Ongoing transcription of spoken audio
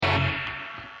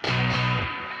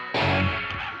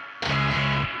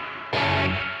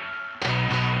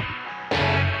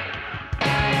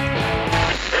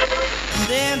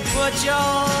put your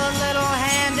little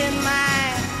hand in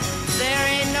mine. There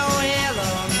ain't no hill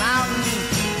or mountain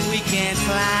we can't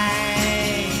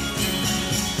climb.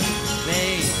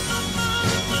 Babe,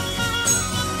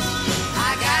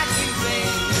 I got you,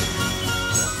 babe.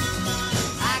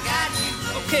 I got you,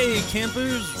 babe. Okay,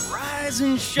 campers, rise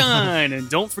and shine, and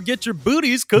don't forget your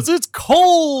booties, because it's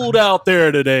cold out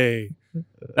there today.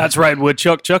 That's right,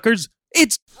 woodchuck chuckers.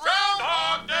 It's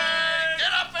Groundhog Day!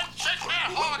 Get up and shake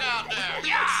that hog out there!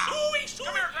 Yes!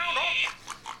 Come here, Groundhog!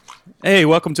 Hey,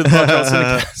 welcome to the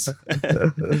Podcast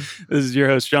Cinecast. This is your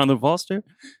host, Jonathan Foster,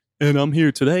 and I'm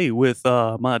here today with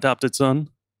my adopted son.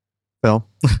 Phil,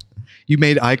 you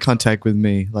made eye contact with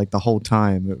me like the whole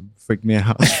time. It freaked me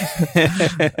out.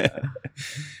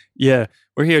 Yeah,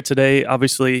 we're here today.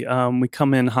 Obviously, we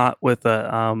come in hot with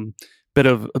a bit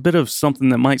of something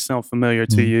that might sound familiar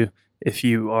to you if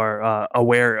you are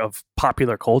aware of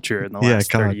popular culture in the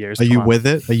last 30 years. Are you with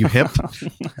it? Are you hip?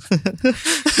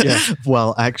 Yeah.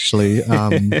 Well, actually,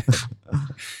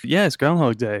 Yeah, it's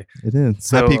Groundhog Day. it is.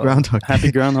 So, Happy Groundhog Day.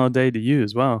 Happy Groundhog Day to you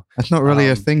as well. That's not really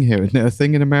a thing here. Isn't it a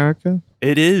thing in America?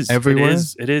 It is. Everywhere?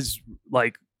 It is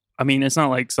like, I mean, it's not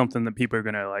like something that people are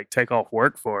going to like take off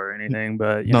work for or anything,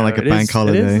 but you Not know, like a it bank is-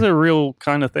 holiday. It is a real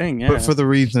kind of thing, yeah. But for the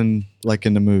reason, like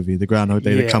in the movie, the Groundhog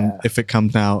Day, Yeah. if it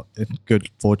comes out in good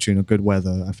fortune or good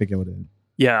weather, I forget what it is.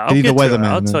 Yeah, I'll Give you get the to it. weatherman,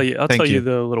 I'll man. tell you. I'll Thank tell you you.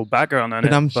 the little background on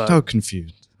But it. I'm but- so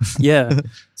confused. Yeah.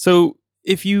 So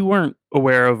if you weren't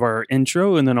aware of our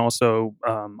intro and then also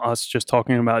us just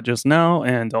talking about just now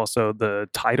and also the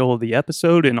title of the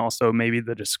episode and also maybe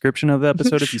the description of the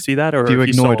episode, if you see that, or If you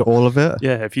ignored saw, all of it.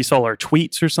 yeah, if you saw our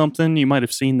tweets or something, you might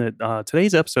have seen that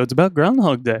today's episode's about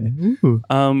Groundhog Day. Ooh.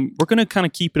 We're going to kind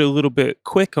of keep it a little bit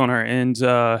quick on our end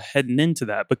heading into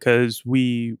that because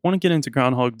we want to get into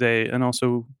Groundhog Day and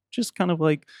also just kind of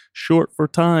like short for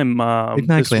time this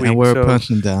Exactly. week. And we're So, a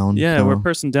person down. yeah, so we're a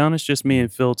person down. It's just me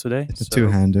and Phil today. It's a so,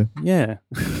 two-hander. Yeah.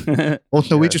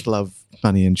 Also, we Yeah. just love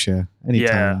Funny and Share.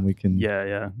 Anytime we can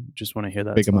Yeah. Just want to hear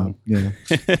that pick them up. song. Yeah.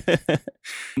 A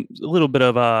little bit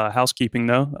of housekeeping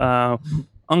though.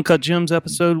 Uncut Gems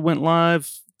episode went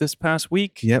live this past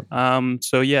week. Yep.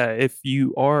 So yeah, if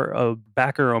you are a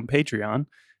backer on Patreon,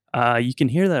 you can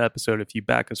hear that episode if you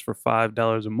back us for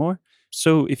 $5 or more.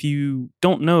 So if you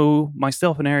don't know,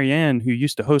 myself and Ariane, who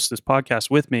used to host this podcast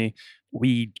with me,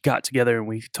 we got together and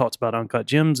we talked about Uncut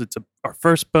Gems. It's our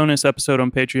first bonus episode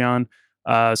on Patreon.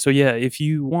 So yeah, if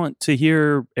you want to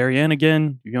hear Ariane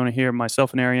again, if you want to hear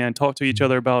myself and Ariane talk to each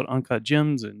other about Uncut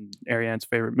Gems and Ariane's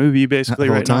favorite movie, basically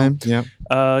Whole right time. Yeah.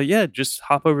 now, yeah, just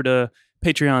hop over to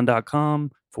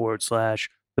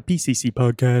patreon.com/the PCC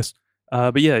podcast.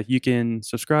 But yeah, you can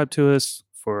subscribe to us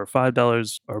for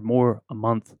 $5 or more a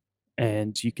month.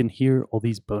 And you can hear all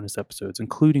these bonus episodes,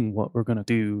 including what we're going to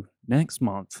do next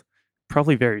month,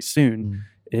 probably very soon,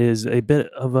 is a bit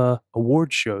of a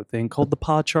award show thing called the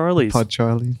Pod Charlies. Pod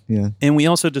Charlie. Yeah. And we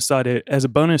also decided, as a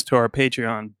bonus to our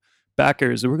Patreon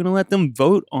backers, that we're going to let them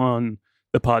vote on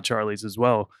the Pod Charlies as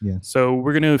well. Yeah. So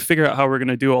we're going to figure out how we're going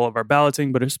to do all of our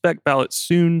balloting, but expect ballots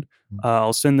soon.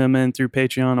 I'll send them in through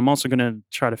Patreon. I'm also going to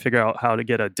try to figure out how to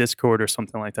get a Discord or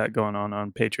something like that going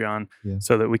on Patreon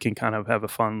so that we can kind of have a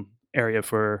fun area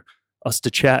for us to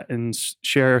chat and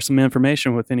share some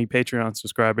information with any Patreon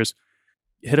subscribers.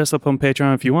 Hit us up on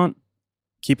Patreon if you want.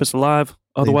 Keep us alive.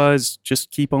 Otherwise, just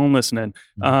keep on listening.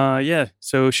 Yeah,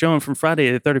 so showing from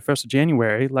Friday the 31st of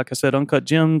January. Like I said, Uncut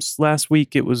Gems last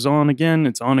week. It was on again.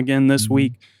 It's on again this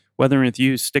week. Weather with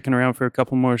You sticking around for a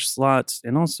couple more slots.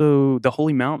 And also The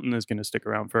Holy Mountain is going to stick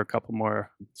around for a couple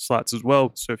more slots as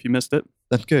well. So if you missed it.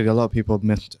 That's good. A lot of people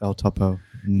missed El Topo.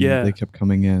 And Yeah. They kept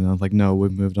coming in. I was like, no,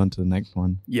 we've moved on to the next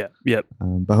one. Yeah, yep.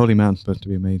 But Holy Mountain's supposed to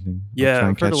be amazing. I'll Yeah, try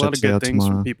and I've heard a catch lot up of today or good things from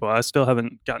tomorrow. people. I still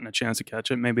haven't gotten a chance to catch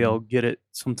it. Maybe I'll get it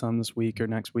sometime this week or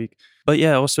next week. But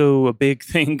yeah, also a big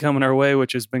thing coming our way,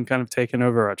 which has been kind of taking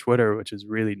over our Twitter, which is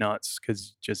really nuts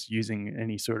because just using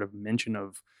any sort of mention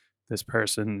of this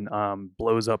person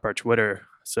blows up our Twitter.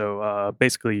 So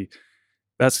basically,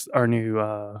 that's our new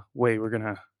way we're going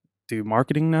to do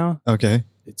marketing now. Okay.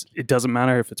 It doesn't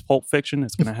matter if it's Pulp Fiction.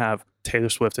 It's going to have Taylor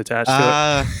Swift attached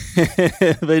to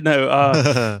it. But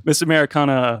no, Miss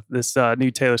Americana, this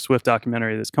new Taylor Swift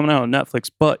documentary that's coming out on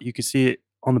Netflix, but you can see it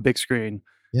on the big screen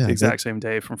yeah, the exact same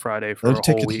day from Friday for those a whole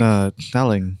tickets week. are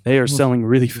selling. They are selling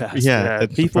really fast. Yeah,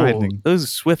 it's people, surprising. those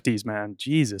Swifties, man,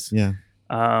 Jesus. Yeah.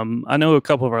 I know a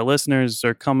couple of our listeners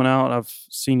are coming out. I've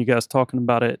seen you guys talking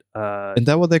about it. Is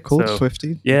that what they're called? so-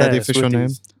 Swifty? Yeah, Is that the official name?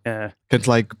 Swifties. Yeah, Because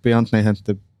like Beyonce has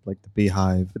the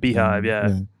Beehive. The Beehive,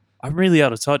 yeah. I'm really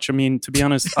out of touch. I mean, to be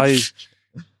honest,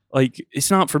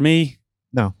 it's not for me.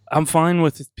 No. I'm fine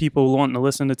with people wanting to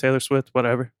listen to Taylor Swift,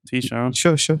 whatever. To each their own.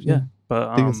 Sure. Yeah.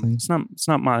 but Do your thing. it's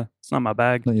not my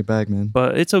bag. Not your bag, man.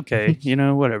 But it's okay,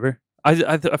 whatever.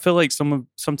 I feel like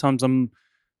sometimes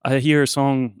I hear a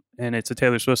song and it's a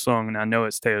Taylor Swift song and I know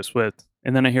it's Taylor Swift,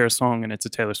 and then I hear a song and it's a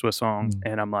Taylor Swift song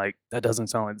and I'm like, that doesn't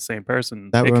sound like the same person.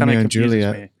 That it Romeo and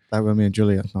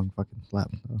Juliet song fucking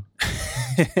slapped.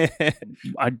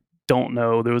 I don't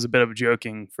know. There was a bit of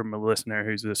joking from a listener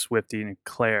who's a Swiftie named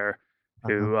Claire,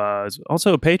 who is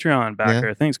also a Patreon backer.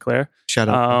 Yeah. Thanks, Claire. Shout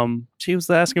out. She was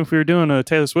asking if we were doing a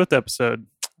Taylor Swift episode.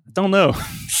 I don't know.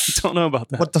 Don't know about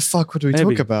that. What the fuck would we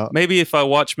talk about? Maybe if I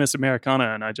watch Miss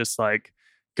Americana and I just like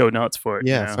go nuts for it.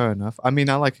 Yeah, fair enough. I mean,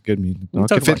 I like a good music.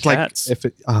 If it's cats.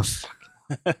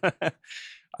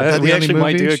 We actually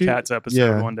might do a Cats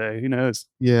episode one day. Who knows?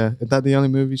 Yeah. Is that the only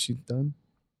movie she's done?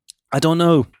 I don't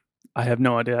know. I have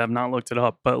no idea. I've not looked it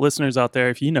up. But listeners out there,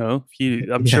 if you know,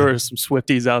 I'm sure there's some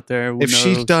Swifties out there who if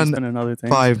she's done another thing.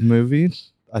 5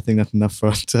 movies, I think that's enough for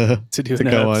us to do to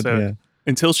go on. Yeah.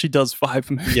 Until she does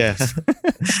 5 movies. Yes.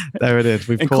 There it is.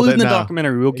 We've called Including it the now.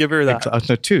 documentary. We'll give her that.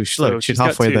 No, 2. So she's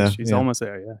halfway there. She's almost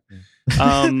there,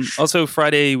 yeah. Also,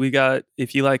 Friday, we got,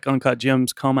 if you like Uncut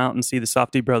Gems, come out and see the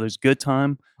Softy Brothers Good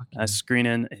Time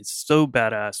screening. It's so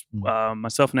badass.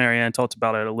 Myself and Ariane talked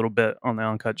about it a little bit on the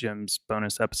Uncut Gems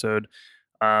bonus episode.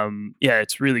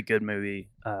 It's a really good movie.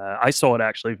 I saw it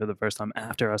actually for the first time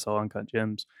after I saw Uncut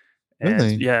Gems. And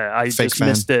really? Yeah, I Fake just fan.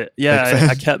 missed it. Yeah,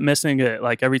 I kept missing it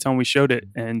like every time we showed it.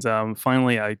 And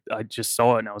finally I just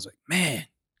saw it and I was like, man,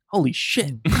 holy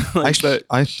shit. I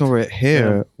saw it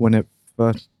here when it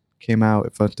first came out.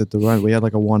 It first did the run. We had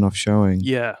like a one-off showing.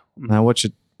 Yeah. And I watched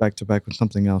it back to back with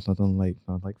something else. I was on late.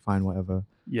 I was like, fine, whatever.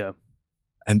 Yeah.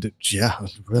 And I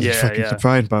was really fucking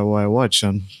surprised by what I watched.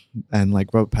 And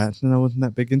like Robert Pattinson, I wasn't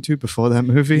that big into before that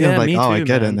movie. Yeah, I was like, me too, I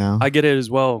get it now. I get it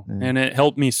as well. Yeah. And it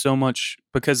helped me so much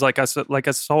because like I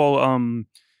saw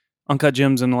Uncut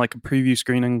Gems in like a preview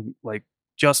screening like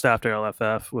just after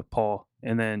LFF with Paul.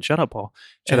 And then shut up, Paul.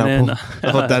 Paul. I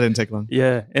hope that didn't take long.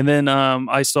 Yeah. And then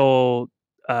I saw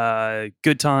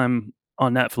Good Time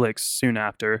on Netflix soon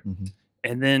after. Mm-hmm.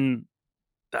 And then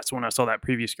that's when I saw that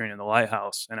preview screen in the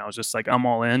Lighthouse, and I was just like, I'm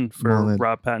all in for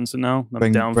Rob Pattinson now.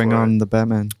 I'm down bring for on it. the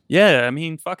Batman. Yeah, I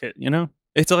mean, fuck it,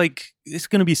 It's like, it's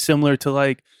going to be similar to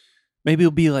like, maybe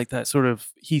it'll be like that sort of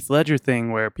Heath Ledger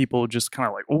thing where people just kind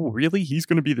of like, oh, really? He's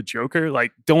going to be the Joker?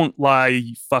 Like, don't lie,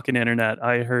 you fucking internet.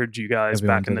 I heard you guys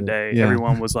back in the day. Yeah.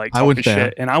 Everyone was like talking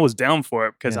shit, and I was down for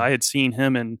it because I had seen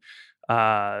him in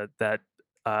that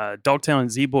Dogtown and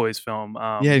Z-Boys film,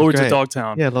 Lords of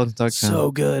Dogtown. Yeah, Lords of Dogtown.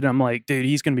 So good. I'm like, dude,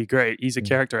 he's gonna be great. He's a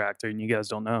character actor, and you guys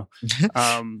don't know.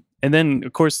 And then,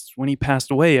 of course, when he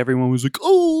passed away, everyone was like,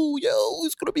 "Oh, yo,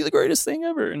 it's gonna be the greatest thing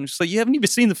ever." And it's like, you haven't even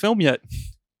seen the film yet.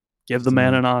 Give the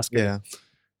man an Oscar.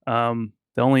 Yeah.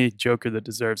 The only Joker that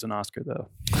deserves an Oscar, though.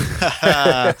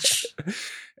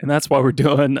 And that's why we're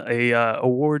doing a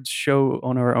awards show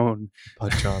on our own.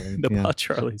 Pod Charlie. Pod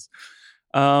Charlies.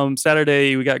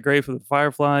 Saturday we got Grave for the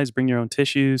Fireflies, Bring Your Own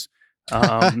Tissues.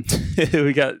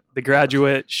 We got The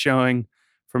Graduate showing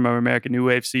from our American New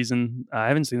Wave season. I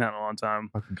haven't seen that in a long time.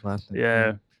 Fucking classic.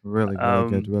 Yeah. Really, really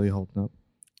good. Really holding up.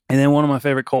 And then one of my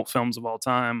favorite cult films of all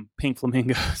time, Pink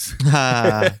Flamingos.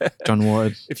 John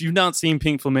Ward. If you've not seen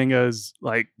Pink Flamingos,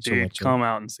 like, dude, come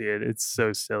out and see it. It's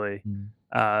so silly.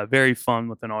 Very fun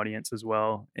with an audience as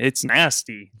well. It's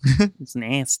nasty. It's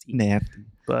nasty.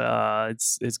 But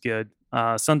it's good.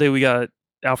 Sunday we got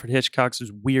Alfred Hitchcock's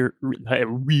Rear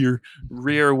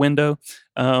Window.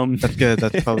 That's good.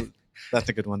 That's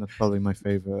a good one. That's probably my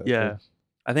favorite. Yeah.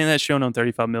 I think that's shown on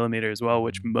 35mm as well,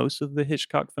 which most of the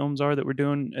Hitchcock films are that we're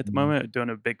doing at the moment. We're doing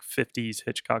a big 50s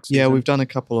Hitchcock season. Yeah, we've done a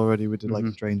couple already. We did like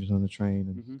Strangers on the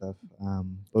Train and stuff. But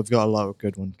we've got a lot of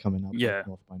good ones coming up. Yeah.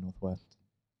 North by Northwest.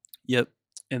 Yep.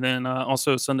 And then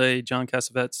also Sunday, John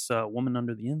Cassavetes' Woman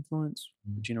Under the Influence,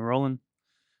 Gina Rowland.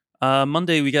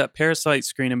 Monday, we got Parasite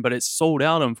screening, but it's sold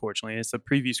out, unfortunately. It's a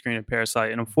preview screen of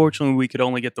Parasite, and unfortunately, we could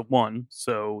only get the one,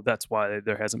 so that's why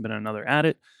there hasn't been another at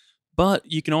it. But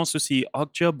you can also see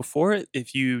Okja before it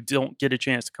if you don't get a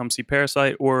chance to come see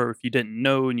Parasite, or if you didn't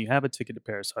know and you have a ticket to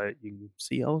Parasite, you can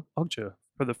see Okja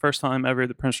for the first time ever at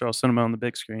the Prince Charles Cinema on the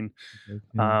big screen.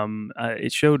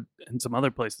 It showed in some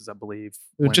other places, I believe.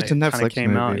 It was just a Netflix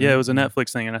came movie, out. right? Yeah, it was a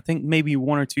Netflix thing, and I think maybe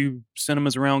 1 or 2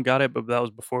 cinemas around got it, but that was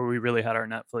before we really had our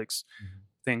Netflix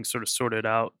thing sort of sorted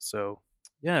out. So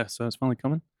yeah, so it's finally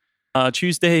coming.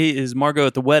 Tuesday is Margot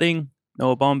at the Wedding,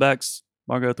 Noah Baumbach's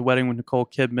Margot at the Wedding with Nicole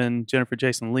Kidman, Jennifer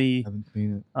Jason Leigh. Haven't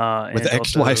seen it. With the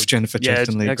ex-wife Jennifer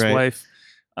Jason Leigh. Ex-wife.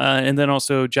 And then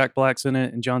also Jack Black's in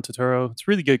it and John Turturro. It's a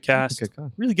really good cast.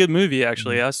 Really good movie,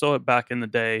 actually. I saw it back in the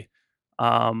day.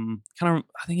 I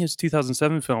think it was a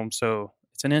 2007 film, so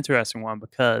it's an interesting one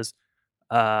because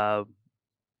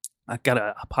I got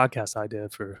a podcast idea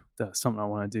for something I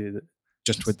want to do.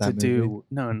 Just with that movie?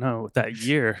 No, that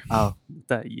year. Oh.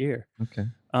 That year. Okay.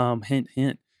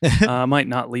 Hint. I might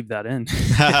not leave that in.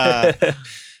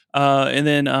 And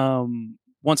then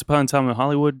Once Upon a Time in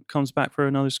Hollywood comes back for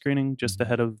another screening just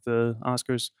ahead of the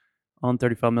Oscars on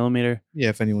 35 millimeter. Yeah,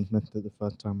 if anyone's missed it the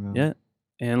first time around. Yeah.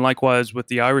 And likewise with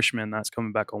The Irishman, that's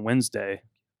coming back on Wednesday.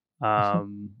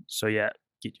 So yeah,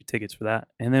 get your tickets for that.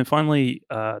 And then finally,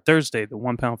 Thursday, the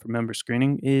 £1 for member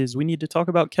screening is we need to talk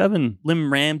about Kevin, Lynn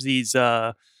Ramsey's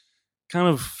kind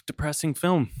of depressing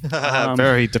film.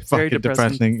 Very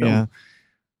depressing film. Yeah.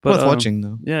 But, worth watching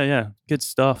though. Yeah. Good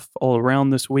stuff all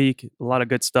around this week. A lot of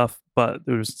good stuff, but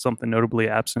there was something notably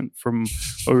absent from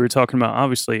what we were talking about,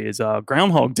 obviously, is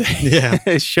Groundhog Day. Yeah.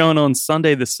 It's showing on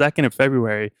Sunday, the 2nd of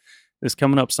February. This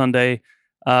coming up Sunday.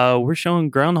 We're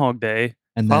showing Groundhog Day,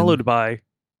 and followed by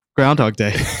Groundhog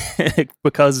Day.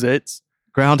 Because it's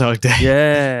Groundhog Day.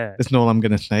 Yeah. That's all I'm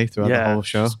going to say throughout the whole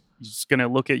show. Just going to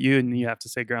look at you and you have to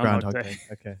say Groundhog Day.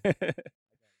 Okay.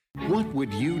 What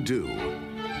would you do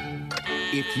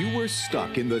if you were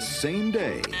stuck in the same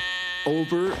day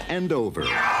over and over?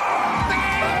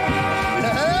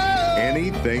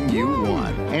 Anything you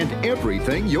want and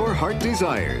everything your heart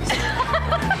desires.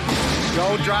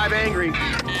 Don't drive angry.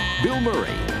 Bill Murray.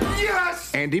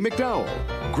 Yes! Andy McDowell.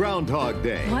 Groundhog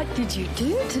Day. What did you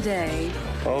do today?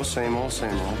 Oh, same old,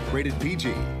 same old. Rated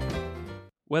PG.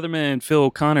 Weatherman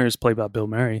Phil Connors, played by Bill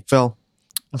Murray. Phil.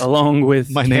 Along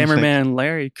with cameraman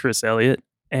Larry, Chris Elliott,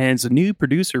 and the new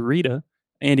producer Rita,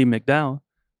 Andy McDowell,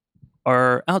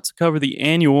 are out to cover the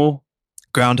annual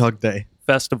Groundhog Day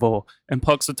festival in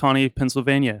Punxsutawney,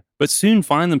 Pennsylvania, but soon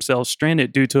find themselves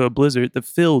stranded due to a blizzard that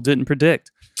Phil didn't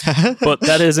predict. But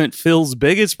that isn't Phil's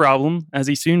biggest problem, as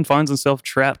he soon finds himself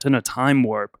trapped in a time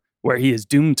warp where he is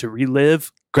doomed to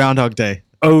relive Groundhog Day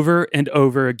over and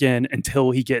over again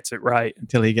until he gets it right.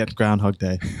 Until he gets Groundhog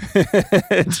Day.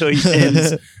 Until he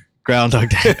ends Groundhog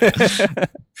Day.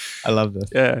 I love this.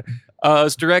 Yeah.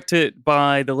 It's directed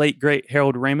by the late, great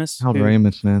Harold Ramis.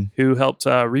 Ramis, man. Who helped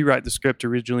rewrite the script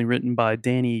originally written by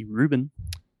Danny Rubin.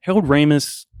 Harold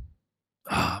Ramis,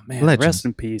 man, legend. Rest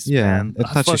in peace, man.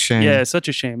 It's such a shame. Yeah, it's such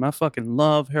a shame. I fucking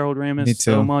love Harold Ramis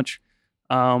so much.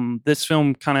 This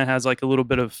film kind of has like a little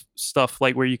bit of stuff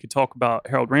like where you could talk about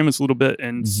Harold Ramis a little bit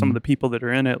and some of the people that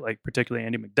are in it, like particularly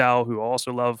Andy McDowell, who I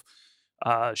also love.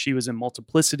 She was in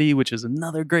Multiplicity, which is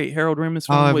another great Harold Ramis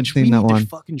film, which we need to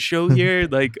fucking show here.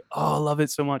 Like, I love it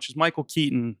so much. It's Michael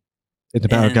Keaton. It's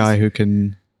about a guy who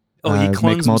can he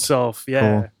clones himself.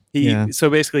 Yeah. Cool. So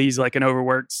basically he's like an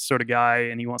overworked sort of guy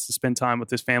and he wants to spend time with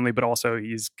his family, but also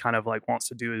he's kind of like wants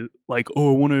to do like, I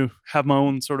want to have my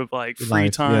own sort of like free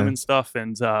time and stuff.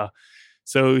 And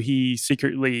so he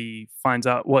secretly finds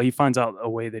out a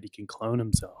way that he can clone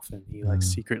himself, and he like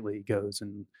secretly goes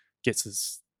and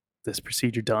gets this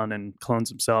procedure done and clones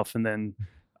himself. And then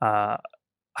I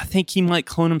think he might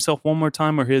clone himself one more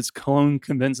time, or his clone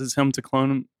convinces him to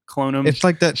clone him. It's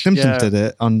like that Simpsons did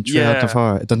it on Tree Out of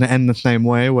Horror. It doesn't end the same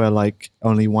way where like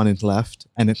only one is left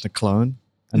and it's a clone.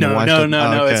 And no.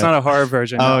 It's not a horror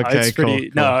version. It's pretty,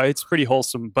 cool. No, it's pretty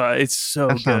wholesome, but it's so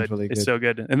good. Really good. It's so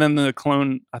good. And then the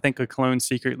clone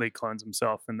secretly clones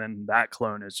himself, and then that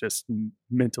clone is just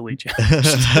mentally challenged.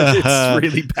 It's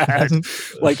really bad,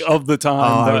 like of the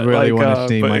time. I really want to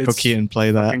see Michael Keaton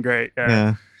play that. Fucking great.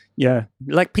 Yeah. You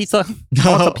like pizza? I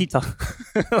want a pizza.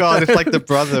 God, it's like the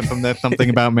brother from There's Something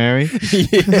About Mary.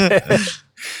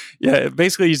 Yeah,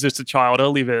 basically he's just a child.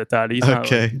 I'll leave it at that. He's not,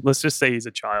 let's just say he's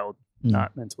a child,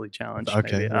 not mentally challenged.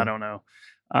 Okay, maybe. I don't know.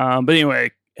 But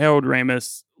anyway, Harold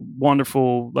Ramis,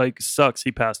 wonderful. Like, sucks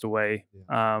he passed away.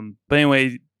 But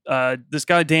anyway, this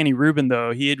guy Danny Rubin,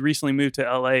 though, he had recently moved to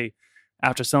L.A.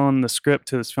 after selling the script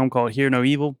to this film called Hear No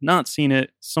Evil. Not seen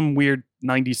it. Some weird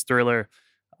 90s thriller.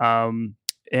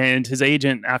 And his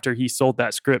agent, after he sold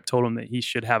that script, told him that he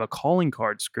should have a calling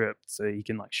card script so he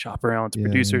can like shop around to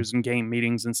producers and gain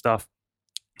meetings and stuff.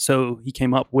 So he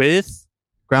came up with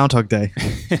Groundhog Day.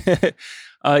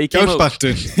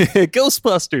 Ghostbusters.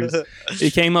 Ghostbusters.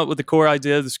 He came up with the core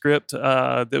idea of the script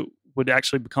that would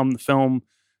actually become the film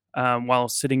while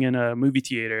sitting in a movie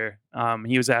theater.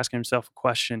 He was asking himself a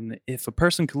question: if a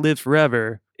person could live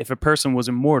forever, if a person was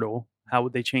immortal, how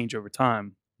would they change over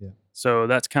time? So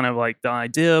that's kind of like the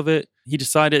idea of it. He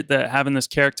decided that having this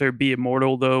character be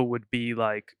immortal, though, would be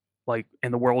like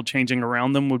in the world changing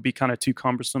around them would be kind of too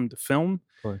cumbersome to film.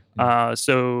 Sure.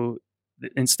 So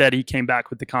instead, he came back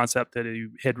with the concept that he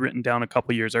had written down a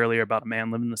couple years earlier about a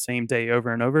man living the same day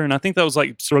over and over. And I think that was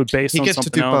like sort of based on something else. He gets to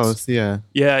do both,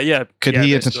 yeah. Yeah.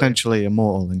 He is essentially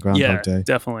immortal in Groundhog Day.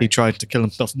 Definitely. He tried to kill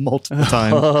himself multiple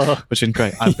times, which is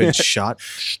great. I've been shot,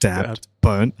 stabbed,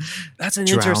 burnt. That's an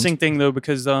drowned. interesting thing, though,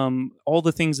 because all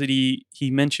the things that he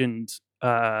mentioned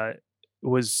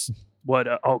was... What?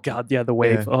 Oh God! Yeah, the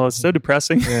wave. Yeah. Oh, it's so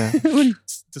depressing. Yeah. When he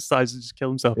decides to just kill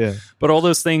himself. Yeah. But all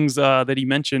those things that he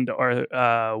mentioned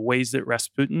are ways that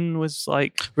Rasputin was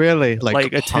really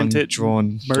attempted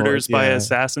drawn murders by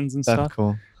assassins and stuff. That's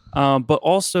cool. But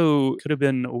also could have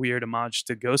been a weird homage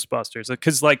to Ghostbusters,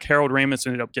 because Harold Ramis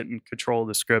ended up getting control of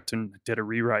the script and did a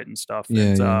rewrite and stuff. Yeah,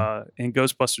 and in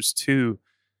Ghostbusters 2,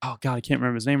 oh God, I can't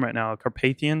remember his name right now.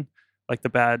 Carpathian. Like the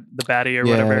baddie or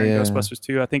whatever in Ghostbusters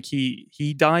 2. I think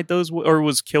he died or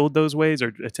was killed those ways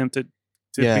or attempted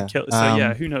to be killed.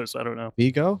 So who knows? I don't know.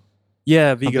 Vigo?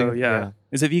 Yeah, Vigo. Yeah.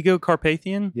 Is it Vigo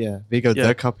Carpathian? Yeah, Vigo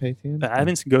the Carpathian. I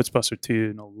haven't seen Ghostbusters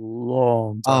 2 in a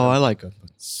long time. Oh, I like it.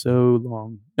 So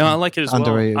long. No, I like it as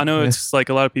Underrated. well. I know it's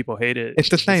a lot of people hate it. It's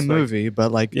the same movie,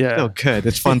 but it's still good.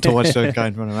 It's fun to watch those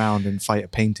guys run around and fight a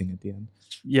painting at the end.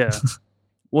 Yeah.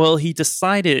 Well, he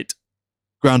decided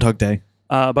Groundhog Day.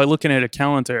 By looking at a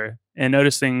calendar and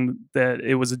noticing that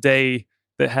it was a day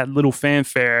that had little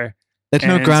fanfare. There's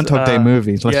no Groundhog Day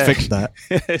movies. Let's fix that.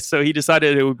 So he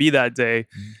decided it would be that day,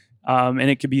 and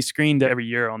it could be screened every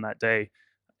year on that day.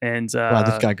 And wow,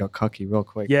 this guy got cocky real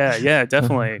quick. Yeah,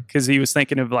 definitely, because he was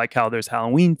thinking of how there's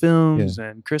Halloween films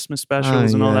and Christmas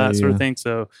specials and all that sort of thing.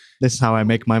 So this is how I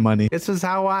make my money. This is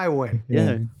how I win.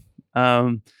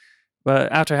 Yeah.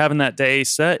 But after having that day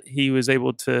set, he was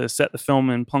able to set the film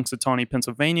in Punxsutawney,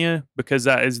 Pennsylvania, because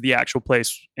that is the actual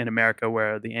place in America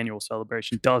where the annual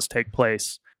celebration does take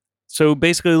place. So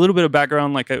basically, a little bit of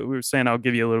background, like we were saying, I'll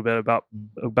give you a little bit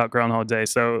about Groundhog Day.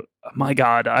 So, my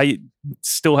God, I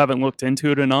still haven't looked into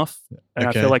it enough, and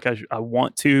I feel like I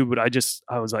want to, but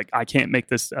I was like, I can't make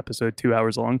this episode 2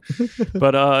 hours long.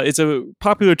 But it's a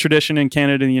popular tradition in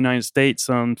Canada and the United States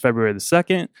on February the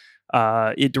 2nd.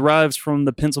 It derives from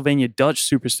the Pennsylvania Dutch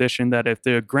superstition that if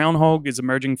the groundhog is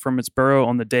emerging from its burrow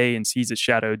on the day and sees its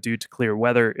shadow due to clear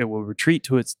weather, it will retreat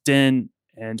to its den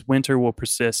and winter will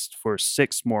persist for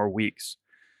 6 more weeks.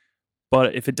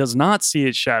 But if it does not see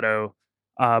its shadow,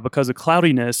 because of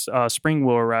cloudiness, spring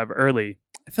will arrive early.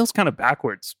 It feels kind of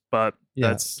backwards, but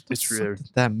it's true. What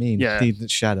does that mean? Yeah. See the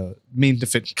shadow. Means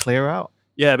if it's clear out?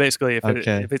 Yeah, basically,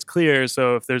 if it's clear,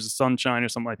 so if there's a sunshine or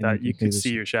something like that, you can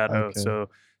see your shadow. Okay. So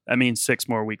that means 6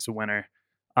 more weeks of winter.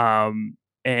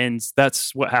 And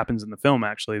that's what happens in the film,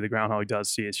 actually. The groundhog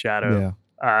does see his shadow.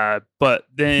 Yeah. But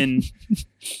then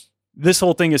this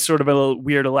whole thing is sort of a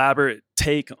weird, elaborate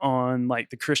take on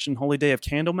the Christian holy day of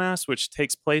Candlemas, which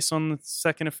takes place on the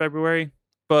 2nd of February.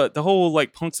 But the whole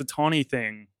Punxsutawney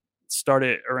thing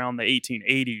started around the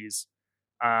 1880s.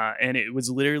 And it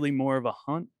was literally more of a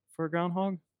hunt for a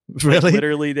groundhog. Really?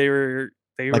 Literally, they were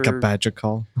like a badger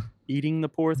call. Eating the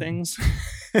poor things.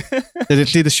 Did it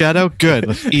see the shadow? Good.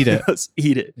 Let's eat it. Let's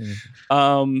eat it.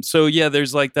 Yeah. So yeah,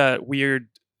 there's that weird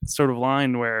sort of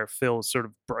line where Phil's sort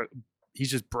of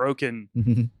he's just broken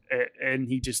and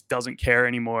he just doesn't care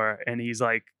anymore. And he's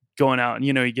going out and,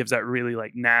 he gives that really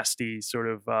nasty sort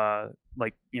of,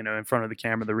 in front of the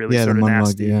camera, the really sort of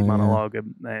monologue, nasty monologue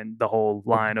and the whole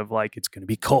line of it's going to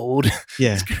be cold.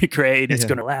 Yeah. It's going to be great. It's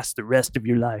going to last the rest of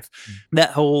your life.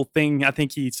 That whole thing, I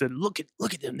think he said, look at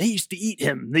them. They used to eat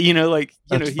him. He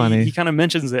kind of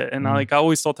mentions it. And I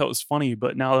always thought that was funny,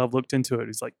 but now I've looked into it.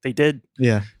 He's they did.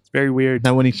 Yeah. Very weird.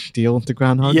 Now when he steals the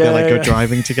groundhog, they go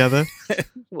driving together.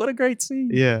 What a great scene.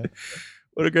 Yeah.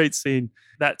 What a great scene.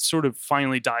 That sort of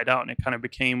finally died out and it kind of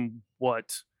became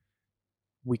what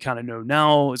we kind of know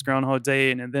now as Groundhog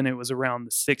Day. And then it was around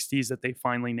the 60s that they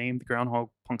finally named the groundhog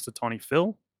Punxsutawney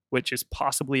Phil, which is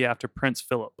possibly after Prince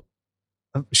Philip.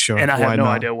 Sure. And I have no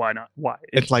idea why not. Why?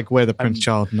 It's we're the Prince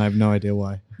Charles and I have no idea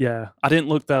why. Yeah. I didn't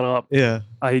look that up. Yeah.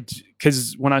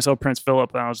 Because when I saw Prince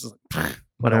Philip, I was just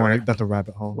whatever. That's a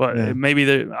rabbit hole. Maybe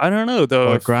I don't know though.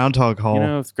 Or a groundhog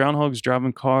hole. If groundhogs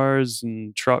driving cars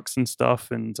and trucks and stuff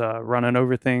and running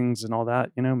over things and all that,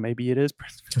 maybe it is.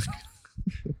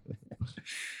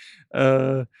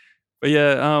 But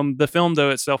yeah, the film though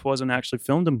itself wasn't actually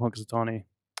filmed in Punxsutawney.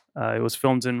 It was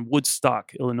filmed in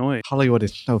Woodstock, Illinois. Hollywood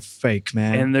is so fake,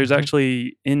 man. And there's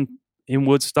actually in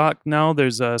Woodstock now,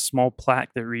 there's a small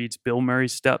plaque that reads "Bill Murray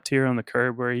stepped here on the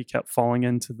curb where he kept falling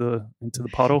into the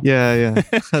puddle." Yeah.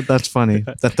 That's funny.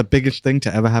 That's the biggest thing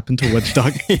to ever happen to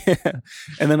Woodstock. Yeah.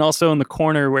 And then also in the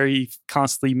corner where he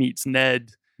constantly meets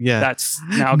Ned, That's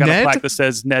now got a plaque that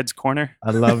says Ned's Corner.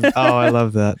 I love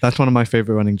that. That's one of my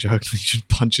favorite running jokes. He should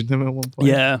punch him at one point.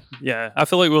 Yeah. I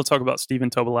feel like we'll talk about Stephen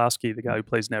Tobolowsky, the guy who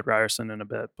plays Ned Ryerson, in a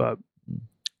bit. But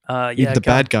he's the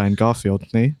bad guy in Garfield,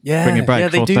 isn't he? Yeah, bring it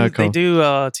back. They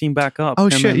do team back up. Oh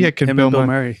shit! Yeah, him Bill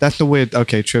Murray. That's the weird.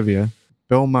 Okay, trivia.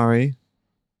 Bill Murray,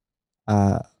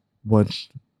 was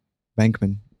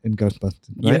Venkman in Ghostbusters.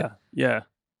 Right? Yeah.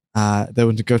 There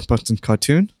was a Ghostbusters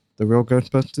cartoon, the real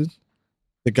Ghostbusters.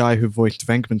 The guy who voiced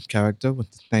Venkman's character was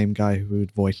the same guy who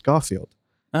would voice Garfield.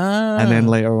 And then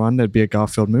later on, there'd be a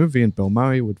Garfield movie, and Bill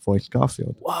Murray would voice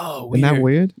Garfield. Whoa, weird. Isn't that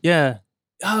weird? Yeah.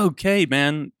 Okay,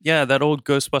 man. Yeah, that old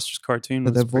Ghostbusters cartoon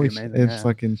was pretty amazing. It's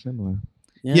fucking similar.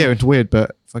 Yeah, it's weird,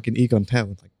 but fucking Egon's hair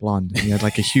was like blonde, and he had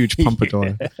like a huge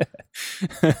pompadour.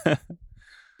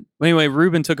 Anyway,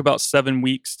 Ruben took about 7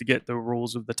 weeks to get the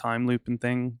rules of the time looping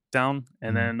thing down,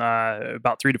 and then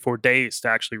about 3 to 4 days to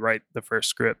actually write the first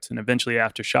script. And eventually,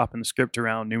 after shopping the script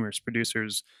around, numerous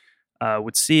producers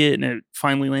would see it, and it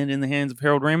finally landed in the hands of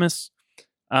Harold Ramis.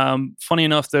 Funny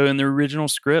enough, though, in the original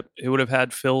script, it would have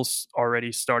had Phil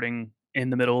already starting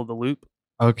in the middle of the loop.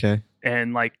 Okay.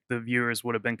 And like the viewers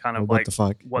would have been kind of what the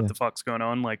fuck? What the fuck's going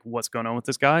on? Like, what's going on with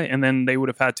this guy? And then they would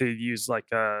have had to use like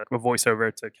a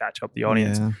voiceover to catch up the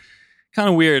audience. Yeah. Kind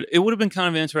of weird. It would have been kind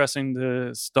of interesting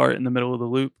to start in the middle of the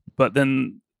loop. But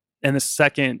then in the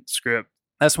second script,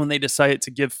 that's when they decided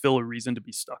to give Phil a reason to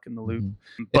be stuck in the loop.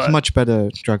 Mm-hmm. It's much better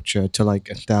structure to like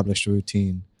establish a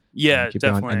routine. Yeah,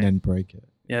 definitely. And then break it.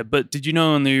 Yeah, but did you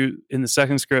know in the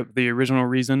second script, the original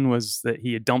reason was that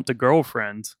he had dumped a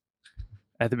girlfriend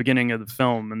at the beginning of the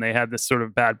film, and they had this sort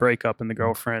of bad breakup, and the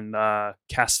girlfriend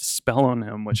cast a spell on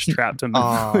him, which trapped him in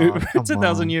the loop for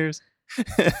 2,000 years.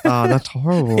 Oh, that's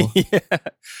horrible. Yeah.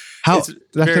 It's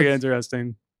very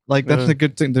interesting. Like, that's a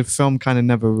good thing. The film kind of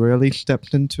never really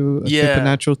stepped into a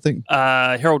supernatural thing.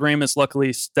 Harold Ramis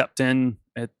luckily stepped in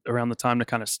at around the time to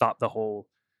kind of stop the whole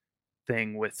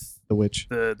thing with the witch.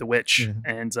 The witch. Yeah.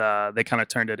 And they kind of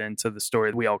turned it into the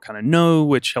story that we all kind of know,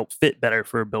 which helped fit better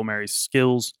for Bill Murray's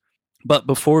skills. But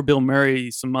before Bill Murray,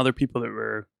 some other people that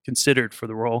were considered for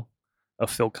the role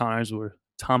of Phil Connors were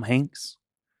Tom Hanks,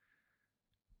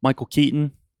 Michael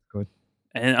Keaton. Good.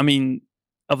 And I mean,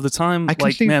 of the time, I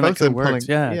like, man, that could have worked.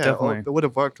 Yeah, definitely. It would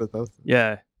have worked with both.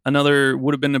 Yeah. Another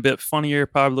would have been a bit funnier,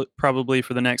 probably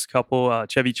for the next couple,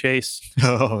 Chevy Chase.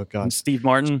 Oh, God. And Steve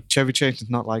Martin. Chevy Chase is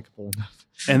not likable enough.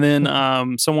 And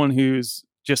then someone who's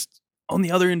just on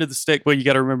the other end of the stick, but you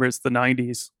got to remember it's the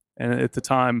 90s. And at the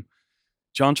time,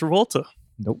 John Travolta.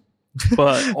 Nope.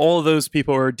 But all of those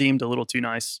people are deemed a little too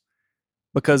nice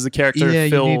because the character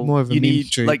Phil, you need more of a mean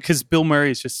streak. Like, because Bill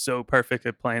Murray is just so perfect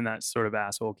at playing that sort of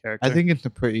asshole character. I think it's a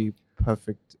pretty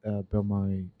perfect Bill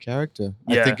Murray character.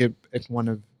 Yeah. I think it's one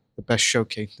of the best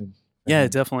showcases. Yeah,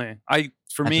 definitely.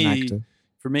 For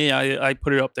me, I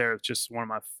put it up there as just one of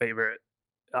my favorite.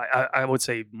 I would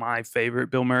say my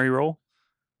favorite Bill Murray role.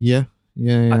 Yeah.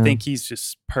 I think he's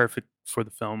just perfect for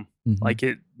the film. Mm-hmm. Like,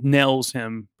 it nails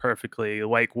him perfectly.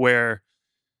 Like, where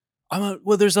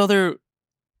there's other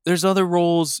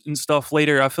roles and stuff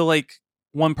later. I feel like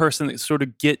one person that sort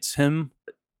of gets him.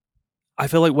 I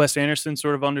feel like Wes Anderson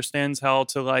sort of understands how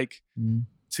to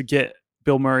to get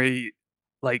Bill Murray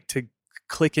like to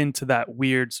click into that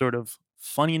weird sort of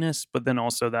funniness, but then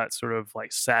also that sort of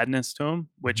like sadness to him,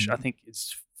 which I think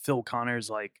is Phil Connors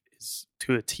like is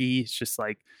to a T. It's just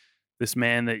like this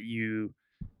man that you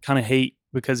kind of hate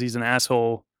because he's an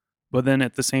asshole, but then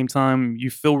at the same time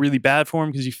you feel really bad for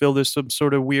him because you feel there's some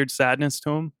sort of weird sadness to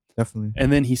him. Definitely.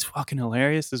 And then he's fucking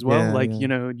hilarious as well. You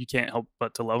know, you can't help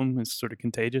but to love him. It's sort of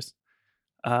contagious.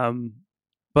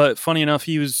 But funny enough,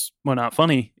 he was not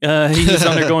funny. He was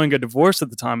undergoing a divorce at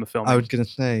the time of filming. I was gonna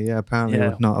say, apparently it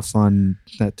was not a fun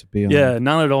set to be on. Yeah,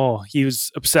 not at all. He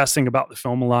was obsessing about the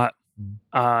film a lot.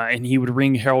 And he would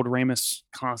ring Harold Ramis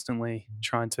constantly,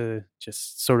 trying to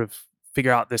just sort of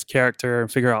figure out this character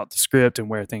and figure out the script and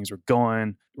where things were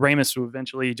going. Ramis would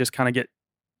eventually just kind of get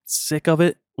sick of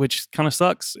it, which kind of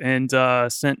sucks, and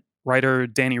sent writer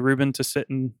Danny Rubin to sit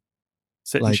and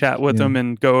chat with him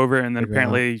and go over. And then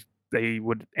apparently they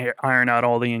would iron out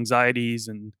all the anxieties,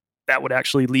 and that would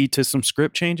actually lead to some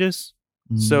script changes.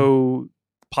 So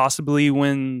possibly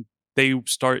when they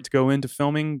started to go into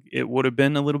filming, it would have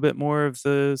been a little bit more of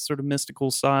the sort of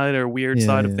mystical side or weird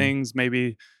side of things,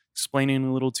 maybe explaining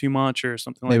a little too much or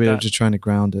something like that. Maybe they're just trying to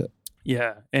ground it.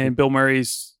 Yeah. And Bill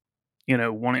Murray's,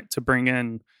 wanted to bring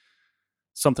in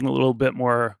something a little bit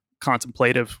more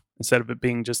contemplative instead of it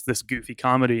being just this goofy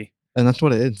comedy. And that's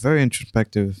what it is. Very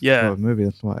introspective movie.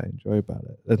 That's what I enjoy about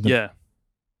it. And the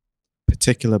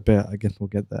particular bit, I guess we'll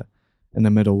get there, in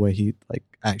the middle where he like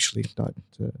actually started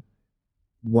to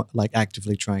like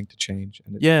actively trying to change,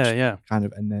 and kind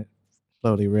of, and then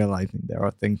slowly realizing there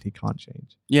are things he can't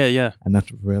change. Yeah. And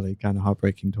that's really kind of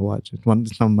heartbreaking to watch.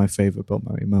 It's some of my favorite Bill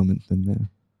Murray moments in there.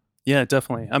 Yeah,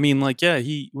 definitely. I mean, like,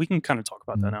 we can kind of talk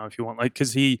about that now if you want, like,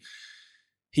 because he's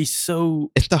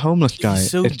so. It's the homeless guy. He's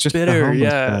so it's just bitter. The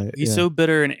homeless guy. He's so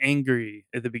bitter and angry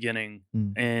at the beginning,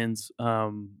 and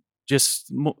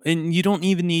and you don't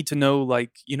even need to know,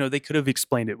 like, they could have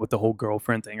explained it with the whole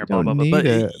girlfriend thing or blah blah blah.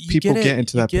 But people get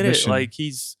into that position. Like,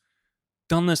 he's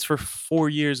done this for 4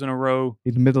 years in a row.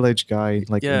 He's a middle-aged guy,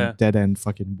 like a dead-end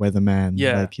fucking weatherman.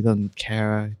 Yeah. Like, he doesn't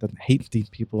care. He doesn't hate these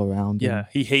people around him. Yeah,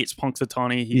 he hates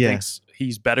Punxsutawney. He thinks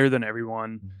he's better than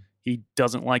everyone. He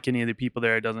doesn't like any of the people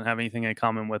there. Doesn't have anything in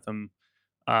common with them.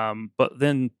 But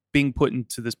then being put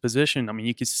into this position, I mean,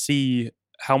 you can see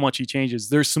how much he changes.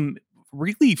 There's some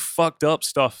really fucked up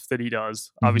stuff that he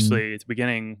does, obviously, at the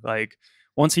beginning. Like,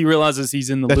 once he realizes he's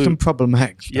in the There's loop. some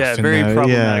problematic stuff. Yeah, very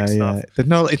problematic stuff.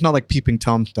 Yeah. It's not like Peeping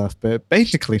Tom stuff, but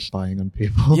basically spying on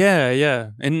people. Yeah.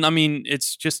 And I mean,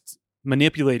 it's just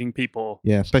manipulating people.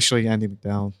 Yeah, especially Andy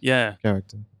McDowell's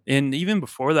character. And even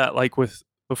before that, like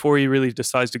before he really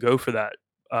decides to go for that,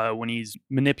 when he's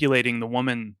manipulating the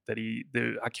woman that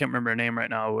I can't remember her name right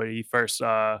now, where he first,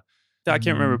 I can't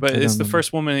remember, but it's the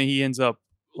first woman that he ends up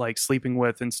like sleeping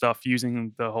with and stuff,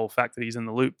 using the whole fact that he's in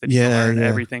the loop, that he learned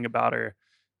everything about her.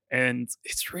 And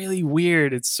it's really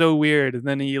weird. It's so weird. And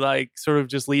then he like sort of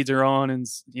just leads her on, and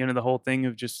the whole thing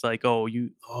of just like, I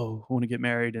want to get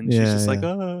married, and she's just like,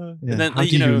 And then how do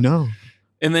you know?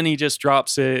 And then he just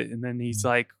drops it, and then he's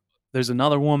like, there's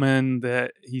another woman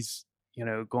that he's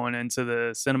going into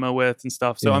the cinema with and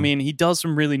stuff. So I mean, he does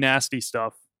some really nasty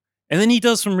stuff, and then he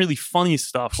does some really funny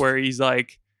stuff where he's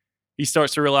like, he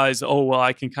starts to realize, oh well,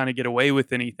 I can kind of get away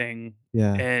with anything.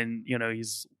 Yeah, and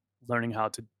he's learning how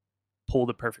to pull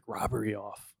the perfect robbery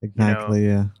off. Exactly.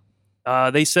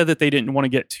 They said that they didn't want to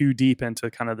get too deep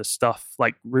into kind of the stuff,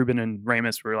 like Ruben and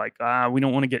Ramis were like, we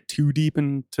don't want to get too deep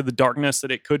into the darkness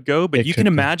that it could go, but you can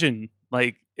imagine,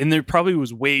 like, and there probably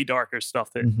was way darker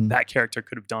stuff that that character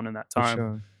could have done in that time. For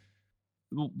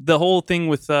sure. The whole thing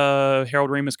with Harold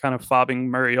Ramis kind of fobbing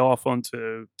Murray off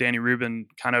onto Danny Rubin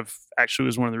kind of actually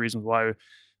was one of the reasons why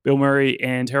Bill Murray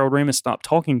and Harold Ramis stopped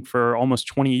talking for almost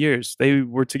 20 years. They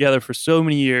were together for so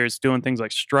many years doing things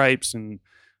like Stripes, and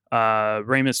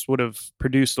Ramis would have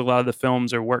produced a lot of the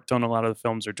films or worked on a lot of the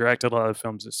films or directed a lot of the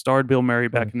films that starred Bill Murray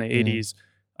back in the 80s.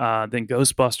 Then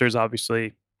Ghostbusters,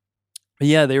 obviously. But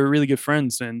yeah, they were really good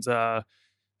friends. And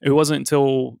it wasn't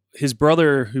until his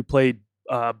brother, who played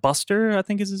Buster, I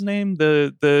think is his name,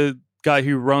 the guy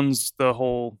who runs the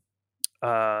whole...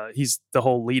 he's the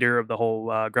whole leader of the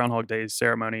whole Groundhog Day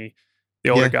ceremony. The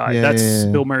older guy. That's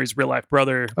Bill Murray's real life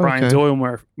brother, Brian Doyle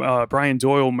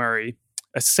Murray.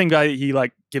 That's the same guy that he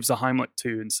like gives a Heimlich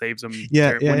to and saves him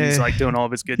when he's like doing all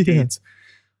of his good deeds.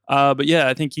 But yeah,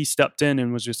 I think he stepped in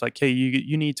and was just like, hey,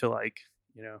 you need to like,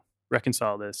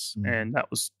 reconcile this. And that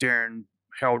was during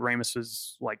Harold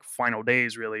Ramis's like final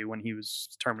days, really, when he was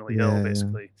terminally ill,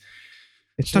 basically.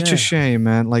 It's such a shame,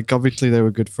 man. Like, obviously they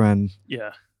were good friends.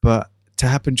 Yeah. But to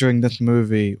happen during this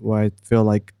movie, where I feel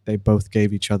like they both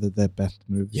gave each other their best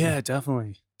movie. Yeah,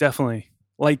 definitely.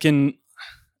 Like and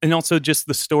also just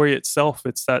the story itself.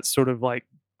 It's that sort of like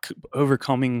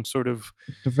overcoming sort of.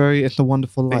 It's a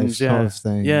wonderful life sort of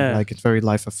thing. Yeah, like it's very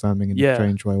life affirming in a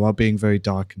strange way, while being very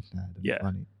dark and sad and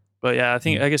funny. But yeah,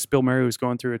 I guess Bill Murray was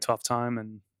going through a tough time,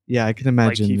 and I can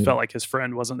imagine like he felt like his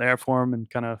friend wasn't there for him and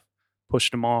kind of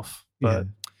pushed him off. But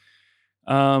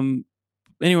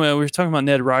anyway, we were talking about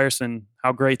Ned Ryerson,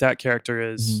 how great that character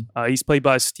is. He's played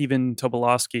by Stephen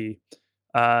Tobolowsky.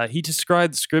 He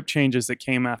described the script changes that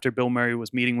came after Bill Murray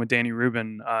was meeting with Danny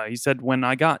Rubin. He said, when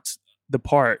I got the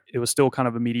part, it was still kind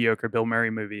of a mediocre Bill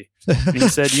Murray movie. And he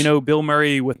said, Bill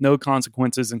Murray with no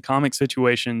consequences in comic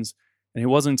situations. And it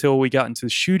wasn't until we got into the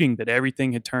shooting that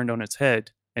everything had turned on its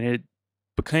head. And it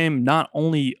became not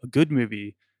only a good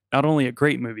movie, not only a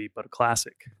great movie, but a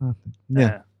classic.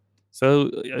 Yeah. So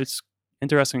it's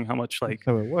interesting how much like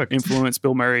influence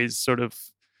Bill Murray's sort of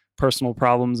personal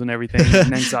problems and everything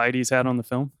and anxiety he's had on the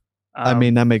film. I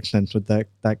mean, that makes sense with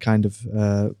that kind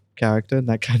of character and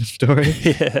that kind of story.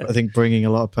 I think bringing a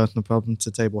lot of personal problems to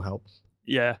the table helps.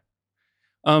 Yeah.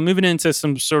 Moving into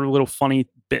some sort of little funny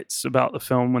bits about the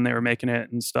film when they were making it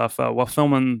and stuff. While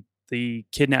filming the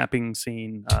kidnapping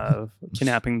scene,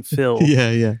 kidnapping Phil.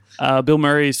 Bill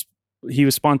Murray's he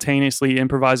was spontaneously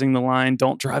improvising the line,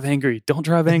 "Don't drive angry, don't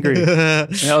drive angry." And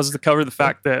that was to cover the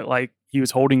fact that like he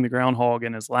was holding the groundhog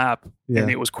in his lap and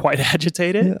it was quite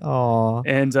agitated.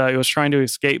 And it was trying to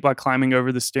escape by climbing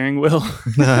over the steering wheel.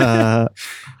 And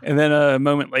then a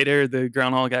moment later, the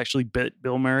groundhog actually bit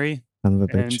Bill Murray. Son of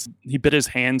a And bitch. he bit his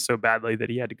hand so badly that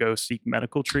he had to go seek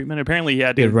medical treatment. Apparently, he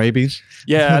had He to. had rabies.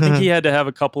 Yeah, I think he had to have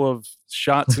a couple of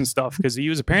shots and stuff because he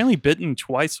was apparently bitten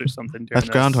twice or something. That's This.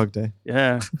 Groundhog Day.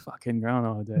 Yeah, fucking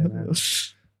Groundhog Day, man.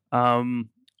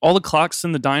 All the clocks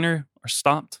in the diner are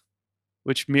stopped,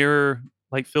 which mirror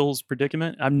like Phil's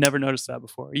predicament. I've never noticed that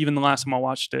before, even the last time I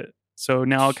watched it. So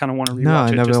now I kind of want to rewatch No, I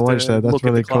it. never just watched to that. That's look at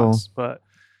the really cool. clocks. But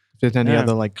If there's any Yeah.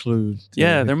 other like clues, to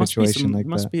yeah, the there must be situation some. like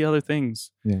must that. be other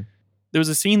things. Yeah. There was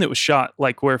a scene that was shot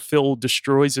like where Phil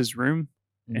destroys his room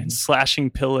and slashing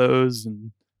pillows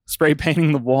and spray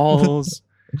painting the walls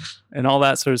and all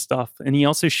that sort of stuff. And he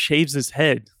also shaves his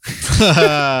head.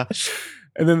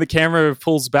 And then the camera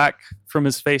pulls back from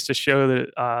his face to show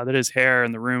that his hair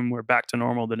and the room were back to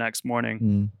normal the next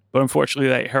morning. But unfortunately,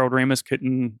 that Harold Ramis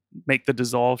couldn't make the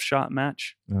dissolve shot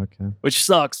match, Okay. which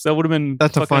sucks. That would have been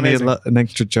That's a fucking funny, amazing. an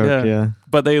extra joke. Yeah.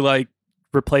 But they like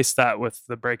replaced that with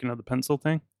the breaking of the pencil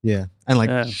thing. Yeah. And like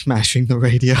Yeah. smashing the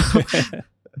radio.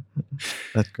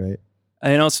 That's great.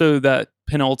 And also that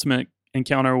penultimate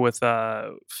encounter with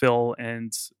Phil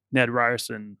and Ned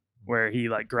Ryerson, where he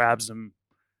like grabs him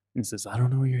and says, "I don't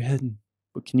know where you're heading,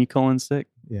 but can you call in sick?"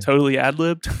 Yeah. Totally ad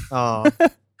libbed. Oh,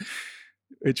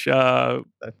 Which I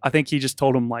think he just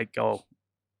told him like, "Oh,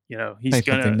 you know, he's Say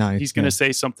something nice, he's gonna yeah.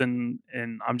 say something,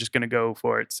 and I'm just gonna go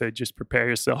for it. So just prepare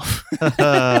yourself."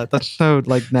 that's so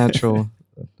like natural.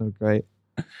 That's so great.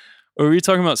 Or we were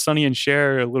talking about Sonny and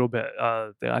Cher a little bit.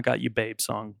 The "I Got You, Babe"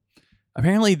 song.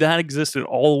 Apparently, that existed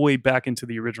all the way back into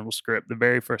the original script, the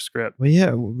very first script. Well,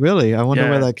 yeah, really. I wonder Yeah.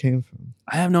 where that came from.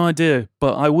 I have no idea,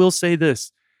 but I will say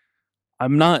this.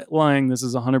 I'm not lying. This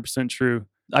is 100% true.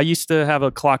 I used to have a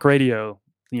clock radio,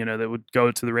 that would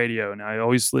go to the radio, and I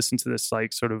always listened to this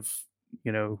like sort of,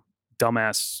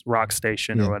 dumbass rock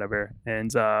station Yeah. or whatever. And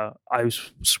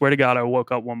swear to God, I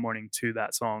woke up one morning to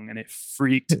that song, and it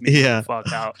freaked me Yeah. the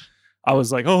fuck out. I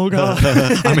was like, "Oh God,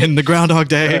 I'm in the Groundhog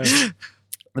Day. Yeah.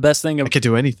 The best thing I could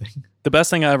do anything. The best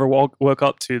thing I ever woke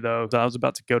up to, though, was I was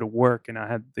about to go to work and I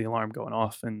had the alarm going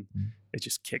off and it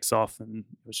just kicks off and it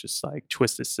was just like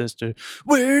Twisted Sister.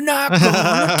 We're not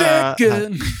gonna take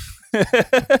it.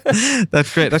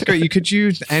 That's great. That's great. You could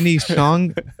use any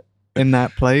song in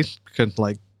that place because,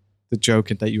 like, the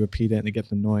joke is that you repeat it and it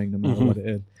gets annoying no matter what it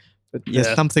is. But there's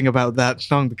Yeah. something about that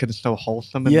song because it's so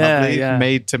wholesome and Yeah, lovely, yeah.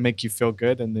 made to make you feel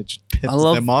good, and it just I pisses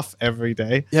love- them off every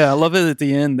day. Yeah, I love it at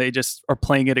the end. They just are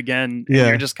playing it again. And Yeah.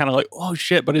 you're just kind of like, "Oh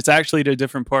shit," but it's actually to a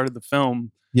different part of the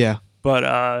film. Yeah,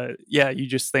 But yeah, you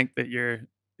just think that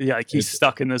like he's It's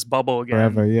stuck in this bubble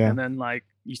again. forever, yeah. And then like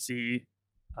you see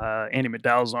Andy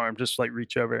McDowell's arm just like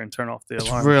reach over and turn off the it's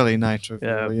alarm. really nice.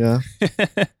 Reveal, yeah.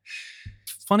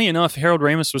 Funny enough, Harold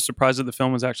Ramis was surprised that the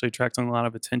film was actually attracting a lot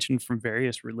of attention from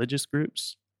various religious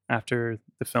groups after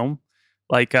the film.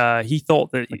 Like he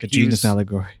thought that Like a he genius was,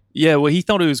 allegory. yeah, well, he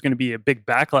thought it was going to be a big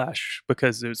backlash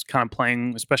because it was kind of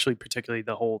playing, especially particularly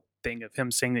the whole thing of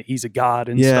him saying that he's a god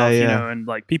and Yeah, stuff, yeah. and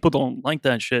like people don't like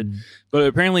that shit. Mm. But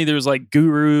apparently there's like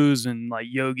gurus and like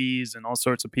yogis and all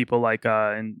sorts of people like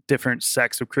in different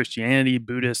sects of Christianity,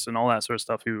 Buddhists and all that sort of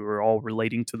stuff who were all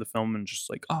relating to the film and just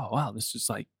like, "Oh wow, this is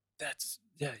like, that's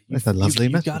That's a lovely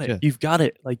you've got message, it. yeah. You've got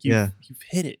it. Like you've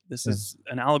hit it. This Yeah. is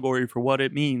an allegory for what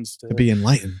it means To be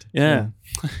enlightened. yeah.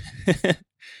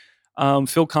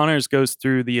 Phil Connors goes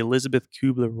through the Elizabeth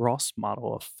Kubler-Ross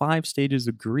model of 5 stages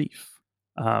of grief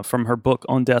from her book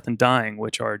On Death and Dying,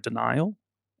 which are denial,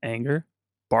 anger,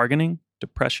 bargaining,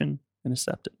 depression, and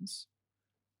acceptance.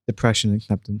 Depression,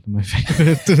 acceptance are my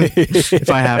favorite. If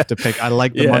I have to pick, I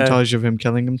like the Yeah. montage of him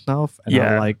killing himself, and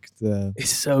Yeah. I like the,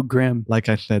 It's so grim. like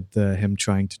I said, him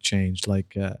trying to change.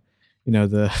 Like,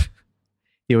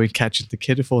 he always catches the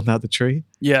kid who falls out the tree,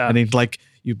 Yeah. and he's like,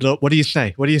 what do you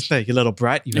say? What do you say, you little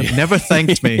brat? You have never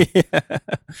thanked me."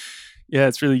 Yeah,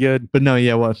 it's really good. But no,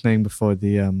 yeah, what I was saying before,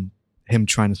 the him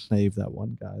trying to save that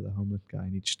one guy, the homeless guy,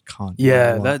 and he just can't.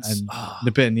 Yeah, and that's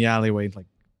the bit in the alleyway, like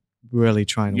really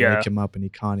trying to Yeah. wake him up, and he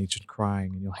can't. He's just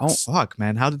crying, and you're like, Oh. "Fuck,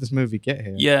 man, how did this movie get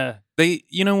here?" yeah. They,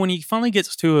 when he finally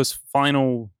gets to his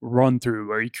final run through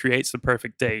where he creates the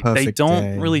perfect day, they perfect don't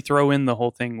day. really throw in the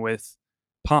whole thing with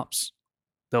Pops,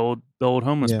 the old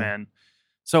homeless Yeah. man.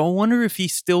 So I wonder if he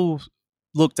still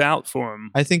looked out for him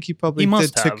I think he probably He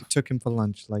must took him for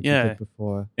lunch like he Yeah. did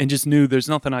before, and just knew there's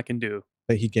nothing I can do.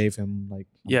 but he gave him like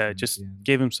Yeah, something at just the end.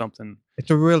 gave him something. It's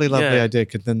a really lovely Yeah. idea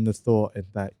because then the thought is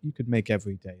that you could make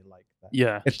every day like that.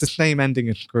 Yeah. It's the same ending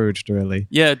as Scrooge, really.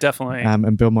 Yeah, definitely.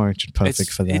 And Bill Murray is perfect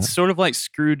it's, for that. It's sort of like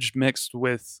Scrooge mixed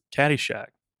with Caddyshack.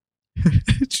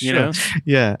 You know?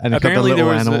 Yeah. And apparently a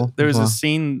couple little animal. there was a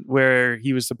scene where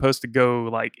he was supposed to go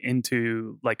like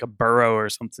into like a burrow or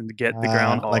something to get the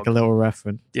groundhog. Like a little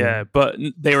reference. Yeah, but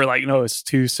they were like, no, it's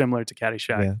too similar to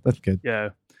Caddyshack. Yeah, that's good. Yeah.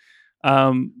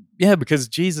 Yeah, because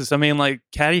Jesus, I mean, like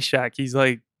Caddyshack, he's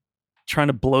like trying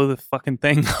to blow the fucking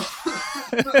thing.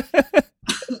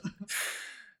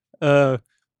 But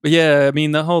yeah, I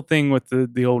mean, the whole thing with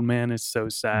the old man is so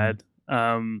sad.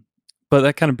 But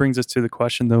that kind of brings us to the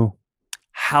question, though: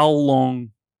 how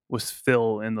long was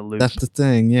Phil in the loop? That's the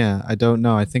thing. Yeah, I don't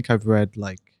know. I think I've read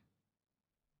I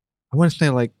want to say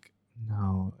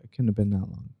no, it couldn't have been that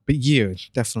long, but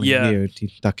years, definitely years.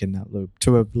 He's stuck in that loop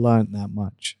to have learned that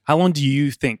much. How long do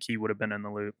you think he would have been in the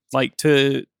loop? Like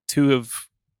to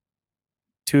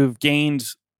have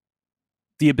gained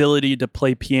the ability to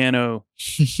play piano,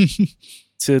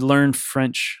 to learn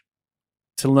French,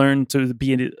 to learn to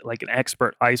be like an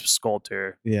expert ice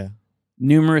sculptor. Yeah.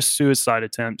 Numerous suicide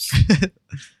attempts.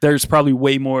 There's probably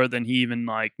way more than he even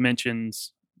like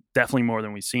mentions. Definitely more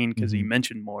than we've seen because he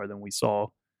mentioned more than we saw.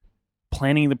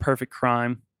 Planning the perfect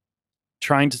crime,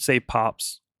 trying to save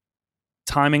Pops,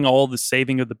 timing all the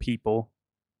saving of the people,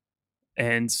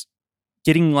 and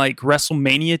getting like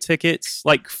WrestleMania tickets,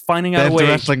 like finding out a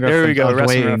way. There we go,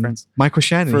 wrestling reference. Michael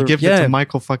Shannon. He gives it to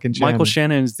Michael fucking Shannon. Michael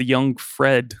Shannon is the young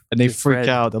Fred. And they freak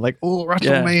out. They're like, oh,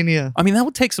 WrestleMania. Yeah. I mean, that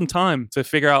would take some time to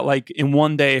figure out like in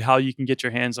one day how you can get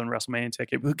your hands on WrestleMania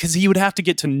ticket, because he would have to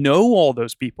get to know all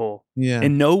those people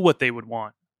and know what they would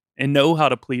want and know how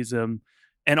to please them,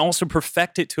 and also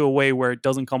perfect it to a way where it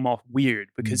doesn't come off weird,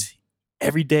 because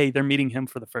every day they're meeting him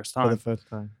for the first time.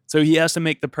 So he has to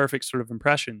make the perfect sort of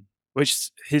impression, which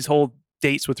his whole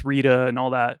dates with Rita and all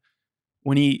that.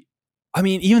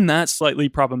 Even that's slightly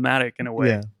problematic in a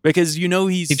way, because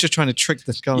he's just trying to trick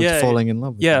this girl into falling in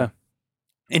love with her.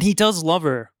 And he does love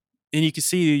her, and you can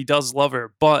see he does love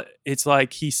her, but it's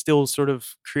like he still sort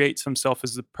of creates himself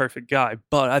as the perfect guy.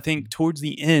 But I think towards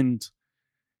the end,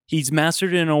 he's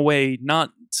mastered it in a way,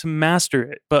 not to master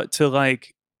it, but to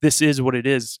like, this is what it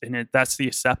is, and that's the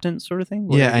acceptance sort of thing.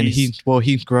 Yeah, and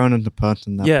he's grown into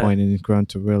person at that point, and he's grown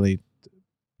to really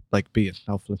like be as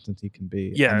selfless as he can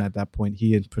be. Yeah. And at that point,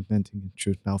 he is presenting his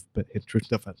true self, but his true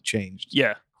self has changed.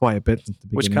 Yeah. Quite a bit since the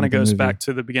beginning. Which kind of goes back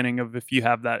to the beginning of, if you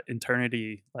have that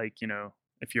eternity, like,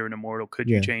 if you're an immortal, could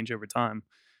you change over time?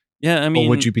 Yeah, I mean, or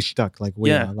would you be stuck like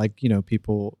we are? Like,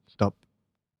 people stop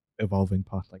evolving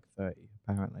past like 30,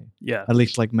 apparently. Yeah. At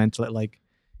least like mentally, like,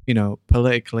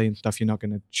 politically and stuff, you're not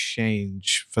going to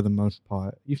change for the most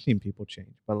part. You've seen people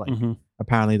change, but like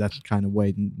apparently that's kind of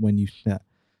when you set.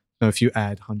 So if you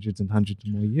add hundreds and hundreds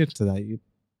more years to that,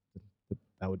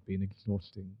 that would be an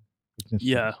exhausting.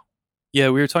 Yeah. Yeah,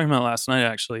 we were talking about last night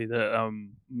actually that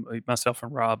myself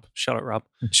and Rob, shout out Rob.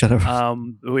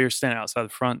 We were standing outside the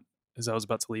front as I was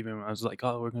about to leave him. I was like,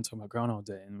 "Oh, we're going to talk about Groundhog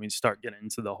Day," and we start getting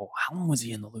into the whole, how long was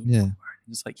he in the loop? Yeah, for?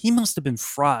 It's like he must have been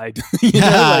fried.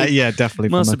 Yeah, definitely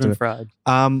must have been fried.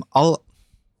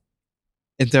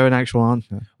 Is there an actual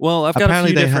answer? Well, I've got a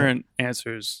few different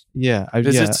answers. Yeah,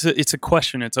 it's a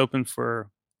question. It's open for,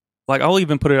 like, I'll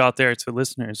even put it out there to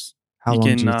listeners. How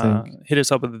long do you think? Hit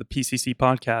us up with the PCC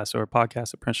podcast or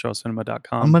podcast at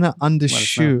PrinceCharlesCinema.com. I'm gonna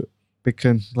undershoot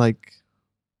because like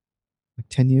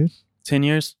 10 years. 10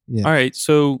 years? Yeah. All right.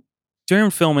 So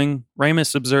during filming,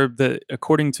 Ramis observed that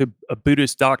according to a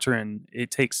Buddhist doctrine,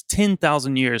 it takes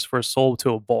 10,000 years for a soul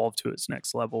to evolve to its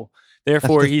next level.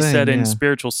 Therefore, he said in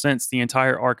spiritual sense, the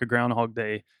entire arc of Groundhog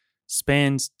Day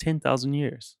spans 10,000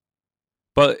 years.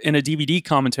 But in a DVD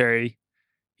commentary,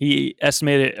 he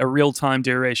estimated a real-time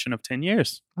duration of 10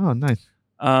 years. Oh, nice.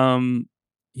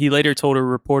 He later told a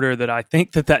reporter that I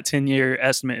think that 10-year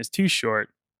estimate is too short.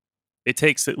 It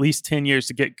takes at least 10 years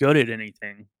to get good at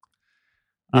anything.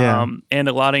 Yeah. And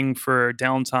allotting for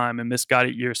downtime and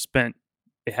misguided years spent,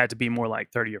 it had to be more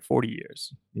like 30 or 40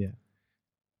 years. Yeah.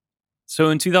 So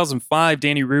in 2005,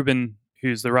 Danny Rubin,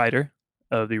 who's the writer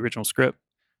of the original script,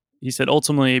 he said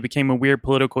ultimately it became a weird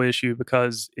political issue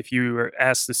because if you were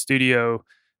asked the studio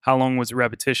how long was the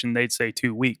repetition, they'd say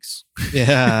 2 weeks.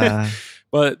 Yeah.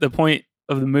 But the point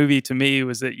of the movie to me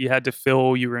was that you had to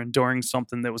feel you were enduring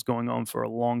something that was going on for a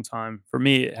long time. For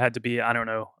me, it had to be,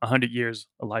 100 years,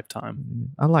 a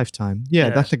lifetime. A lifetime. Yeah,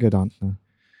 that's a good answer.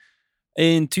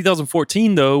 In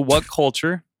 2014, though, What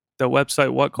Culture, the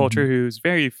website What Culture, who's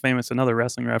very famous, another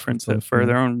wrestling reference for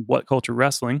their own What Culture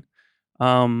Wrestling,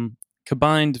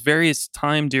 combined various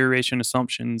time duration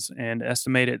assumptions and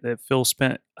estimated that Phil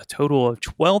spent a total of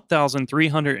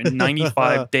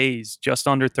 12,395 days, just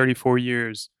under 34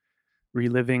 years,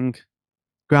 reliving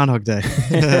Groundhog Day.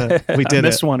 We did I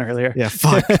missed one earlier. Yeah,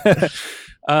 fuck.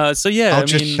 So yeah, I'll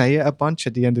just say it a bunch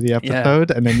at the end of the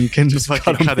episode, and then you can just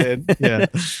fucking cut it in. Yeah.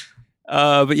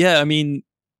 But yeah, I mean,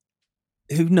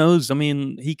 who knows? I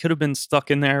mean, he could have been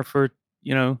stuck in there for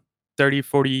 30,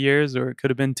 40 years, or it could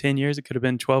have been 10 years. It could have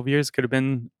been 12 years. It could have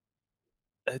been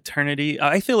eternity.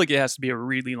 I feel like it has to be a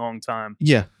really long time.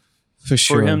 Yeah, for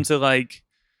sure. For him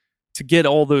to get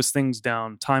all those things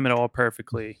down, time it all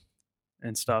perfectly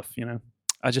and stuff,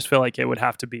 I just feel like it would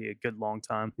have to be a good long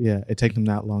time. Yeah, it take him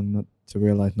that long not to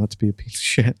realize not to be a piece of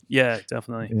shit. Yeah,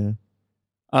 definitely.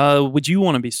 Yeah. Would you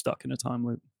want to be stuck in a time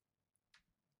loop?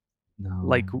 No.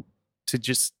 Like to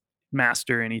just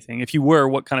master anything? If you were,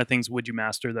 what kind of things would you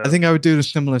master though? I think I would do the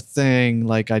similar thing.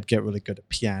 Like I'd get really good at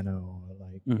piano. Or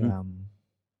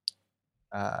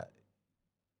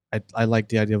I like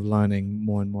the idea of learning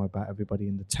more and more about everybody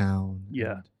in the town.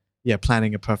 Yeah. And,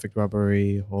 planning a perfect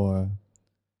robbery or...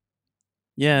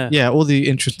 Yeah, all the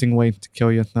interesting ways to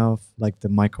kill yourself, like the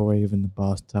microwave in the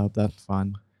bathtub. That's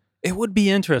fun. It would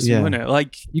be interesting, wouldn't it?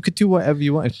 Like you could do whatever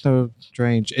you want. It's so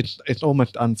strange. It's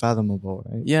almost unfathomable,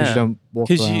 right? Yeah,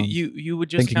 because you would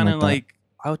just kind of like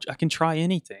I can try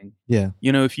anything. Yeah,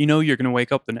 if you know you're going to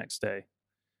wake up the next day.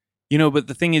 But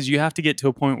the thing is, you have to get to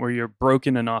a point where you're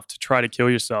broken enough to try to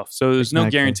kill yourself. So there's no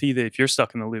guarantee that if you're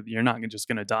stuck in the loop, you're not just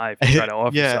going to die if you try to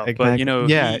off yourself. Exactly.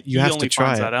 But you have only to try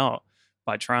finds it. that out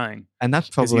by trying. And that's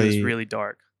because probably he was really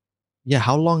dark. Yeah,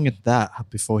 how long is that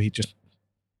before he just?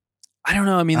 I don't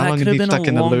know. I mean, that could have been stuck a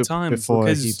in a long loop time before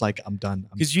he's like, I'm done.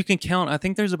 Because you can count. I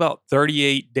think there's about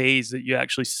 38 days that you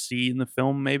actually see in the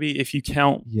film. Maybe if you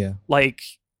count, like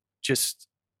just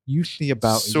usually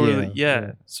about sort of,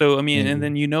 yeah. So I mean, and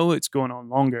then it's going on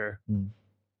longer.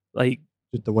 Like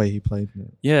just the way he played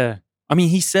it. Yeah, I mean,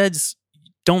 he says,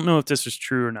 don't know if this is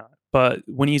true or not, but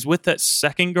when he's with that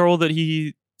second girl that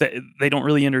they don't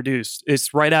really introduce,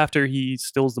 it's right after he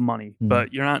steals the money,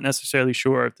 but you're not necessarily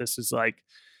sure if this is like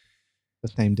the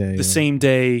same day. The same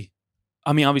day.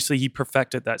 I mean, obviously he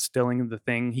perfected that stealing of the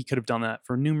thing. He could have done that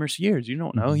for numerous years. You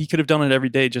don't know. He could have done it every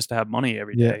day just to have money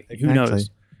every day. Exactly. Who knows?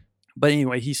 But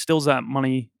anyway, he steals that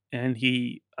money and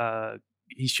he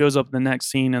shows up in the next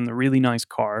scene in the really nice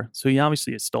car. So he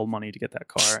obviously has stole money to get that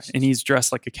car, and he's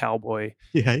dressed like a cowboy.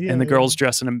 And the girl's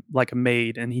dressed like a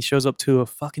maid, and he shows up to a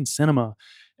fucking cinema,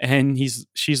 and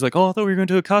she's like, "Oh, I thought we were going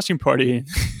to a costume party,"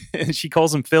 and she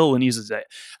calls him Phil, and he's like,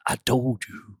 "I told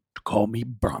you to call me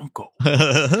Bronco."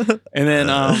 And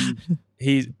then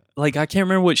he's like, I can't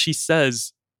remember what she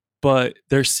says, but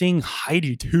they're seeing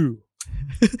Heidi too.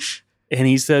 And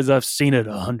he says, "I've seen it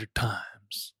 100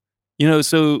 times."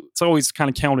 So it's always kind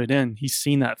of counted in. He's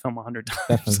seen that film 100 times.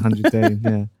 That's 100 days,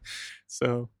 yeah.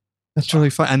 So that's really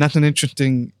fun. And that's an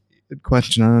interesting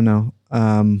question. I don't know.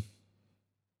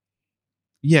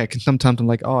 Because sometimes I'm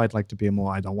like, oh, I'd like to be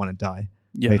I don't want to die,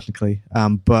 basically.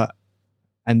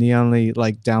 And the only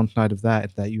like downside of that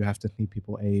is that you have to see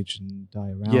people age and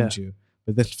die around you.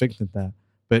 But this fixes that.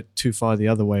 But too far the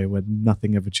other way where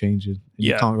nothing ever changes. And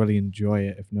you can't really enjoy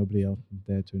it if nobody else is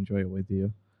there to enjoy it with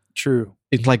you. True.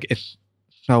 It's like it's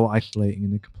so isolating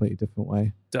in a completely different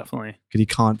way. Definitely. Because he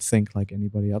can't think like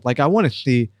anybody else. Like I want to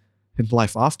see his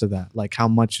life after that. Like how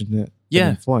much is it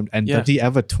informed? And does he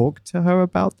ever talk to her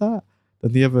about that?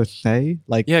 Does he ever say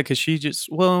like? Yeah, because she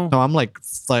just No, I'm like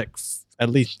at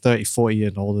least 30, 40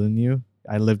 years older than you.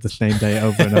 I lived the same day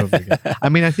over and over again. I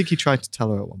mean, I think he tried to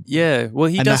tell her at one point. Yeah, well,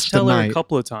 he does tell her a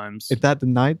couple of times. Is that the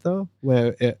night though,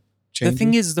 where it changes? The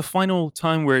thing is, the final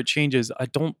time where it changes, I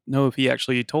don't know if he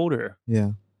actually told her.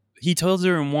 Yeah, he tells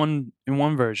her in one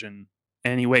version,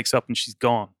 and he wakes up and she's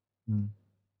gone.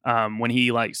 When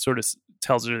he like sort of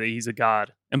tells her that he's a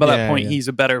god, and by that point he's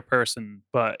a better person,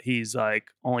 but he's like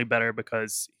only better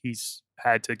because he's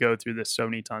had to go through this so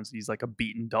many times. He's like a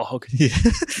beaten dog.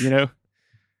 Yeah,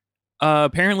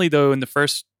 apparently, though, in the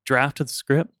first draft of the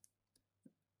script,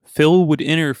 Phil would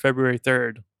enter February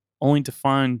 3rd, only to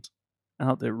find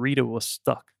out that Rita was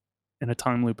stuck in a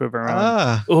time loop of her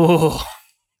own. Oh,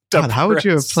 God, how would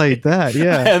you have played that?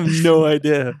 Yeah, I have no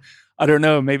idea. I don't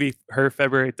know. Maybe her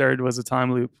February 3rd was a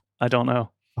time loop. I don't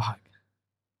know. Fuck.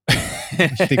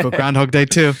 Sequel Groundhog Day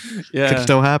 2. Yeah. Could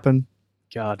still happen.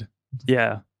 God.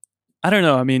 Yeah. I don't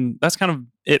know. I mean, that's kind of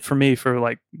it for me for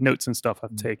like notes and stuff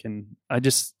I've taken.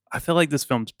 I feel like this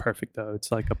film's perfect though.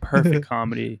 It's like a perfect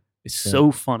comedy. It's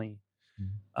so funny.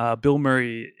 Bill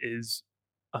Murray is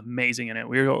amazing in it.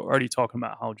 We were already talking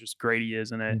about how just great he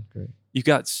is in it. You've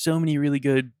got so many really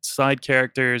good side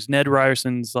characters. Ned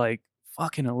Ryerson's like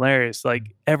fucking hilarious.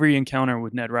 Like every encounter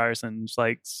with Ned Ryerson is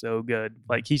like so good.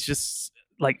 Like he's just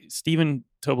like Stephen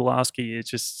Tobolowsky is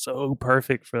just so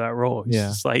perfect for that role. He's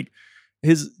just like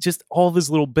just all of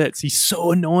his little bits. He's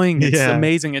so annoying. It's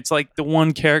amazing. It's like the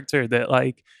one character that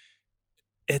like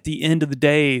at the end of the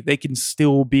day, they can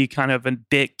still be kind of a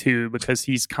dick to because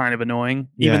he's kind of annoying,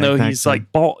 Yeah, even though exactly. he's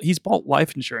like bought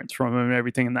life insurance from him and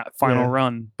everything in that final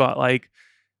run. But like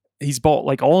he's bought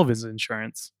like all of his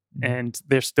insurance, and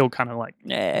they're still kind of like,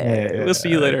 we'll see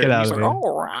you later. Get out He's of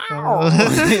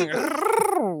like, here.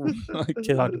 like,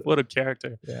 God, what a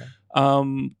character. Yeah.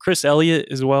 Chris Elliott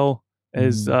as well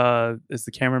as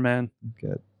the cameraman.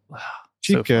 Good.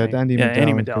 She's So good. funny. Andy Yeah, McDowell.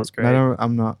 Andy is McDowell's good. great.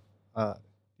 I'm not.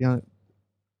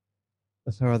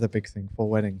 That's her other big thing for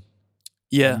Wedding.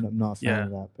 Yeah. I'm not a fan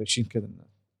of that, but she's good in that.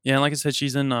 Yeah, and like I said,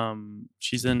 she's in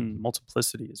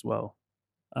Multiplicity as well.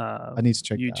 I need to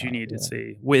check that You out, need to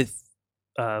see with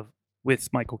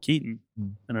Michael Keaton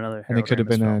and another. And it could have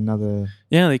been another.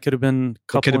 Yeah, they could have been.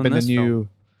 It could have been a new film.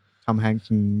 Tom Hanks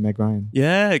and Meg Ryan.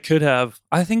 Yeah, it could have.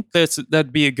 I think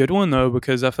that'd be a good one though,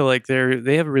 because I feel like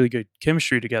they have a really good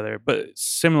chemistry together. But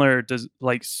similar does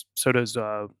so does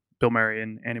Bill Murray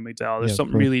and Andy McDowell. There's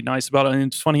something really nice about it. And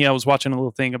it's funny, I was watching a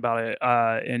little thing about it,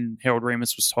 and Harold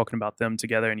Ramis was talking about them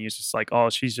together, and he was just like,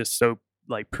 "Oh, she's just so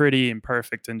like pretty and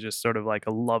perfect, and just sort of like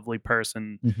a lovely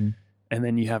person." Mm-hmm. And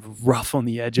then you have rough on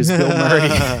the edges Bill Murray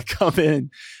come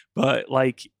in, but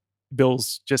like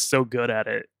Bill's just so good at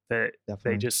it that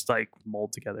they just like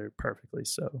mold together perfectly.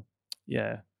 So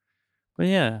yeah, but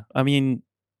yeah, I mean,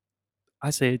 I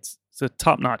say it's a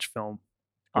top-notch film.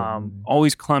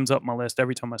 Always climbs up my list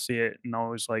every time I see it, and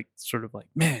always like sort of like,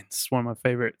 man, this is one of my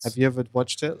favorites. Have you ever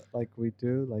watched it like we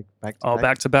do, like back to back?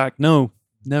 Back to back? No,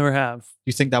 never have.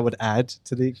 You think that would add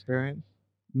to the experience?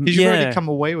 Because you've already come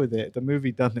away with it. The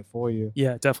movie done it for you.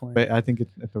 Yeah, definitely. But I think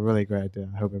it's a really great idea.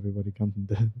 I hope everybody comes and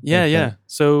does it. Yeah.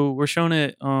 So we're showing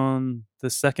it on the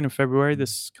 2nd of February,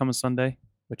 this coming Sunday,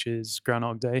 which is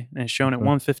Groundhog Day, and it's shown at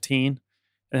 1:15,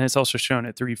 and it's also shown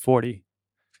at 3:40.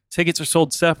 Tickets are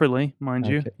sold separately, mind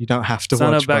you. You don't have to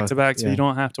Sign watch up back both. to back, so you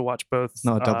don't have to watch both. It's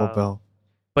not a double bill.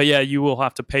 But yeah, you will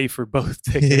have to pay for both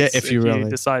tickets if you really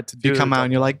decide to do it. You come out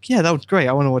and you're like, yeah, that was great.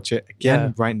 I want to watch it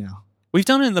again right now. We've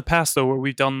done it in the past, though, where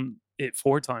we've done it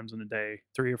 4 times in a day,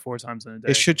 3 or 4 times in a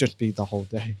day. It should just be the whole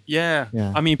day. Yeah.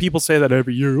 I mean, people say that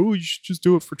every year. Oh, you should just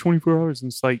do it for 24 hours.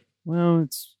 And it's like, well,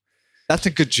 that's a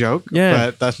good joke,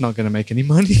 but that's not going to make any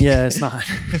money. Yeah, it's not.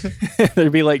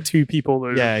 There'd be like 2 people that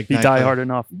would be diehard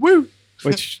enough. Woo!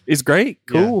 Which is great.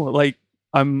 Cool. Yeah. Like,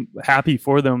 I'm happy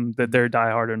for them that they're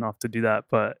diehard enough to do that,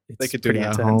 but it's they could pretty do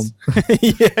that intense.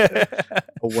 At home.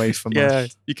 Away from us. Yeah,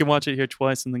 you can watch it here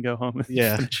twice and then go home and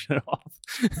finish it off.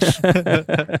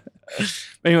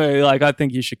 Anyway, like, I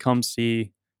think you should come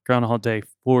see Groundhog Day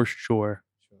for sure.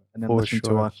 And then listen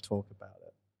to us talk about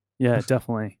it. Yeah,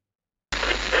 definitely.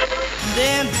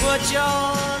 Then put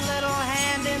your little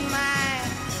hand in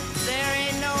mine. There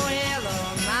ain't no hill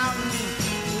or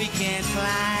mountain we can't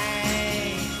climb.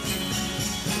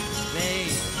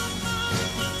 Babe,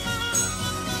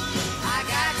 I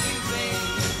got you,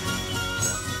 babe.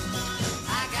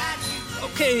 I got you,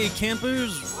 babe. Okay,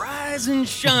 campers, rise and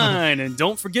shine. And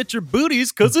don't forget your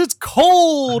booties, because it's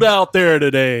cold out there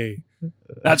today.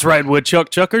 That's right, woodchuck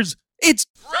chuckers. It's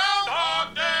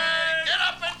Groundhog Day! Get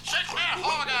up and shake that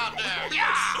hog out there!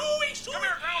 Yes! Come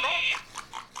here,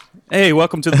 Groundhog! Hey,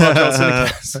 welcome to the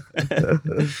podcast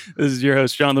Cinecast. This is your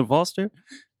host, Jonathan Foster,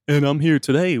 and I'm here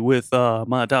today with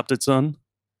my adopted son,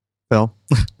 Phil.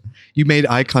 You made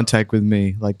eye contact with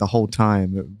me like the whole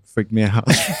time. It freaked me out.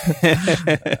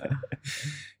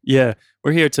 Yeah,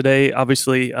 we're here today.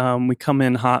 Obviously, we come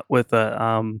in hot with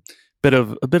a bit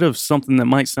of something that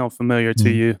might sound familiar to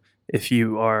you if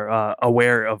you are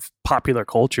aware of popular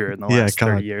culture in the last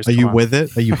 30 years. Are you with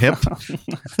it? Are you hip?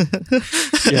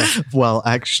 Yeah. Well,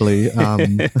 actually,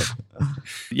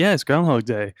 yeah, it's Groundhog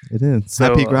Day. It is. So,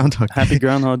 Happy Groundhog Day. Happy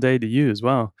Groundhog Day to you as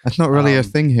well. That's not really a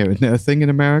thing here. Isn't it a thing in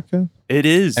America? It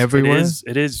is. Everywhere?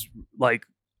 It is like,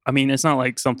 I mean, it's not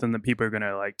like something that people are going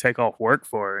to like take off work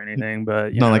for or anything,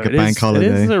 but not like a bank holiday.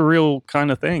 It is a real kind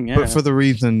of thing, yeah. But for the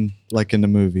reason, like in the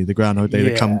movie, the Groundhog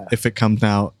Day, if it comes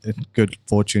out in good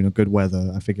fortune or good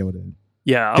weather, I forget what it is.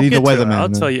 Yeah, I'll get to it. I'll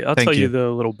tell you. I'll tell you you the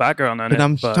little background on it. But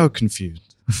I'm so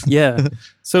confused. Yeah.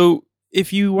 So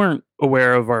if you weren't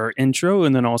aware of our intro,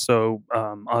 and then also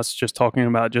us just talking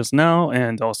about just now,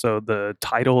 and also the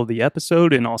title of the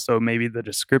episode, and also maybe the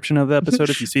description of the episode,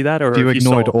 if you see that, or if you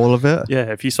ignored all of it,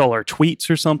 if you saw our tweets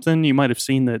or something, you might have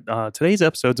seen that today's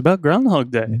episode's about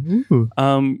Groundhog Day.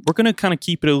 We're going to kind of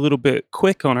keep it a little bit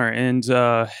quick on our end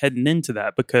heading into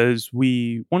that, because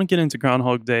we want to get into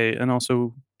Groundhog Day and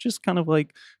also just kind of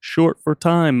like short for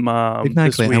time. Exactly,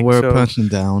 this week. and we're So, a person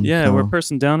down. Yeah, so we're a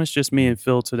person down. It's just me and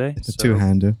Phil today. It's a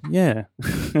two-hander. Yeah.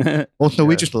 Also,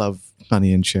 we just love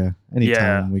Funny and Share.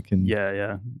 Anytime we can.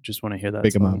 Yeah. Just want to hear that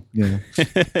Big 'em song. up. Yeah.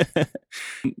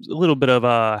 A little bit of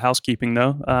housekeeping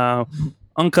though.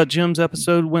 Uncut Gems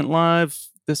episode went live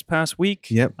this past week.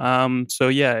 Yep. So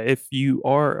yeah, if you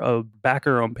are a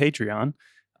backer on Patreon,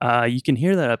 you can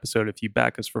hear that episode if you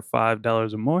back us for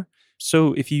 $5 or more.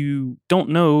 So if you don't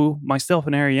know, myself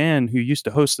and Ariane, who used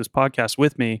to host this podcast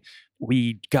with me,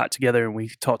 we got together and we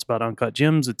talked about Uncut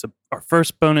Gems. It's our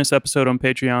first bonus episode on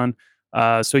Patreon.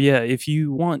 So yeah, if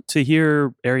you want to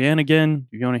hear Ariane again,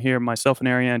 if you want to hear myself and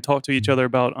Ariane talk to each other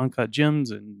about Uncut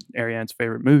Gems and Ariane's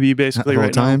favorite movie, basically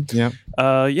right time.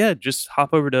 now. Yeah. Just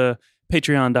hop over to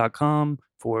patreon.com/the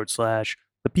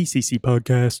PCC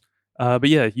podcast. But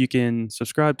yeah, you can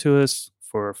subscribe to us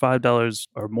for $5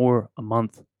 or more a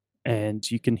month. And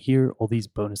you can hear all these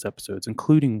bonus episodes,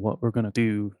 including what we're going to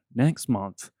do next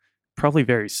month, probably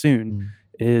very soon,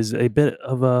 is a bit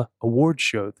of a award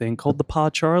show thing called the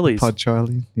Pod Charlies. Pod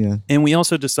Charlie, yeah. And we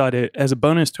also decided, as a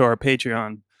bonus to our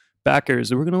Patreon backers,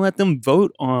 that we're going to let them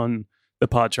vote on the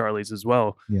Pod Charlies as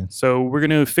well. Yeah. So we're going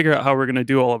to figure out how we're going to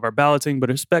do all of our balloting, but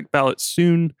expect ballots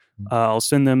soon. I'll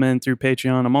send them in through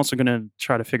Patreon. I'm also going to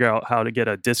try to figure out how to get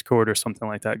a Discord or something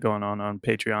like that going on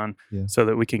Patreon so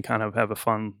that we can kind of have a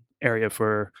fun area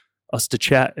for us to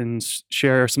chat and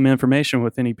share some information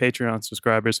with any Patreon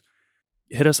subscribers.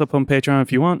 Hit us up on Patreon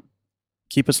if you want.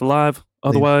 Keep us alive.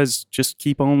 Otherwise, just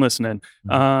keep on listening.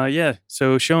 Yeah,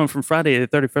 so showing from Friday the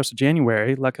 31st of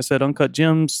January. Like I said, Uncut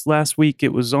Gems last week.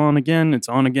 It was on again. It's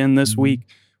on again this week.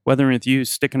 Weather with You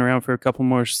sticking around for a couple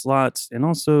more slots. And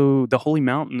also, The Holy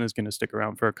Mountain is going to stick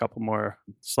around for a couple more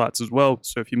slots as well.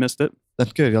 So if you missed it.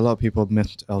 That's good. A lot of people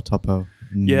missed El Topo.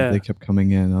 They kept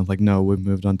coming in. I was like, no, we've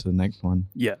moved on to the next one.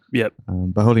 Yep.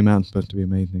 But Holy Mountain's supposed to be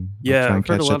amazing. I've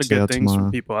heard a lot of good things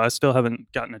from people. I still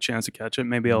haven't gotten a chance to catch it.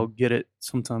 Maybe I'll get it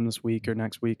sometime this week or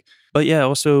next week. But yeah,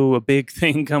 also a big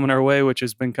thing coming our way, which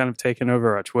has been kind of taking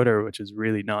over our Twitter, which is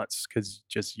really nuts because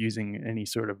just using any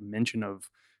sort of mention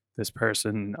of this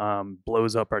person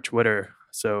blows up our Twitter.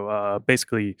 So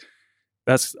basically,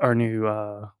 that's our new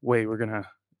way we're going to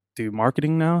do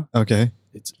marketing now. Okay.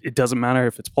 It doesn't matter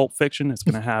if it's Pulp Fiction, it's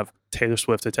going to have Taylor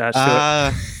Swift attached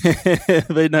to it.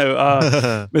 But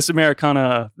no, Miss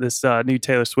Americana, this new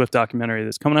Taylor Swift documentary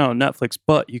that's coming out on Netflix,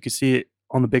 but you can see it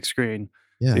on the big screen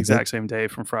the exact same day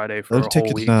from Friday for a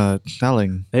whole week.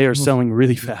 Selling. They are selling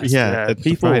really fast. Yeah,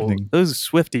 people, those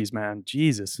Swifties, man,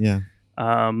 Jesus. Yeah.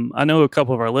 I know a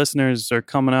couple of our listeners are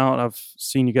coming out. I've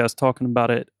seen you guys talking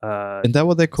about it. Is that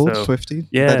what they're called, Swiftie?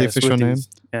 Yeah, is that the official name?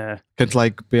 Yeah, because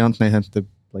like Beyonce has the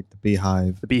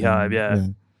Beehive. The Beehive, yeah.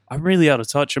 I'm really out of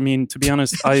touch. I mean, to be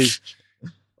honest,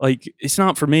 it's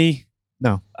not for me.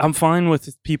 No, I'm fine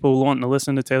with people wanting to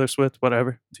listen to Taylor Swift,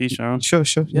 whatever. To each their own. Sure,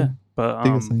 yeah. But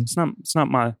it's not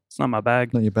my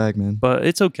bag. Not your bag, man. But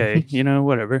it's okay,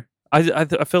 whatever.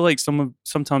 I feel like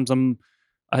sometimes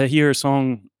I hear a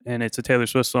song and it's a Taylor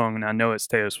Swift song and I know it's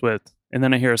Taylor Swift. And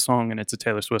then I hear a song and it's a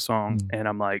Taylor Swift song and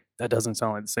I'm like, that doesn't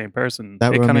sound like the same person.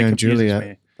 That it kind of confuses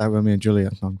me. That Romeo and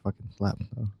Juliet song fucking slaps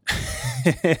though.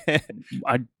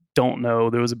 I don't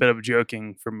know. There was a bit of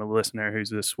joking from a listener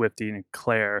who's a Swiftie named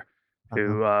Claire,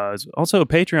 who is also a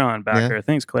Patreon backer. Yeah.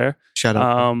 Thanks, Claire. Shout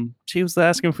out. She was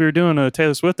asking if we were doing a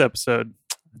Taylor Swift episode.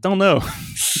 I don't know.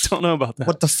 Don't know about that.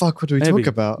 What the fuck would we talk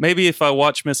about? Maybe if I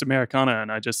watch Miss Americana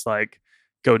and I just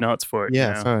go nuts for it.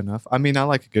 Yeah, fair enough. I mean, I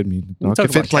like a good music.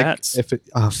 If it's cats.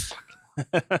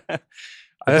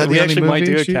 We actually might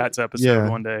do a Cats episode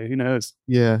one day. Who knows?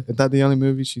 Yeah. Is that the only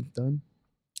movie she's done?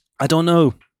 I don't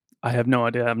know. I have no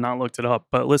idea. I've not looked it up.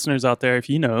 But listeners out there, if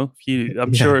you know,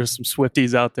 I'm sure there's some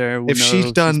Swifties out there. If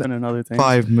she's done another thing.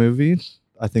 5 movies,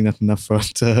 I think that's enough for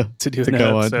us to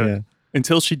go on. Yeah.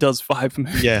 Until she does 5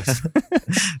 movies. Yes.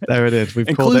 There it is. We've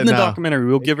called it now. Including the documentary.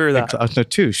 We'll give her that. No,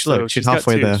 2. So she's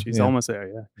halfway there. She's almost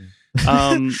there,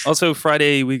 yeah. Also,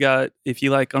 Friday, we got, if you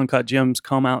like Uncut Gems,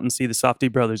 come out and see the Safdie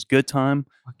Brothers Good Time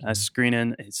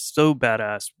screening. It's so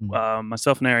badass.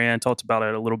 Myself and Ariane talked about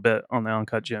it a little bit on the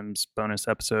Uncut Gems bonus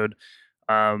episode.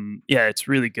 Yeah, it's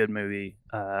a really good movie.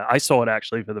 I saw it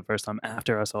actually for the first time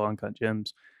after I saw Uncut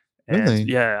Gems. And really?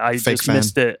 Yeah, I just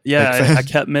missed it. Yeah, I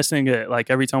kept missing it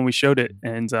every time we showed it.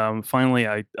 And finally,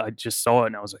 I just saw it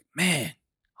and I was like, man,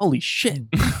 holy shit.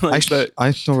 I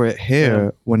saw it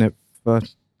here when it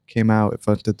first came out. It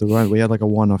first did the run. We had a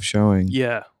one-off showing.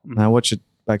 Yeah. And I watched it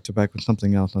back to back with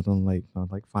something else. I was late. I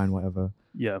was fine, whatever.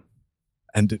 Yeah.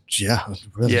 And I was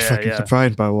really fucking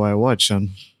surprised by what I watched.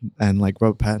 And like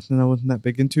Robert Pattinson, I wasn't that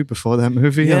big into before that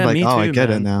movie. Yeah, I'm like, me too, I get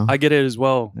man. it now. I get it as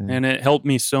well, Yeah. and it helped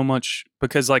me so much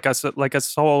because, like I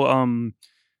saw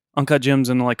Uncut Gems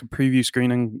in like a preview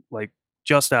screening, like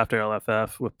just after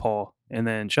LFF with Paul, and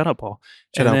then shut up, Paul.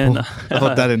 Shut up, Paul. I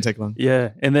hope that didn't take long. Yeah,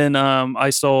 and then I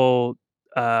saw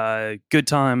Good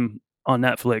Time on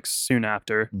Netflix soon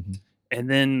after, and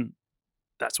then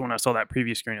that's when I saw that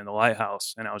preview screen in the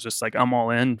Lighthouse, and I was just like, I'm all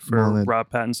in for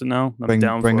Rob Pattinson now. I'm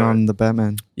down bring for on it. the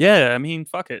Batman. Yeah, I mean,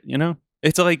 fuck it,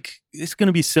 It's like it's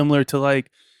gonna be similar to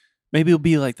like maybe it'll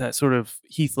be like that sort of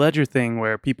Heath Ledger thing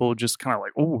where people just kind of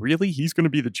like, oh, really? He's gonna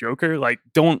be the Joker? Like,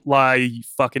 don't lie, you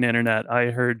fucking internet.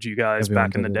 I heard you guys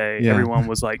back in the day. Yeah. Everyone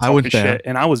was like talking shit,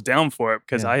 and I was down for it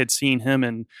because I had seen him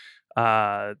in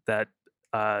that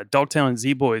Dogtown and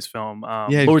Z-Boys film,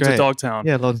 Lords of Dogtown.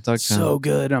 Yeah, Lords of Dogtown. So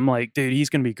good. I'm like, dude, he's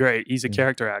gonna be great. He's a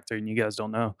character actor, and you guys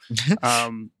don't know.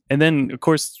 And then, of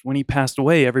course, when he passed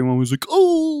away, everyone was like,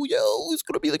 oh, yo, it's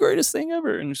gonna be the greatest thing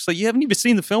ever. And it's like, you haven't even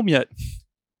seen the film yet.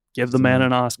 Give the man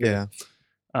an Oscar. Yeah.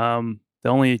 The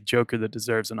only Joker that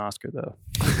deserves an Oscar, though.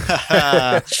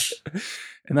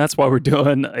 And that's why we're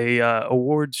doing a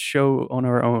awards show on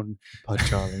our own. Pod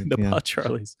Charlie. The Pod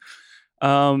Charlies.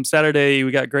 Saturday,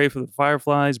 we got Grave for the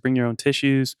Fireflies. Bring your own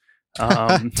tissues.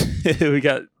 We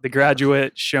got The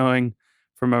Graduate showing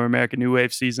from our American New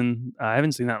Wave season. I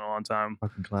haven't seen that in a long time.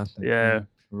 Fucking classic. Yeah.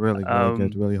 Really, really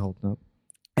good. Really holding up.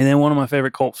 And then one of my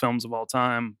favorite cult films of all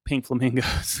time, Pink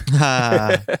Flamingos.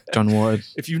 John Ward.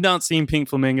 If you've not seen Pink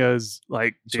Flamingos,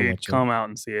 like, dude, come out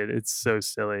and see it. It's so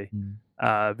silly.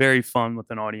 Very fun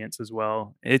with an audience as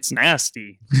well. It's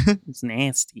nasty. It's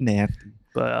nasty.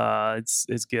 But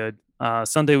it's good.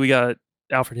 Sunday we got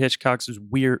Alfred Hitchcock's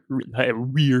Rear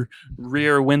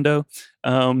Window.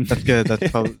 That's good.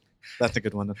 That's a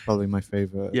good one. That's probably my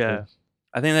favorite. Yeah.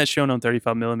 I think that's shown on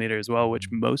 35mm as well, which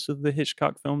most of the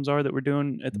Hitchcock films are that we're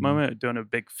doing at the moment. Doing a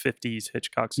big 50s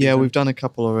Hitchcock season. Yeah, we've done a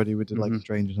couple already. We did like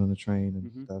Strangers on the Train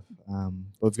and stuff. But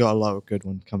we've got a lot of good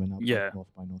ones coming up. Yeah. Like North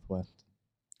by Northwest.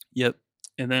 Yep.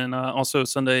 And then also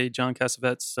Sunday, John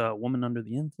Cassavetes' Woman Under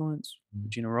the Influence,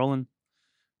 Gina Rowland.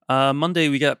 Monday,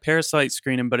 we got Parasite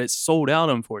screening, but it's sold out,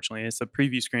 unfortunately. It's a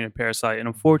preview screen of Parasite, and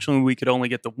unfortunately, we could only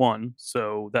get the one,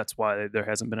 so that's why there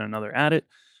hasn't been another at it.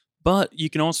 But you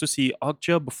can also see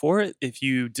Okja before it if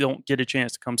you don't get a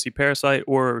chance to come see Parasite,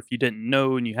 or if you didn't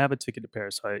know and you have a ticket to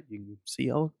Parasite, you can see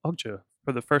Okja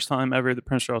for the first time ever at the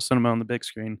Prince Charles Cinema on the big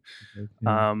screen.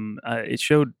 It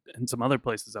showed in some other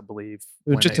places, I believe.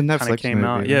 It was just a Netflix came movie.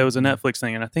 out. Yeah, it was a Netflix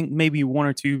thing, and I think maybe one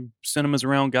or two cinemas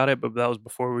around got it, but that was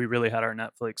before we really had our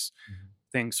Netflix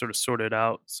thing sort of sorted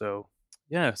out. So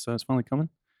yeah, so it's finally coming.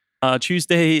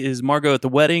 Tuesday is Margot at the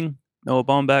Wedding. Noah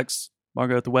Baumbach's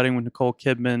Margot at the Wedding with Nicole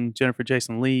Kidman, Jennifer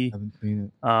Jason Leigh. Haven't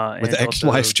seen it. With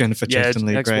ex-wife Jennifer Jason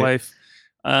Leigh. Ex-wife.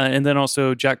 And then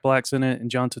also Jack Black's in it and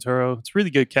John Turturro. It's a really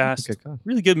good cast.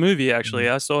 Really good movie, actually.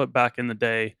 I saw it back in the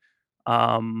day.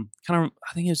 I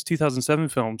think it was a 2007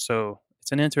 film, so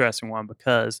it's an interesting one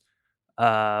because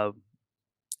I've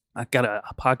got a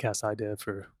podcast idea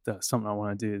for something I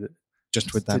want to do.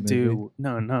 Just with that movie?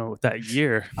 No, that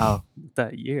year. Oh.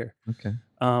 That year. Okay.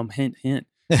 Hint, hint.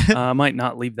 I might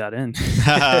not leave that in.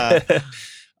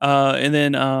 And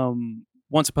then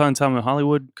Once Upon a Time in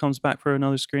Hollywood comes back for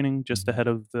another screening just ahead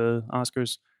of the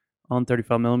Oscars on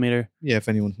 35mm. Yeah, if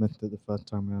anyone's missed it the first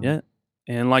time around. Yeah.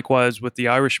 And likewise with The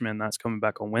Irishman, that's coming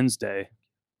back on Wednesday.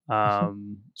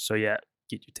 So yeah,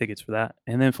 get your tickets for that.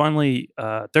 And then finally,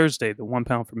 Thursday, the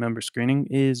 £1 for member screening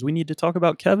is We Need to Talk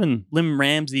About Kevin, Lynn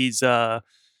Ramsey's kind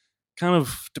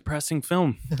of depressing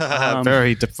film.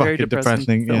 Very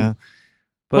depressing film. Yeah.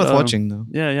 But, worth watching though.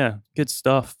 Yeah. Good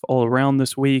stuff all around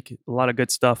this week. A lot of good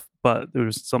stuff, but there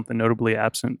was something notably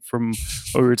absent from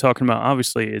what we were talking about,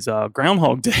 obviously, is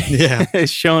Groundhog Day. Yeah. It's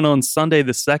showing on Sunday,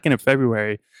 the 2nd of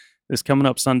February. This coming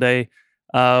up Sunday.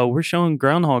 We're showing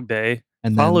Groundhog Day,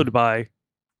 and followed by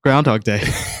Groundhog Day.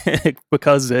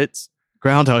 Because it's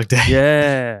Groundhog Day.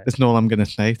 Yeah. That's all I'm going to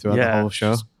say throughout the whole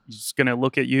show. Just going to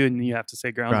look at you and you have to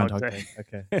say Groundhog Day.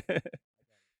 Okay.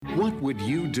 What would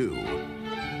you do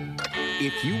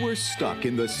if you were stuck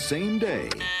in the same day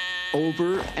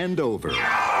over and over?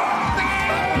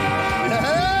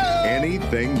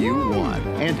 Anything you want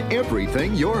and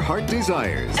everything your heart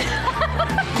desires.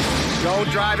 Don't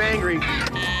drive angry.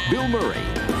 Bill Murray.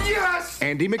 Yes!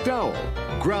 Andy McDowell.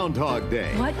 Groundhog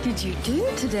Day. What did you do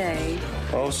today?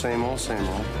 Oh, same old, same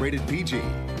old. Rated PG.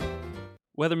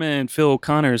 Weatherman Phil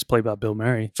Connor is played by Bill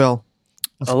Murray. Phil.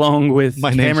 Along with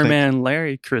cameraman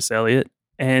Larry, Chris Elliott,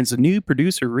 and the new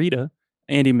producer Rita,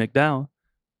 Andy McDowell,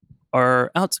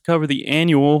 are out to cover the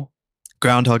annual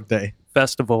Groundhog Day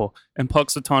Festival in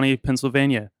Punxsutawney,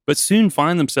 Pennsylvania, but soon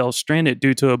find themselves stranded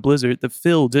due to a blizzard that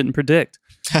Phil didn't predict.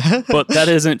 But that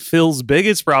isn't Phil's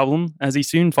biggest problem, as he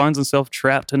soon finds himself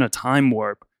trapped in a time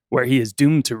warp where he is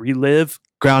doomed to relive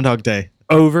Groundhog Day.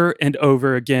 Over and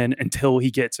over again until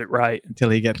he gets it right. Until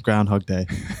he gets Groundhog Day.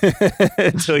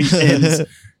 Until he ends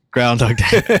Groundhog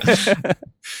Day.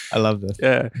 I love this.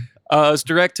 Yeah. It's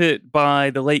directed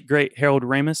by the late, great Harold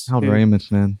Ramis. Ramis,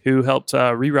 man. Who helped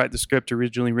rewrite the script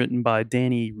originally written by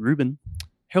Danny Rubin.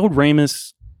 Harold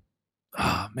Ramis,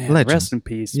 oh, man, Legend. Rest in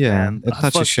peace, yeah, man. It's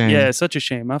such a shame. Yeah, it's such a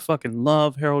shame. I fucking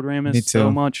love Harold Ramis Me too.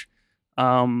 so much.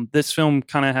 This film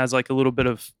kind of has like a little bit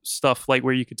of stuff like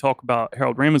where you could talk about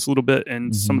Harold Ramis a little bit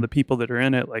and some of the people that are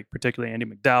in it, like particularly Andie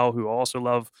MacDowell, who I also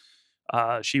love.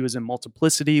 She was in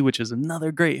Multiplicity, which is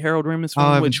another great Harold Ramis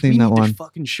film, which we need to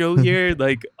fucking show here.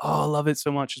 Like, I love it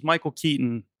so much. It's Michael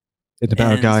Keaton. It's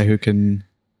about a guy who can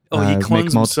he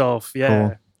clones himself. Yeah.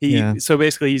 Cool. So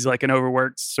basically he's like an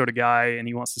overworked sort of guy and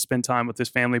he wants to spend time with his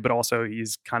family, but also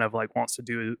he's kind of like wants to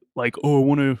do like, I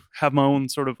want to have my own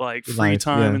sort of like free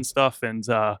time and stuff. And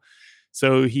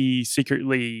so he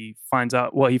secretly finds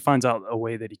out a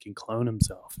way that he can clone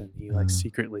himself, and he like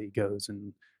secretly goes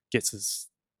and gets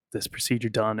this procedure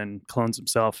done and clones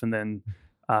himself. And then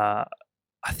I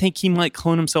think he might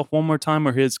clone himself one more time,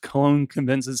 or his clone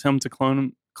convinces him to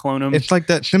clone him. It's like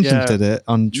that Simpsons did it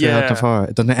on Tree Out of Horror.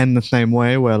 It doesn't end the same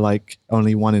way where like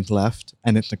only one is left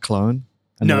and it's a clone.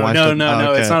 And no,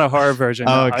 it's not a horror version.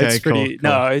 No, okay, it's pretty, cool.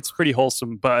 No, it's pretty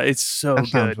wholesome, but it's so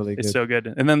good. Really it's so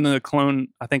good. And then the clone,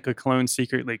 I think a clone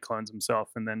secretly clones himself,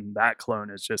 and then that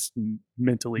clone is just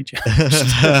mentally challenged.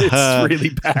 It's really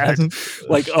bad,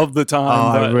 like of the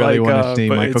time. I really want to see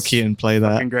Michael Keaton play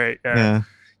that. Fucking great. Yeah.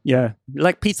 You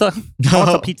like pizza? I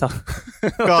want a pizza.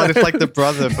 God, it's like the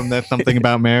brother from There's Something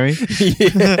About Mary.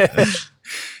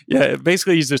 Yeah,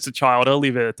 basically he's just a child. I'll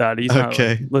leave it at that. He's not,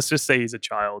 let's just say he's a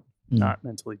child, not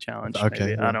mentally challenged. Okay,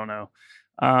 maybe. I don't know.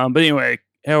 But anyway,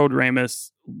 Harold Ramis,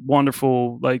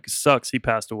 wonderful. Like, sucks he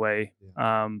passed away.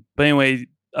 But anyway,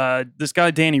 this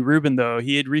guy Danny Rubin, though,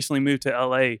 he had recently moved to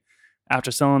L.A. after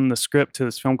selling the script to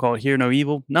this film called Hear No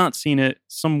Evil. Not seen it.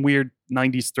 Some weird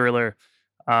 90s thriller.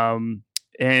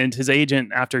 And his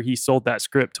agent, after he sold that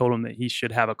script, told him that he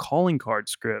should have a calling card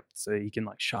script so he can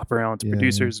like shop around to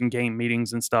producers and gain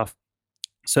meetings and stuff.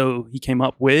 So he came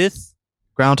up with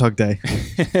Groundhog Day.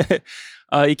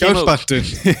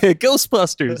 Ghostbusters.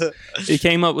 Ghostbusters. He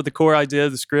came up with the core idea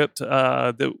of the script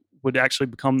that would actually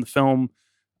become the film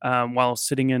while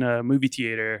sitting in a movie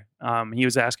theater. He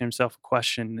was asking himself a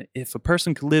question: if a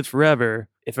person could live forever,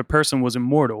 if a person was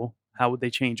immortal, how would they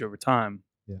change over time?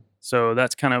 So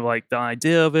that's kind of like the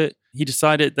idea of it. He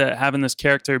decided that having this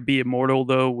character be immortal,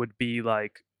 though, would be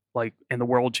like and the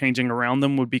world changing around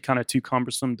them would be kind of too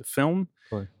cumbersome to film.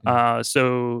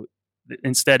 So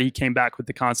instead, he came back with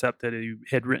the concept that he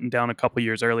had written down a couple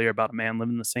years earlier about a man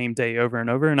living the same day over and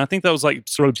over. And I think that was like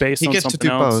sort of based on something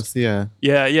else. He gets to do both,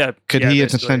 yeah. He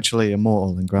is essentially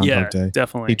immortal in Groundhog Day.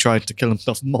 Definitely. He tried to kill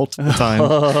himself multiple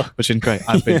times, which is great.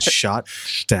 I've been shot,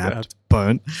 stabbed,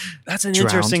 burnt. That's an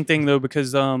interesting thing, though,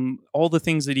 because all the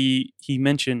things that he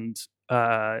mentioned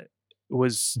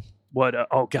was...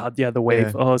 the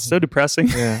wave. Oh, it's so depressing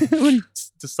when he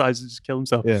decides to just kill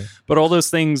himself. But all those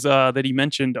things that he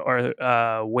mentioned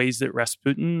are ways that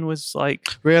Rasputin was like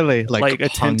really like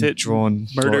attempted drawn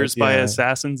murders by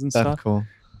assassins and stuff. Cool.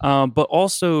 But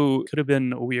also could have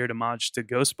been a weird homage to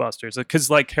Ghostbusters, because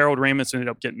like Harold Ramis ended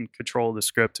up getting control of the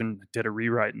script and did a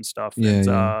rewrite and stuff.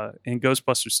 And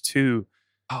Ghostbusters 2,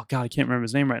 oh god, I can't remember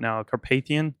his name right now.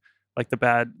 Carpathian. Like the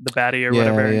baddie or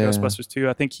whatever in Ghostbusters 2.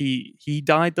 I think he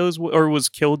died those or was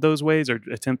killed those ways or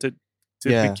attempted to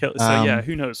be killed. So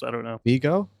who knows? I don't know.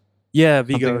 Vigo? Yeah,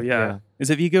 Vigo. Yeah. Is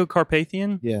it Vigo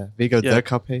Carpathian? Yeah, Vigo the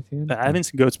Carpathian. I haven't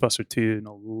seen Ghostbusters 2 in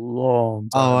a long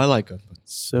time. Oh, I like Ghostbusters.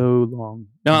 So long.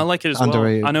 No, I like it as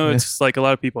Underrated. well. I know it's like a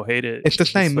lot of people hate it. It's the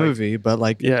same movie, but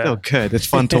like it's still good. It's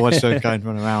fun to watch those guys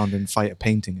run around and fight a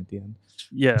painting at the end.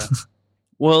 Yeah.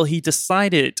 Well, he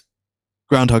decided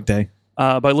Groundhog Day.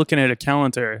 By looking at a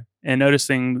calendar and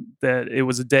noticing that it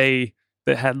was a day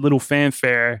that had little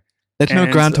fanfare. There's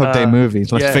no Groundhog Day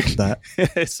movies. Let's fix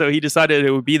that. So he decided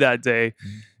it would be that day,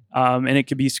 and it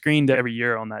could be screened every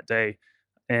year on that day.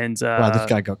 And wow, this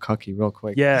guy got cocky real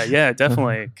quick. Yeah,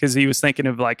 definitely, because he was thinking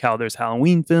of like how there's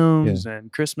Halloween films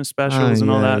and Christmas specials and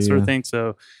all that sort of thing.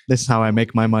 So this is how I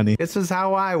make my money. This is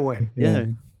how I win. Yeah.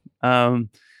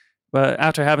 But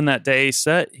after having that day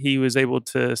set, he was able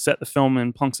to set the film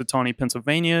in Punxsutawney,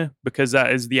 Pennsylvania, because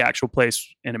that is the actual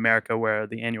place in America where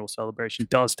the annual celebration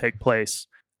does take place.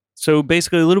 So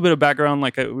basically, a little bit of background,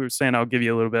 like we were saying, I'll give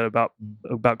you a little bit about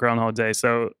Groundhog Day.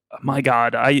 So my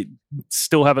God, I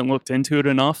still haven't looked into it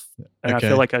enough, and Okay. I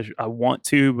feel like I want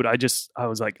to, but I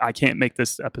was like, I can't make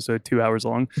this episode 2 hours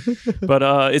long. But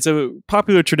it's a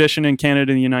popular tradition in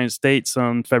Canada and the United States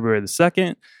on February the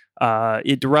 2nd.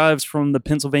 It derives from the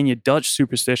Pennsylvania Dutch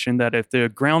superstition that if the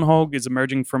groundhog is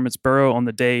emerging from its burrow on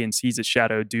the day and sees its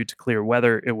shadow due to clear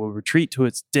weather, it will retreat to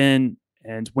its den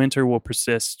and winter will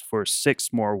persist for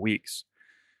 6 more weeks.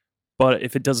 But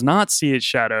if it does not see its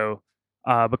shadow,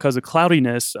 because of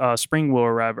cloudiness, spring will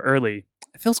arrive early.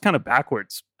 It feels kind of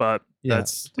backwards, but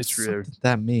it's weird. What does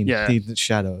that mean? Yeah. See the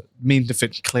shadow. Means if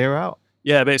it's clear out?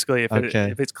 Yeah, basically, if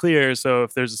Okay. it's clear, so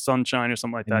if there's a sunshine or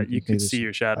something like And that, you can see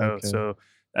your shadow. okay. So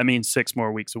that means 6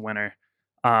 more weeks of winter.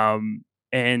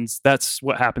 And that's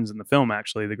what happens in the film,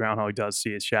 actually. The groundhog does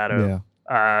see his shadow.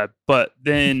 Yeah. But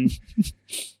then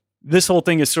this whole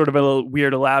thing is sort of a little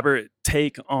weird, elaborate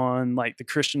take on like the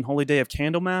Christian holy day of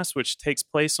Candlemas, which takes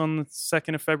place on the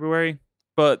 2nd of February.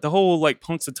 But the whole like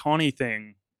Punxsutawney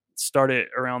thing started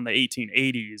around the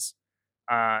 1880s.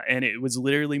 And it was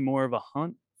literally more of a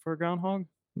hunt for a groundhog.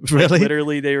 Really? Like,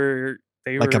 literally, they were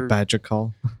Like a badger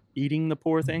call. eating the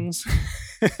poor things.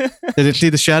 Did it see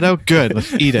the shadow? Good.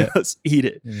 Let's eat it. Let's eat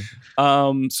it.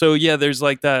 Yeah. So yeah, there's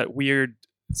like that weird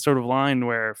sort of line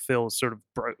where Phil's sort of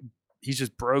he's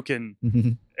just broken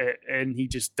and he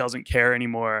just doesn't care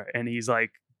anymore, and he's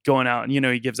like going out and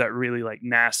he gives that really like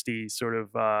nasty sort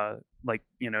of like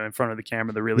in front of the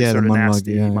camera, the really Yeah, sort the of monologue,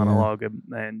 nasty yeah. monologue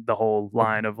and the whole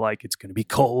line of like, it's gonna be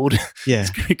cold, Yeah.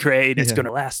 it's gonna be great, it's Yeah.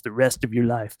 gonna last the rest of your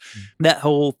life. That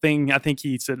whole thing, I think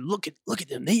he said, look at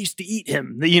them, they used to eat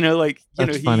him.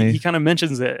 That's funny. He kind of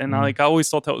mentions it, and I always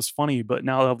thought that was funny, but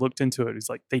now that I've looked into it, it's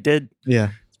like they did.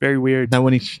 Yeah. It's very weird. Now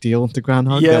when he steals the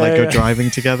groundhog, Yeah, they like yeah. go driving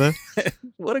together.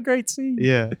 What a great scene.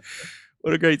 Yeah.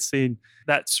 What a great scene.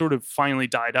 That sort of finally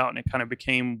died out, and it kind of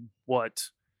became what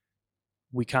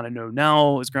we kind of know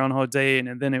now as Groundhog Day.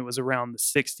 And then it was around the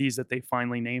 60s that they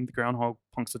finally named the groundhog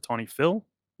Punxsutawney Phil,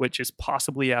 which is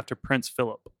possibly after Prince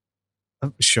Philip.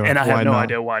 Sure. And I have why no not?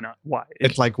 idea why not. Why?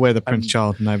 It's like we're the Prince I'm-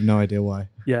 Charles, and I have no idea why.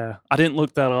 Yeah, I didn't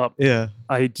look that up. Yeah.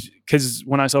 Because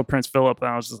when I saw Prince Philip,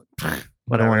 I was just like,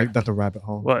 I don't whatever. want that's a rabbit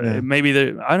hole. What? Yeah. Maybe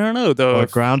I don't know though. Or a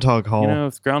if- groundhog hole.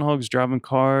 if groundhogs driving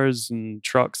cars and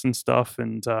trucks and stuff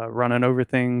and running over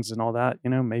things and all that,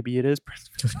 maybe it is.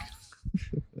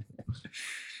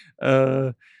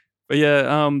 But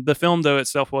yeah, the film though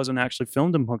itself wasn't actually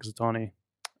filmed in Punxsutawney.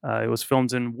 It was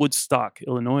filmed in Woodstock,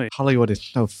 Illinois. Hollywood is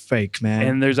so fake, man.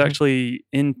 And there's actually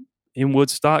in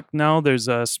Woodstock now, there's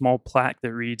a small plaque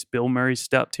that reads, "Bill Murray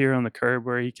stepped here on the curb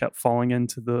where he kept falling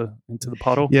into the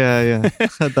puddle." Yeah.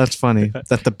 That's funny.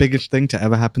 That's the biggest thing to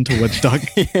ever happen to Woodstock.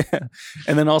 Yeah.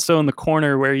 And then also in the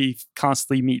corner where he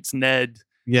constantly meets Ned,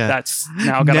 Yeah. that's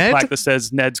now got a Ned? plaque that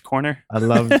says Ned's Corner. I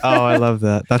love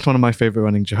that. That's one of my favorite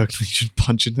running jokes. You should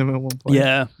punch him at one point.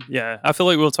 Yeah. I feel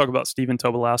like we'll talk about Stephen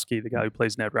Tobolowsky, the guy who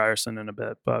plays Ned Ryerson, in a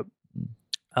bit. But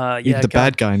He's the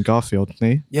bad guy in Garfield, isn't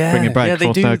he? Yeah, Bring it back they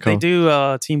full do. circle. They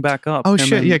do team back up. Oh him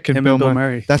shit! and- Yeah, can him Bill and Bill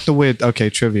Murray? Murray. That's the weird. Okay,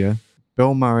 trivia.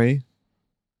 Bill Murray,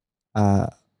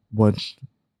 was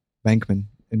Venkman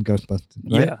in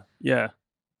Ghostbusters. Right? Yeah.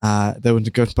 There was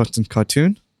a Ghostbusters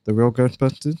cartoon, the real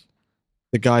Ghostbusters.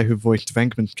 The guy who voiced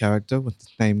Venkman's character was the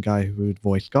same guy who would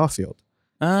voice Garfield.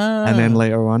 And then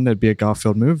later on, there'd be a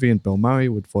Garfield movie, and Bill Murray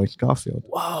would voice Garfield.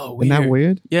 Whoa, Isn't that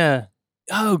weird? Yeah.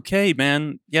 Okay,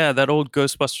 man. Yeah, that old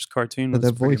Ghostbusters cartoon was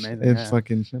Their pretty voice amazing. is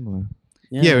fucking similar.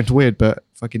 Yeah, it's weird, but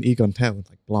fucking Egon's hair was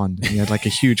like blonde, and he had like a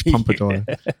huge pompadour.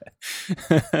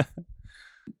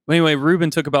 Well, anyway, Ruben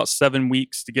took about 7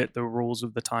 weeks to get the rules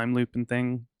of the time loop and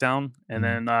thing down, and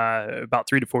then about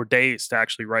 3 to 4 days to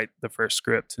actually write the first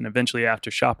script. And eventually, after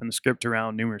shopping the script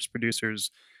around, numerous producers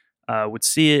would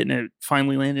see it, and it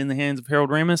finally landed in the hands of Harold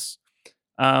Ramis.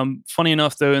 Funny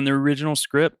enough, though, in the original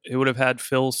script, it would have had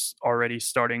Phil already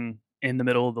starting in the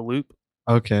middle of the loop,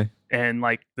 Okay. and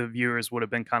like the viewers would have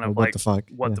been kind of What like, the fuck?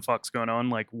 what Yeah. the fuck's going on?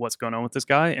 Like, what's going on with this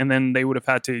guy? And then they would have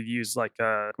had to use like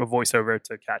a voiceover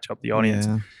to catch up the audience.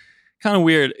 Yeah. Kind of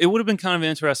weird. It would have been kind of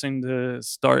interesting to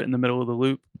start in the middle of the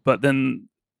loop, but then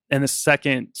in the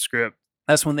second script,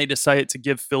 that's when they decided to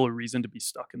give Phil a reason to be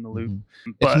stuck in the loop. Mhm.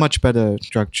 But It's much better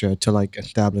structure to like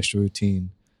establish a routine.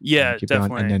 yeah, and keep it on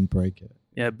definitely. and then break it.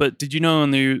 Yeah, but did you know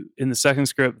in the second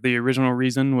script, the original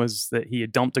reason was that he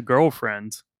had dumped a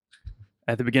girlfriend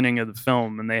at the beginning of the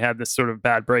film, and they had this sort of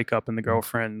bad breakup, and the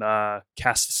girlfriend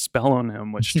cast a spell on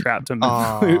him, which trapped him in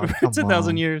Aw, the loop for come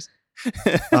 10,000 on. years.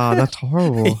 Oh, that's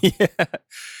horrible. Yeah,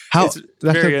 How it's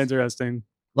that's very a, interesting.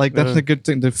 like that's a good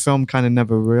thing. The film kind of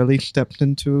never really stepped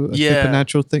into a Yeah.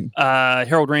 supernatural thing.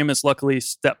 Harold Ramis luckily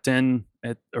stepped in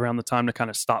at around the time to kind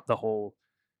of stop the whole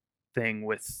thing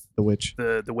with The witch.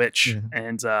 the witch,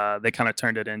 and they kind of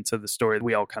turned it into the story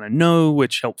we all kind of know,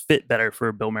 which helped fit better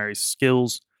for Bill Murray's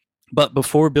skills. But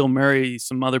before Bill Murray,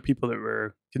 some other people that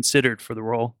were considered for the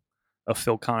role of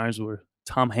Phil Connors were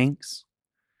Tom Hanks,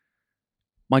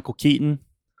 Michael Keaton.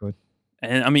 Good.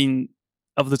 And I mean,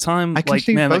 of the time, I can like,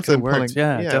 see man, that both could of have them worked.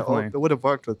 pulling- Yeah, definitely. It would have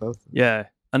worked with both of them. Yeah.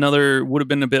 Another would have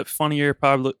been a bit funnier,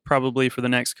 probably for the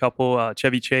next couple,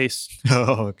 Chevy Chase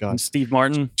Oh, and God. Steve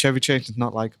Martin. Chevy Chase is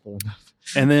not likable enough.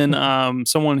 And then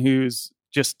someone who's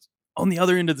just on the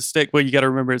other end of the stick. Well, you got to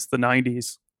remember it's the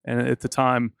 90s. And at the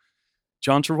time,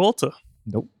 John Travolta.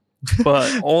 Nope.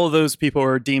 But all of those people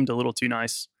are deemed a little too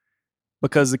nice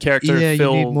because the character Yeah,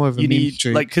 Phil, you need more of a mean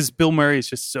streak. like, because Bill Murray is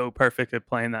just so perfect at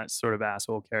playing that sort of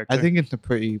asshole character. I think it's a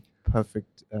pretty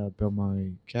perfect Bill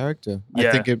Murray character. Yeah.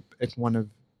 I think it's one of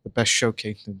the best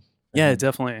showcases. Yeah,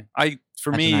 definitely.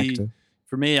 For as an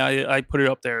me, actor. I put it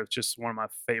up there as just one of my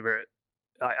favorite.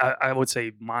 I would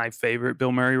say my favorite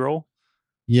Bill Murray role.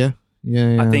 Yeah.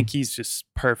 I think he's just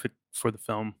perfect for the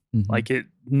film. Mhm. Like, it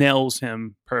nails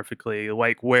him perfectly.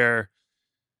 Like, where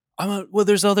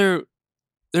there's other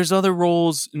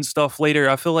roles and stuff later.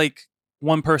 I feel like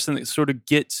one person that sort of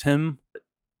gets him.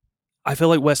 I feel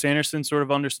like Wes Anderson sort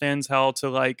of understands how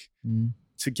to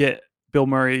to get Bill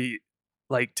Murray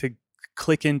like to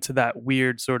click into that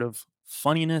weird sort of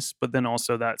funniness, but then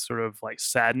also that sort of like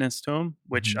sadness to him,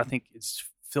 which I think is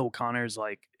Phil Connors,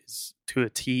 like, is to a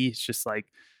T. It's just like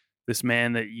this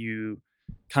man that you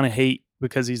kind of hate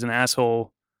because he's an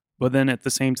asshole, but then at the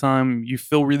same time you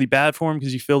feel really bad for him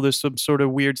because you feel there's some sort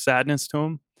of weird sadness to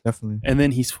him. Definitely. And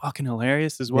then he's fucking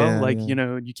hilarious as well. Yeah. You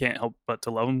know, you can't help but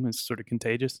to love him. It's sort of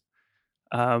contagious.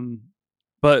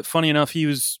 But funny enough, he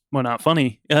was, well, not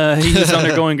funny. He was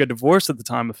undergoing a divorce at the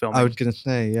time of filming. I was going to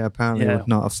say, apparently Yeah. it was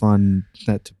not a fun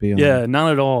set to be on. Yeah,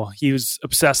 not at all. He was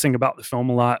obsessing about the film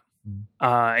a lot.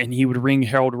 Mm. And he would ring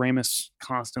Harold Ramis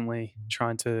constantly,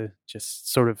 trying to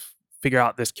just sort of figure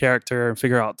out this character and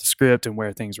figure out the script and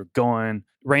where things were going.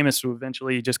 Ramis would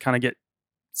eventually just kind of get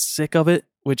sick of it,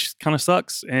 which kind of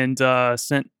sucks, and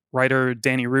sent writer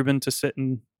Danny Rubin to sit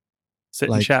and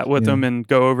chat with him and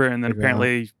go over. And then Figure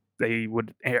apparently they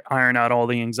would iron out all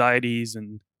the anxieties,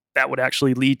 and that would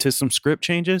actually lead to some script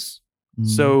changes. Mm.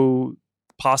 So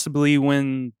possibly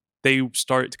when they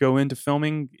start to go into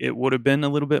filming, it would have been a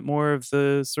little bit more of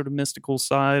the sort of mystical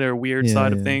side or weird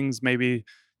side of things, maybe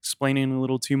explaining a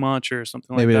little too much or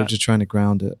something Maybe like they're that. just trying to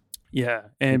ground it. Yeah.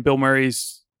 And Bill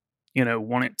Murray's,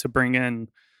 wanted to bring in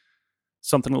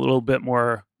something a little bit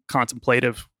more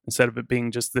contemplative instead of it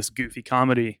being just this goofy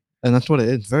comedy. And that's what it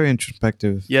is. Very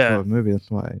introspective Yeah. sort of movie. That's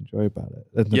what I enjoy about it.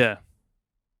 And the Yeah.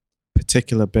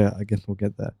 particular bit, I guess we'll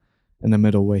get there, in the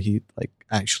middle where he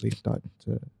actually started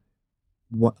to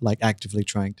actively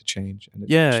trying to change. And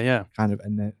it's Yeah. kind of,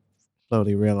 and then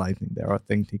slowly realizing there are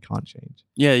things he can't change.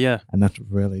 Yeah. And that's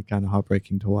really kind of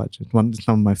heartbreaking to watch. It's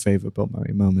some of my favorite Bill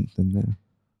Murray moments in there.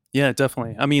 Yeah,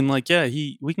 definitely. I mean,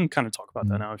 we can kind of talk about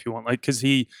that now if you want, because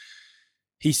he's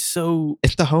so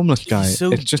It's the homeless guy. he's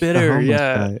so it's just bitter. the homeless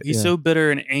Yeah, guy. he's so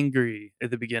bitter and angry at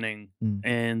the beginning,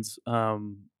 and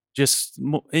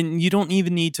and you don't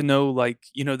even need to know,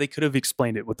 they could have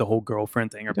explained it with the whole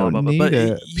girlfriend thing or blah blah blah.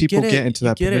 But people get into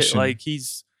that get position. it. Like,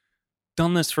 he's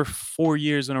done this for 4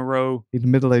 years in a row. He's a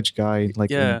middle-aged guy,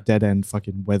 a dead-end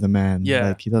fucking weatherman.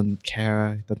 Yeah. He doesn't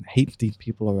care. He doesn't hate these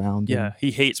people around him. Yeah,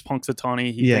 he hates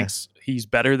Punxsutawney. He thinks he's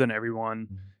better than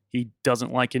everyone. He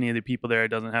doesn't like any of the people there. He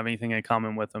doesn't have anything in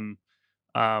common with them.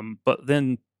 But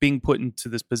then being put into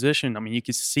this position, I mean, you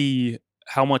can see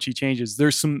how much he changes.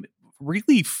 There's some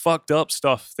really fucked up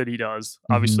stuff that he does,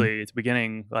 obviously, at the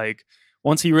beginning. Like,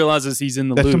 once he realizes he's in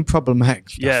the There's loop. some problematic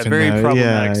stuff. Yeah, in very there.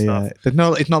 problematic stuff.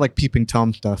 It's not like Peeping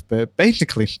Tom stuff, but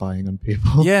basically spying on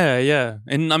people. Yeah.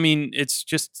 And I mean, it's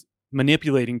just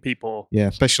manipulating people. Yeah,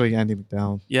 especially Andy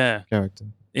McDowell's character.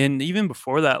 And even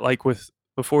before that,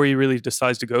 before he really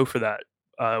decides to go for that,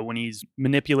 when he's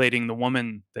manipulating the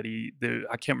woman that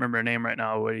I can't remember her name right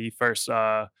now, where he first,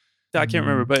 I can't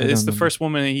remember, but it's the first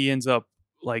woman that he ends up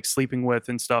sleeping with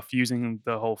and stuff, using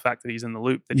the whole fact that he's in the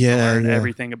loop, that he learned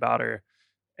everything about her.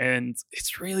 And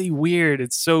it's really weird.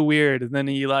 It's so weird. And then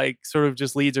he sort of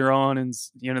just leads her on, and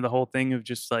the whole thing of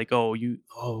just I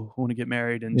want to get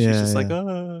married, and she's just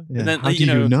and then How do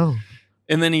you know?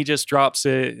 And then he just drops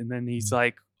it, and then he's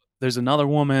there's another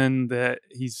woman that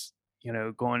he's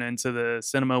going into the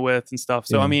cinema with and stuff.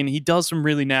 So I mean, he does some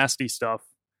really nasty stuff,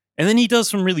 and then he does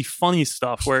some really funny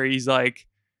stuff where he's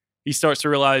he starts to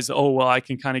realize, oh well, I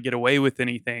can kind of get away with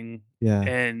anything. Yeah.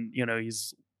 And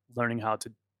he's learning how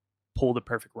to pull the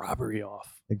perfect robbery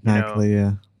off. Exactly.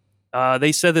 Yeah.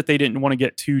 They said that they didn't want to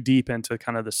get too deep into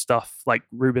kind of the stuff like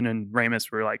Ruben and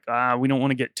Ramis were like, we don't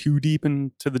want to get too deep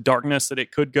into the darkness that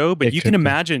it could go. But It you could can go.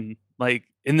 imagine, like,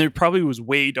 and there probably was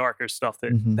way darker stuff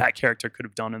that that character could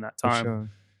have done in that For time. sure.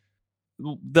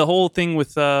 The whole thing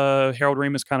with Harold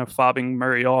Ramis kind of fobbing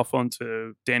Murray off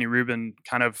onto Danny Rubin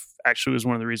kind of actually was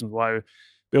one of the reasons why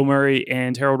Bill Murray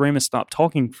and Harold Ramis stopped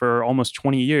talking for almost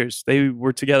 20 years. They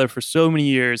were together for so many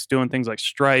years doing things like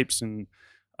Stripes, and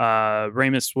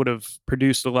Ramis would have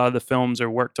produced a lot of the films or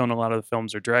worked on a lot of the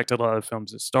films or directed a lot of the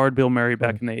films that starred Bill Murray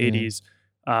back in the 80s.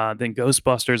 Then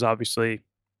Ghostbusters, obviously.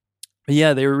 But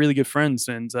yeah, they were really good friends.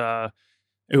 And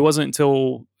it wasn't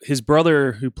until his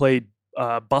brother, who played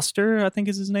Buster, I think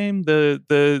is his name,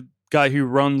 the guy who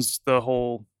runs the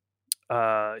whole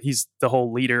he's the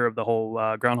whole leader of the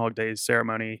whole Groundhog Day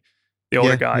ceremony, the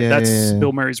older guy. That's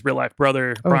Bill Murray's real life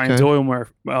brother, Brian Doyle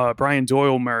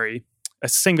Murray.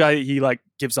 That's the same guy that he like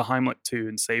gives a Heimlich to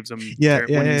and saves him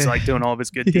when he's like doing all of his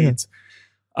good deeds.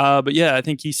 But yeah, I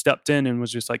think he stepped in and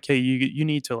was just like, hey, you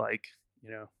need to like,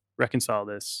 reconcile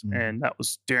this. And that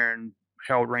was during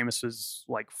Harold Ramis's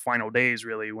like final days,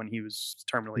 really, when he was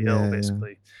terminally ill,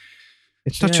 basically.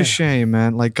 It's such a shame,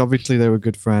 man. Like, obviously they were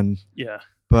good friends. Yeah.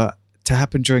 But to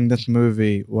happen during this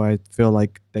movie where I feel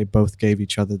like they both gave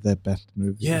each other their best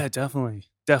movie. Yeah,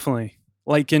 definitely.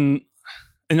 Like and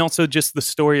also just the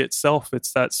story itself,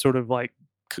 it's that sort of like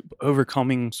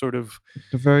overcoming sort of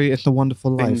it's a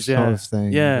wonderful life things, sort of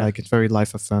thing. Yeah. Like, it's very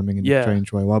life affirming in a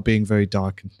strange way while being very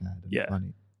dark and sad and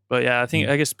funny. But yeah,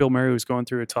 I guess Bill Murray was going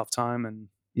through a tough time, and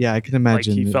I can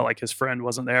imagine. Like he felt like his friend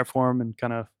wasn't there for him and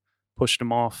kind of pushed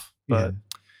him off. But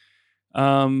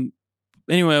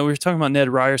anyway, we were talking about Ned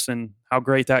Ryerson, how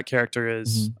great that character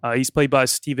is. He's played by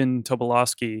Stephen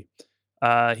Tobolowsky.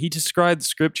 He described the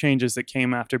script changes that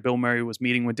came after Bill Murray was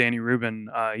meeting with Danny Rubin.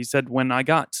 He said, when I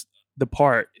got the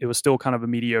part, it was still kind of a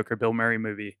mediocre Bill Murray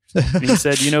movie. And he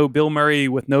said, Bill Murray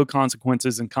with no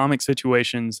consequences in comic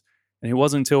situations. And it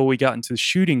wasn't until we got into the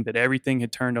shooting that everything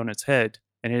had turned on its head.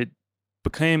 And it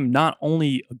became not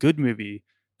only a good movie,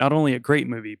 not only a great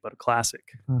movie, but a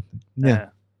classic. Yeah.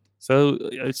 So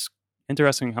it's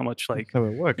interesting how much like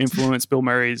influence Bill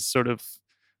Murray's sort of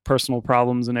personal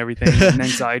problems and everything and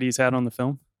anxieties had on the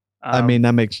film. I mean,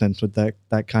 that makes sense with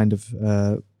that kind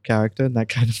of character, that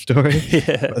kind of story.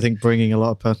 I think bringing a lot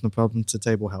of personal problems to the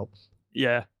table helps.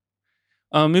 Yeah.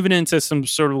 Moving into some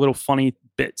sort of little funny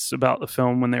bits about the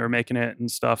film when they were making it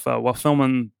and stuff. While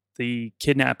filming the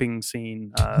kidnapping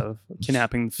scene,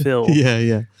 kidnapping Phil.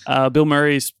 Bill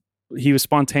Murray's he was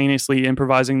spontaneously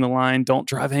improvising the line, "Don't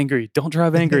drive angry, don't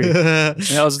drive angry." And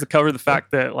that was to cover the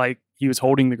fact that like he was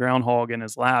holding the groundhog in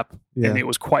his lap and it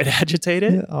was quite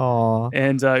agitated.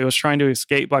 And it was trying to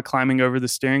escape by climbing over the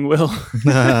steering wheel.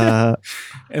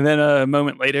 And then a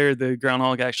moment later, the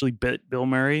groundhog actually bit Bill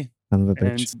Murray. And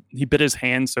he bit his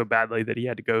hand so badly that he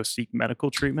had to go seek medical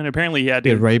treatment. Apparently he had to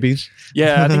get rabies.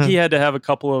 Yeah, I think he had to have a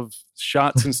couple of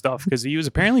shots and stuff because he was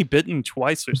apparently bitten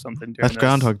twice or something. That's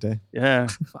Groundhog Day. Yeah,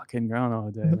 fucking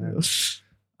Groundhog Day,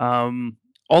 man.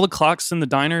 All the clocks in the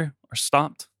diner are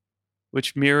stopped,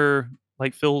 which mirror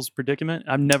like Phil's predicament.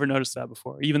 I've never noticed that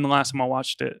before, even the last time I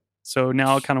watched it. So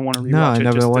now I kind of want to rewatch it. No,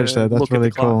 I never watched that. That's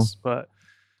really cool. Clocks, but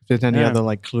if there's any other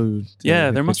like clues,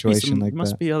 there must be some. Like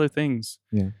must be other things.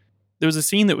 Yeah. There was a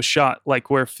scene that was shot like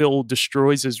where Phil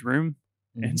destroys his room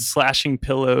and slashing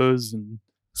pillows and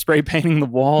spray painting the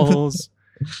walls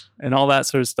and all that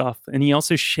sort of stuff. And he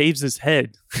also shaves his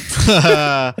head.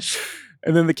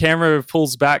 And then the camera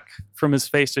pulls back from his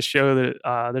face to show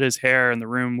that that his hair and the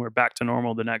room were back to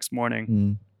normal the next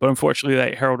morning. But unfortunately,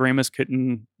 that Harold Ramis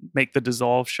couldn't make the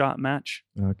dissolve shot match.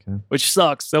 Okay. Which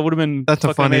sucks. That would have been That's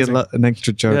a funny an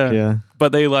extra joke, yeah.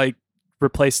 But they like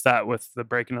replaced that with the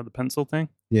breaking of the pencil thing.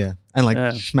 Yeah. And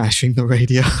like smashing the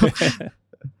radio.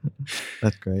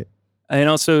 That's great. And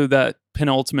also that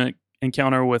penultimate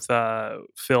encounter with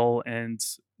Phil and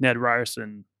Ned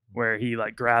Ryerson where he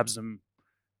like grabs him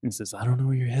and says, "I don't know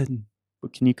where you're heading,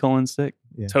 but can you call in sick?"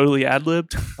 Yeah. Totally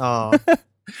ad-libbed. Oh.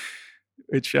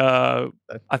 Which I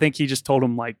think he just told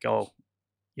him like, "Oh,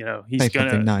 he's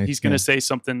gonna say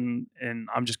something and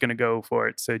I'm just gonna go for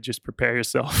it. So just prepare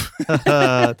yourself."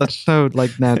 That's so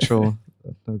like natural.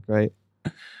 That's so great.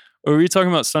 Or we were talking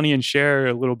about Sonny and Cher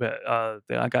a little bit. The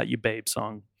 "I Got You Babe"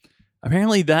 song.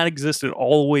 Apparently that existed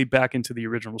all the way back into the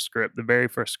original script, the very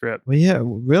first script. Well, yeah,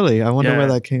 really? I wonder where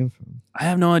that came from. I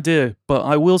have no idea, but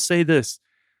I will say this.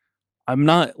 I'm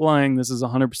not lying. This is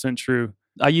 100% true.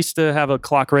 I used to have a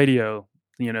clock radio,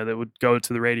 that would go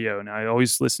to the radio, and I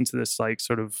always listened to this like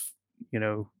sort of,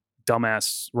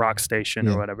 dumbass rock station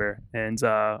or whatever. And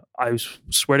I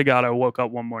swear to God, I woke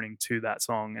up one morning to that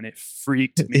song, and it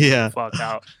freaked me the fuck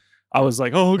out. I was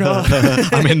like, oh God.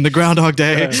 I'm in the Groundhog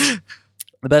Day.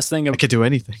 The best thing I could do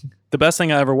anything. The best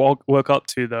thing I ever woke up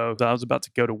to, though, I was about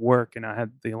to go to work and I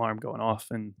had the alarm going off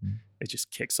and it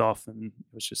just kicks off and it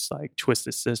was just like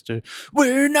Twisted Sister.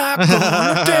 We're not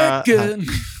gonna take it.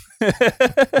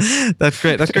 That's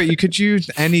great. That's great. You could use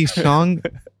any song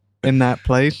in that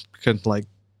place because, like,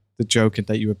 the joke is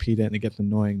that you repeat it and it gets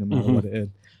annoying no matter what it is.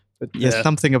 But there's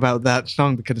something about that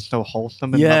song because it's so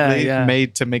wholesome and lovely,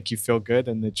 made to make you feel good,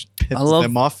 and it just pisses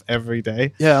them off every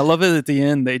day. Yeah, I love it at the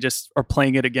end. They just are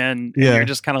playing it again. And you're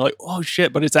just kind of like, oh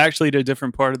shit, but it's actually to a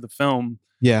different part of the film.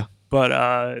 Yeah.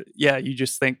 But you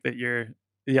just think that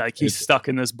he's stuck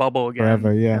in this bubble again.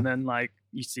 Forever, yeah. And then like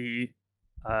you see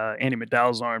Andy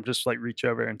McDowell's arm just like reach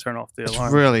over and turn off the alarm.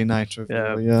 It's really nice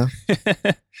reveal, yeah.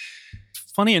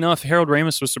 Funny enough, Harold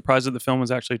Ramis was surprised that the film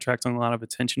was actually attracting a lot of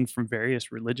attention from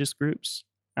various religious groups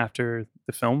after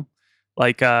the film.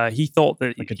 Like he thought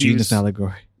that like a Jesus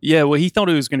allegory. Yeah, well, he thought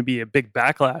it was going to be a big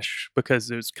backlash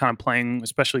because it was kind of playing,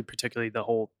 especially particularly the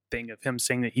whole thing of him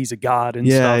saying that he's a god and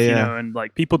stuff, you know, and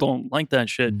like people don't like that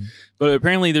shit. But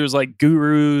apparently there's like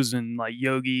gurus and like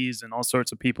yogis and all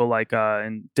sorts of people like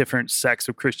in different sects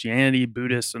of Christianity,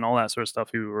 Buddhists and all that sort of stuff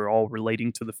who were all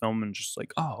relating to the film and just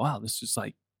like, oh wow, this is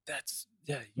like that's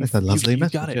a lovely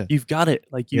message. Got it. You've got it.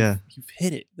 Like you've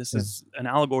hit it. This is an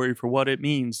allegory for what it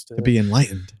means to be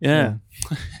enlightened. Yeah.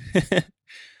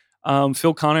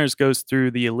 Phil Connors goes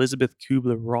through the Elizabeth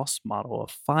Kubler-Ross model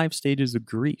of 5 stages of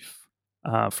grief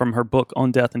from her book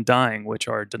On Death and Dying, which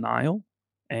are denial,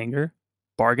 anger,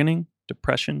 bargaining,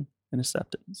 depression, and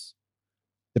acceptance.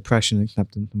 Depression and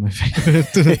acceptance are my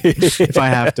favorite. If I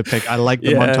have to pick, I like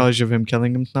the montage of him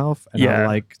killing himself, and I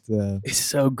like it's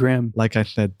so grim. Like I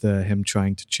said, him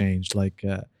trying to change, like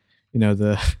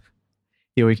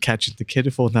he always catches the kid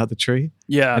who falls out the tree.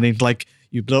 Yeah, and he's like,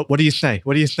 "You blow. What do you say?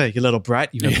 What do you say, you little brat?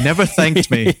 You have never thanked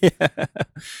me."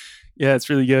 Yeah, it's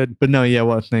really good. But no,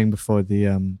 what I was saying before,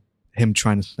 the him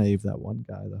trying to save that one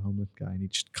guy, the homeless guy, and he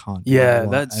just can't. Yeah,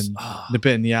 that's the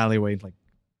bit in the alleyway, like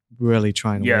really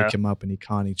trying to wake him up, and he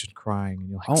can't. He's just crying, and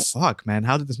you're like, "Fuck, man!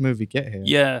 How did this movie get here?"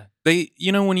 Yeah,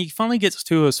 when he finally gets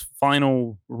to his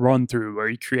final run through where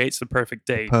he creates the perfect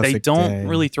day, they don't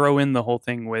really throw in the whole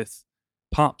thing with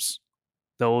Pops,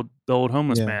 the old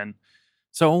homeless man.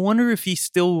 So I wonder if he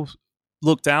still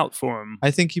looked out for him. I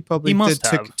think he probably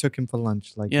took him for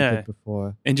lunch, like he did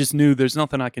before, and just knew there's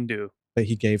nothing I can do. But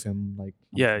he gave him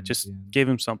just gave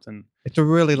him something. It's a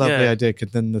really lovely idea,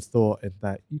 because then the thought is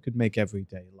that you could make every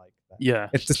day like that. Yeah,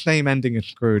 it's the same ending as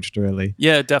Scrooge, really.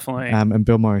 Yeah, definitely. And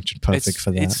Bill Murray is perfect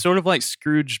for that. It's sort of like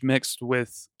Scrooge mixed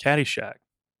with Caddyshack.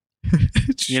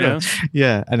 You know?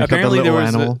 Yeah, and apparently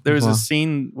there was a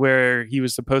scene where he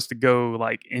was supposed to go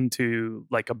like into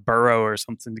like a burrow or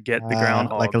something to get the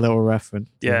groundhog, like a little reference.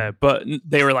 Yeah, but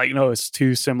they were like, no, it's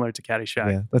too similar to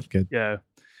Caddyshack. Yeah, that's good. Yeah.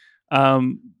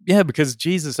 Because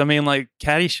Jesus, I mean, like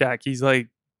Caddyshack, he's like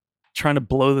trying to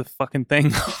blow the fucking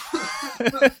thing.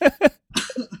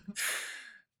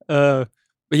 But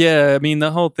yeah, I mean,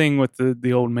 the whole thing with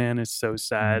the old man is so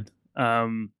sad.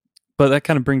 But that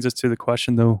kind of brings us to the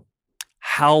question, though: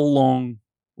 how long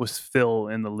was Phil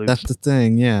in the loop? That's the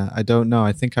thing. Yeah, I don't know.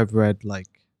 I think I've read I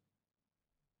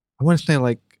want to say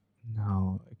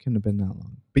no, it couldn't have been that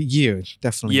long. But years,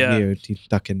 definitely years he's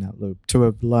stuck in that loop to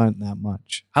have learned that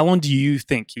much. How long do you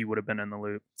think he would have been in the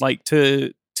loop? Like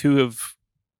to have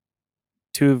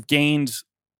gained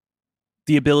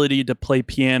the ability to play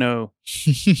piano,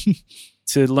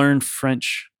 to learn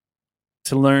French,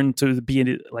 to learn to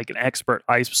be like an expert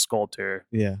ice sculptor.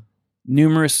 Yeah.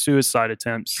 Numerous suicide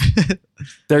attempts.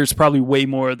 There's probably way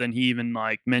more than he even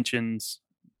mentions.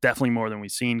 Definitely more than we've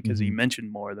seen, because he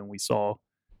mentioned more than we saw.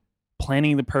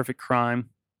 Planning the perfect crime,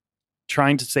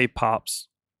 trying to save Pops,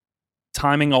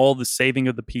 timing all the saving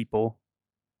of the people,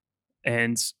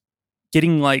 and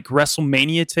getting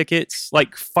WrestleMania tickets,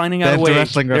 finding out a way.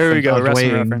 There we go,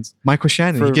 wrestling reference. Michael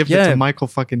Shannon. He gives it to Michael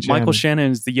fucking Shannon. Michael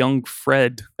Shannon is the young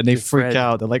Fred. And they freak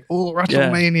out. They're like, oh,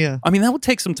 WrestleMania. Yeah. I mean, that would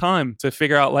take some time to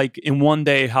figure out, in one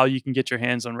day, how you can get your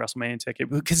hands on WrestleMania ticket,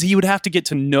 because he would have to get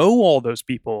to know all those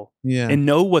people and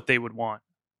know what they would want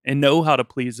and know how to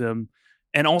please them,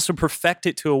 and also perfect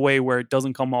it to a way where it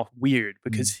doesn't come off weird,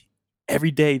 because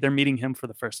every day they're meeting him for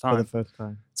the first time.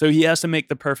 So he has to make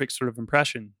the perfect sort of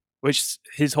impression, which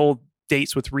his whole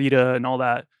dates with Rita and all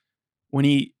that,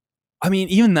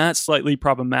 even that's slightly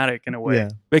problematic in a way,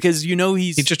 because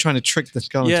he's just trying to trick this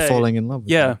girl into falling in love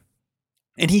with her.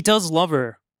 And he does love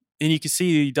her, and you can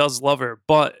see he does love her,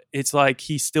 but it's like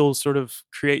he still sort of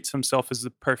creates himself as the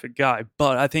perfect guy.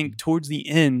 But I think towards the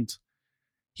end,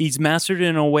 he's mastered it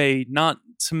in a way, not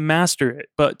to master it,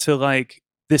 but to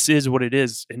this is what it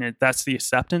is, and that's the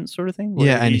acceptance sort of thing.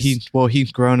 Yeah, and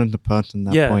he's grown into person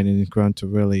at that point, and he's grown to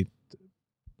really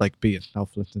like be as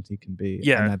selfless as he can be.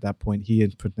 Yeah. And at that point, he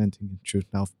is presenting his true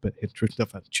self, but his true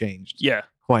self has changed. Yeah.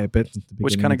 Quite a bit since the beginning.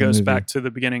 Which kind of goes movie. back to the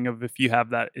beginning of if you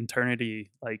have that eternity,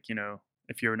 like,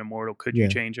 if you're an immortal, could you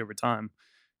change over time?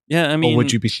 Yeah, I mean, or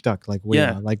would you be stuck like we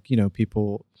yeah. are? Like,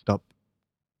 people stop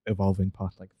evolving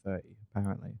past like 30,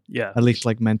 apparently. Yeah. At least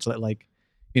like mentally, like,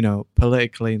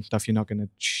 politically and stuff, you're not going to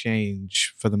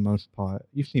change for the most part.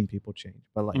 You've seen people change,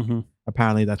 but like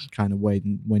apparently that's kind of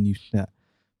when you set.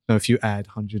 So if you add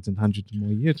hundreds and hundreds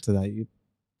more years to that,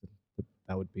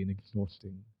 that would be an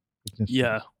exhausting existence.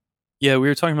 Yeah. Yeah, we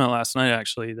were talking about last night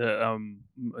actually that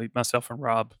myself and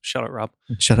Rob, shout out Rob.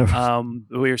 Shut up.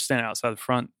 We were standing outside the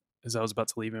front as I was about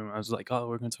to leave him. I was like, "Oh,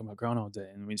 we're going to talk about Groundhog Day,"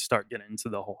 and we start getting into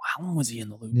the whole. How long was he in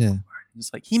the loop? Yeah, for?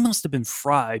 It's like he must have been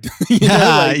fried.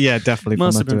 Yeah, definitely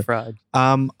must have been fried.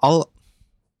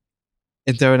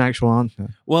 Is there an actual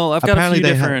answer? Well, I've got a few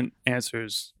different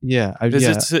answers. Yeah,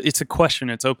 it's a question.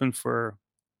 It's open for,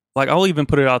 like, I'll even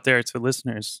put it out there to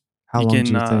listeners. How long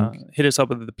do you think? Hit us up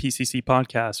with the PCC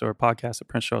podcast or podcast at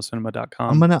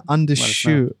PrinceCharlesCinema.com. I'm gonna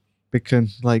undershoot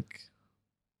because like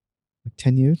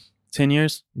 10 years. 10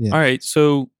 years? Yeah. All right.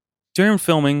 So during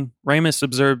filming, Ramis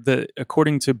observed that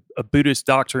according to a Buddhist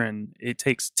doctrine, it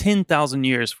takes 10,000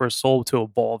 years for a soul to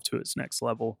evolve to its next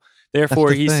level.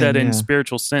 Therefore, he said in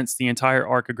spiritual sense, the entire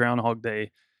arc of Groundhog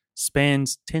Day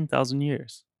spans 10,000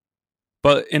 years.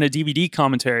 But in a DVD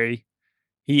commentary,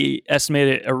 he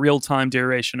estimated a real-time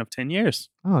duration of 10 years.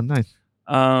 Oh, nice.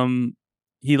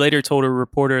 He later told a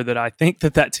reporter that I think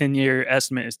that 10-year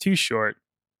estimate is too short.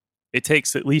 It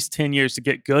takes at least 10 years to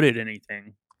get good at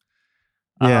anything.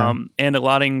 Yeah. And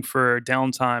allotting for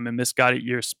downtime and misguided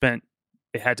years spent,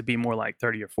 it had to be more like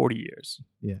 30 or 40 years.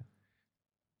 Yeah.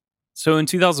 So in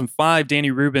 2005,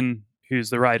 Danny Rubin, who's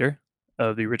the writer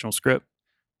of the original script,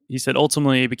 he said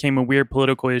ultimately it became a weird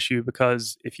political issue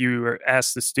because if you were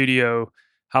asked the studio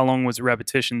how long was the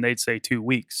repetition, they'd say 2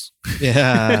 weeks.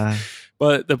 Yeah.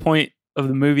 But the point of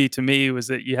the movie to me was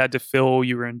that you had to feel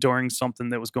you were enduring something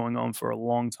that was going on for a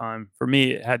long time. For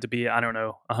me, it had to be,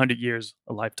 100 years,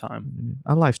 a lifetime.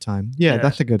 A lifetime. Yeah,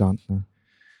 that's a good answer.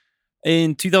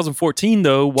 In 2014,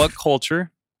 though, What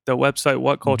Culture, the website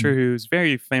What Culture, who's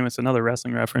very famous, another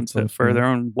wrestling reference for their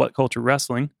own What Culture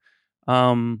Wrestling,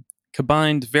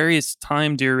 combined various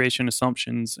time duration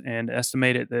assumptions and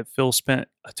estimated that Phil spent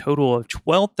a total of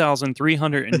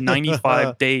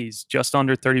 12,395 days, just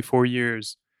under 34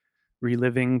 years,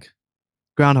 reliving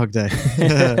Groundhog Day.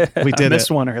 We did I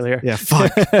missed one earlier. Yeah,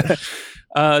 fuck.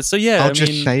 So yeah, I'll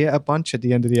just say it a bunch at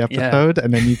the end of the episode,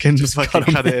 and then you can just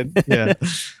fucking cut it in. Yeah.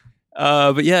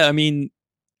 But yeah, I mean,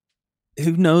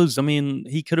 who knows? I mean,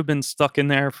 he could have been stuck in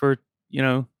there for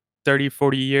 30,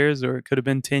 40 years, or it could have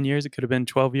been 10 years, it could have been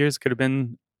 12 years, it could have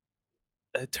been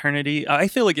eternity. I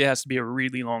feel like it has to be a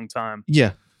really long time.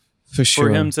 Yeah, for sure.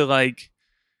 For him to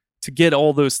get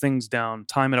all those things down,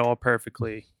 time it all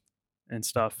perfectly and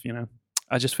stuff,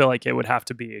 I just feel like it would have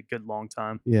to be a good long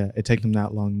time. Yeah, it takes him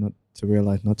that long not to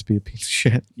realize not to be a piece of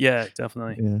shit. Yeah,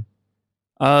 definitely.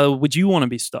 Yeah. Would you want to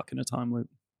be stuck in a time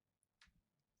loop?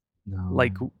 No.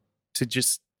 Like to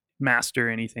just master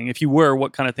anything? If you were,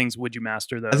 what kind of things would you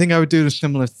master though? I think I would do the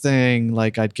similar thing.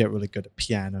 Like I'd get really good at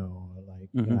piano, or like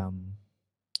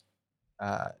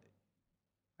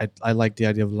I like the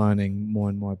idea of learning more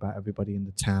and more about everybody in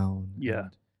the town. Yeah.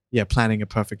 Yeah, planning a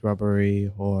perfect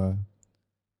robbery, or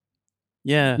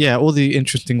yeah, all the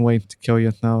interesting ways to kill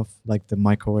yourself, like the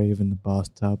microwave in the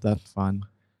bathtub. That's fun.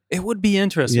 It would be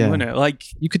interesting, wouldn't it? Like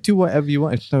you could do whatever you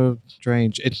want. It's so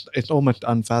strange. It's almost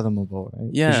unfathomable, right?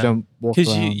 Yeah, you don't walk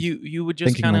around you would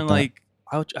just kind of like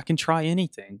I can try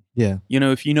anything. Yeah,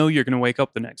 if you're going to wake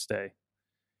up the next day.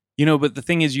 But the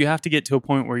thing is, you have to get to a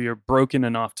point where you're broken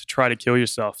enough to try to kill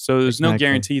yourself. So there's no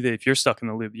guarantee that if you're stuck in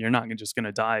the loop, you're not just going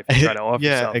to die if you try to off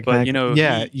yourself. Exactly.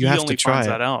 But you have only to try finds it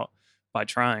that out by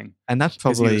trying. And that's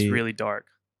probably he was really dark.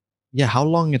 Yeah, how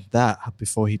long is that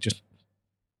before he just?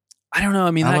 I don't know.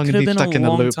 I mean, that could have been a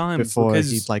long time before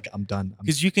he's like, I'm done.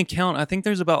 Because you can count. I think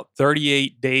there's about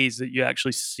 38 days that you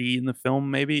actually see in the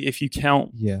film. Maybe if you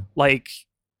count, like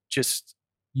just.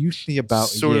 Usually about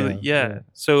sort of, yeah.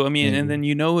 So I mean, and then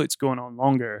it's going on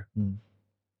longer,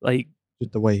 like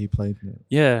just the way he played it.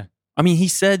 Yeah, I mean, he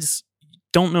says,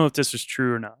 don't know if this is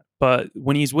true or not, but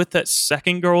when he's with that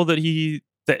second girl that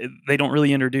they don't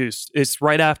really introduce, it's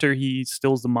right after he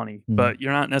steals the money, but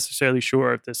you're not necessarily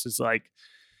sure if this is like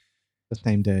the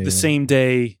same day. Same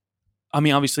day. I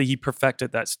mean, obviously, he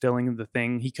perfected that stealing of the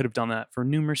thing. He could have done that for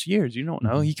numerous years. You don't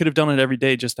know. He could have done it every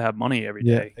day just to have money every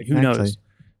day. Exactly. Who knows?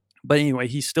 But anyway,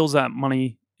 he steals that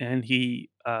money and he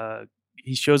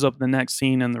he shows up in the next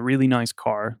scene in the really nice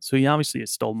car. So he obviously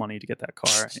has stole money to get that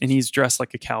car, and he's dressed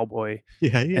like a cowboy.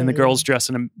 And the girl's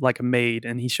dressed like a maid,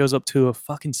 and he shows up to a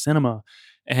fucking cinema,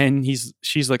 and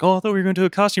she's like, "Oh, I thought we were going to a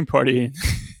costume party,"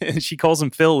 and she calls him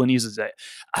Phil, and he's just like,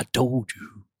 "I told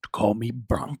you to call me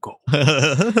Bronco."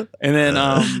 And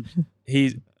then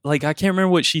he like I can't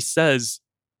remember what she says,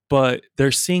 but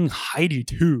they're seeing Heidi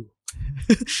too,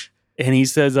 and he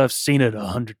says, "I've seen it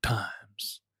 100 times."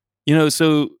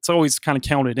 So it's always kind of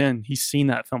counted in. He's seen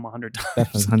that film 100 times.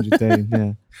 Definitely 100 days,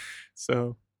 yeah.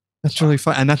 So that's really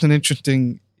fun. And that's an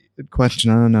interesting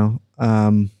question. I don't know.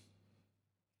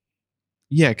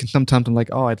 Yeah, because sometimes I'm like,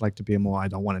 oh, I'd like to be immortal. I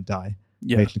don't want to die,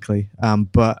 basically.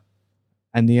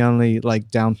 And the only like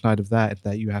downside of that is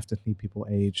that you have to see people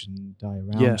age and die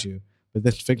around you. But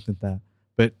this fixes that.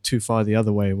 But too far the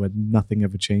other way where nothing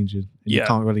ever changes. And you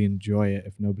can't really enjoy it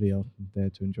if nobody else is there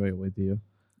to enjoy it with you.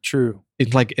 True.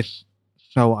 It's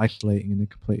so isolating in a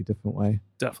completely different way.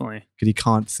 Definitely. Because he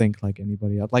can't think like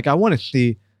anybody else. Like, I want to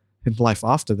see his life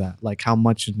after that. Like, how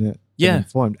much is it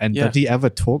informed? And does he ever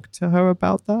talk to her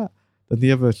about that? Does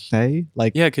he ever say?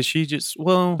 Like, yeah, because she just,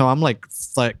 well... No, I'm like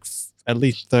at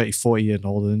least 30, 40 years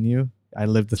older than you. I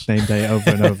lived the same day over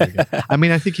and over again. I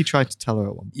mean, I think he tried to tell her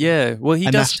at one point. Yeah, well, he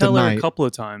does tell her a couple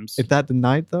of times. Is that the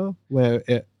night, though, where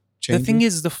it changes? The thing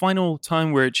is, the final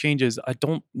time where it changes, I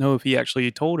don't know if he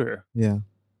actually told her. Yeah.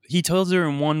 He tells her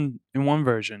in one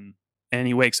version, and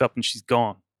he wakes up and she's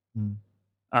gone.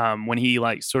 When he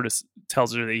like sort of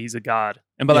tells her that he's a god,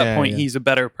 and by that point he's a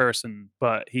better person,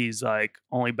 but he's like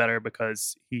only better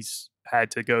because he's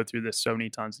had to go through this so many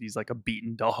times. He's like a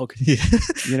beaten dog.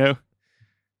 Yeah.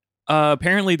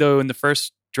 Apparently, though, in the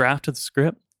first draft of the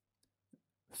script,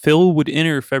 Phil would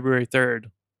enter February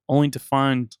 3rd, only to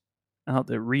find out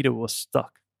that Rita was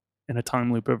stuck in a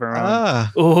time loop of her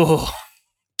own.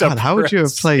 God, how would you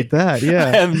have played that? Yeah. I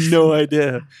have no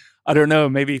idea. I don't know.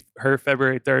 Maybe her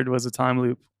February 3rd was a time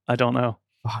loop. I don't know.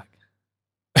 Fuck.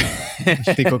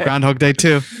 Equal Groundhog Day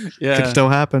too. Yeah. Could still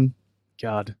happen.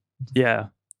 God. Yeah.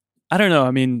 I don't know.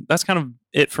 I mean, that's kind of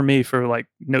it for me for like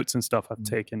notes and stuff I've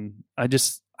taken.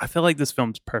 I feel like this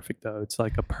film's perfect though. It's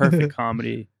like a perfect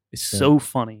comedy. It's so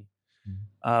funny.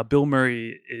 Bill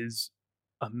Murray is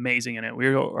amazing in it. We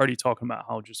were already talking about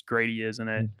how just great he is in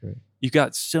it. You've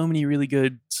got so many really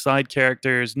good side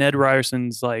characters. Ned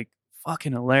Ryerson's like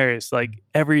fucking hilarious. Like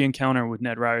every encounter with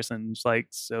Ned Ryerson's like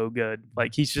so good.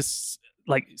 Like he's just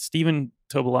like Stephen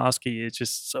Tobolowsky is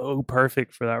just so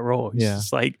perfect for that role. He's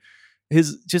just like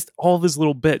just all of his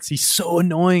little bits. He's so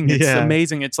annoying. It's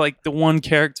amazing. It's like the one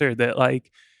character that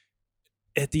like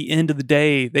at the end of the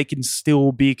day, they can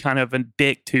still be kind of a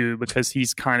dick to because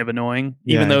he's kind of annoying,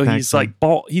 even though he's like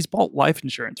bought life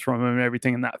insurance from him and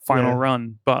everything in that final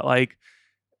run. But like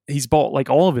he's bought like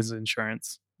all of his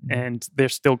insurance, and they're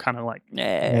still kind of like,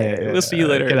 we'll see you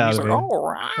later. Get out of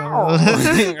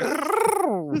here.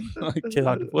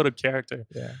 God, what a character.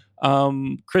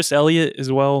 Chris Elliott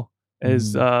as well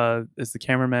as the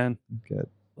cameraman. Good.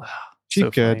 She's so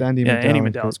good. Andy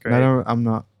Medell's great. I'm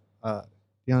not.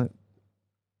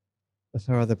 That's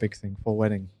her other big thing for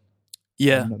Wedding.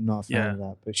 Yeah, I'm not a fan of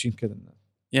that, but she's good in that.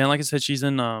 Yeah, and like I said, she's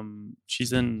in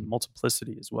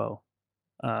Multiplicity as well.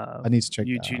 I need to check.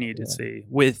 You need to see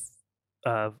with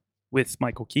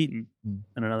Michael Keaton and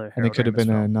another. And it could have been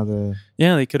another.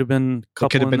 Yeah, they could have been. It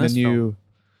could have been a new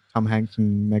Tom Hanks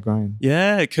and Meg Ryan.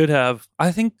 Yeah, it could have.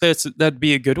 I think that'd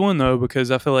be a good one though,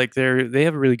 because I feel like they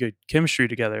have a really good chemistry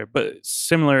together. But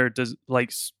similar does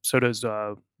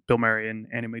Bill Murray and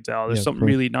Andy McDowell. There's something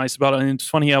really nice about it. And it's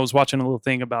funny, I was watching a little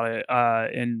thing about it,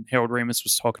 and Harold Ramis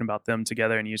was talking about them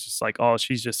together, and he was just like, oh,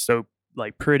 she's just so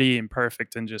like pretty and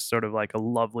perfect and just sort of like a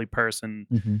lovely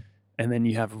person. And then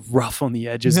you have rough on the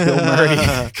edges Bill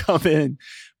Murray come in.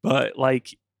 But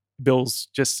like Bill's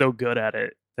just so good at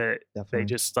it that they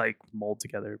just like mold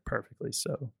together perfectly.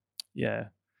 So yeah.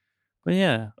 But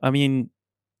yeah, I mean,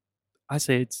 I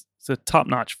say it's a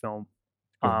top-notch film.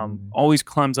 Always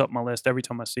climbs up my list every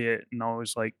time I see it, and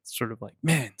always like sort of like,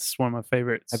 man, this is one of my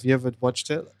favorites. Have you ever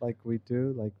watched it like we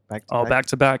do, like back to back? Back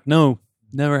to back? No,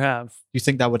 never have. Do you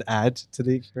think that would add to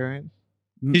the experience?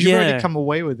 Because you've already come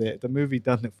away with it. The movie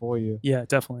does it for you. Yeah,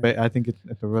 definitely. But I think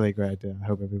it's a really great idea. I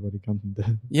hope everybody comes and does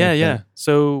it. Yeah.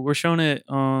 So we're showing it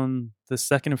on the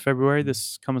 2nd of February,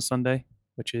 this coming Sunday,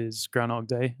 which is Groundhog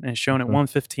Day, and it's shown at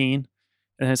 1:15,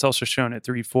 and it's also shown at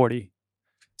 3:40.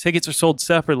 Tickets are sold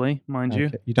separately, mind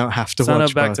you. You don't have to Sign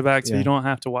watch up back both. to back, so you don't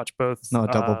have to watch both. It's not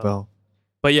a double bill.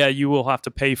 But yeah, you will have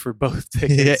to pay for both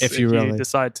tickets if you really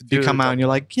decide to do it. You come out and you're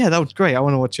like, yeah, that was great. I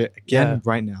want to watch it again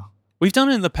right now. We've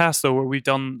done it in the past, though, where we've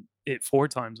done it 4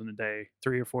 times in a day,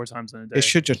 3 or 4 times in a day. It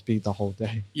should just be the whole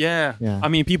day. Yeah. Yeah. I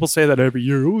mean, people say that every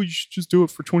year. Oh, you should just do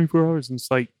it for 24 hours. And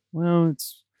it's like, well,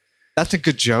 That's a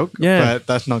good joke, Yeah. but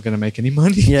that's not going to make any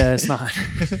money. yeah, it's not.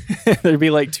 There'd be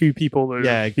like 2 people that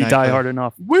Yeah, be exactly. diehard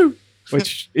enough. Woo!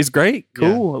 Which is great.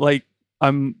 Cool. Like,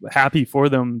 I'm happy for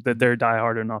them that they're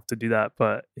diehard enough to do that,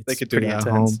 but it's They could do pretty that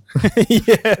intense. at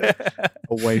yeah.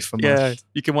 Away from Yeah. us.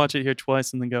 You can watch it here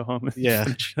twice and then go home and Yeah.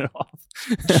 finish it off.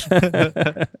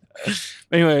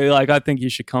 Anyway, like, I think you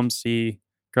should come see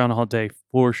Groundhog Day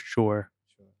for sure.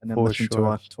 And then For listen to sure.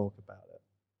 us talk about it.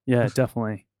 Yeah,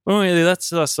 definitely. Well, anyway,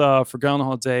 that's us for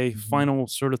Groundhog Day. Final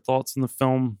sort of thoughts on the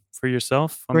film for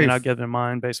yourself. I mean, Great. I'll give it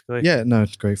mine, basically. Yeah, no,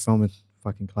 it's a great film. It's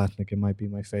fucking classic. It might be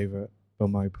my favorite Bill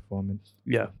Murray performance.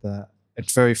 Yeah.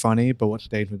 It's very funny, but what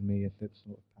stayed with me is its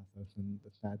sort of pathos and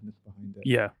the sadness behind it.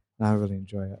 Yeah. And I really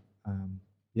enjoy it.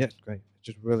 Yeah, it's great. It's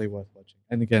just really worth watching.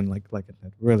 And again, like I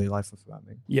said, really life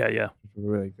affirming. Yeah, yeah. It's a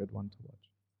really good one to watch.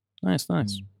 Nice,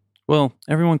 nice. Well,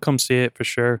 everyone come see it for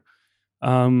sure.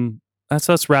 That's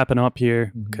us wrapping up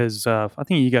here because I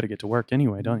think you got to get to work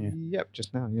anyway, don't you? Yep,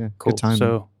 just now. Yeah, Cool. good timing.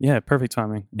 So, yeah, perfect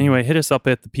timing. Anyway, hit us up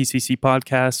at the PCC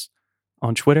Podcast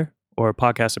on Twitter or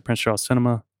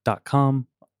podcast@PrinceCharlesCinema.com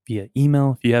via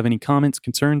email if you have any comments,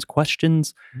 concerns,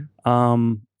 questions.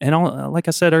 And like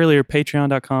I said earlier,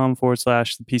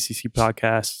 patreon.com/the PCC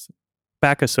Podcast.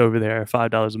 Back us over there,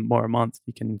 $5 more a month.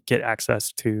 You can get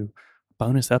access to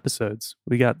bonus episodes.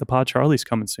 We got the Pod Charlies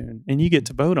coming soon, and you get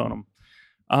to vote on them.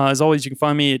 As always, you can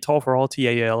find me at Tall for All,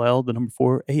 TALL, the number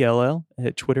 4 ALL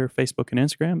at Twitter, Facebook, and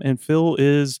Instagram. And Phil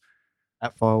is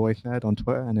at Faraway Nerd on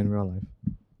Twitter and in real life.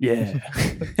 Yeah.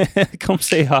 Come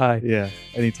say hi. Yeah,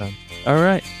 anytime. All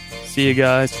right. See you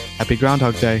guys. Happy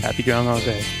Groundhog Day. Happy Groundhog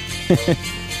Day.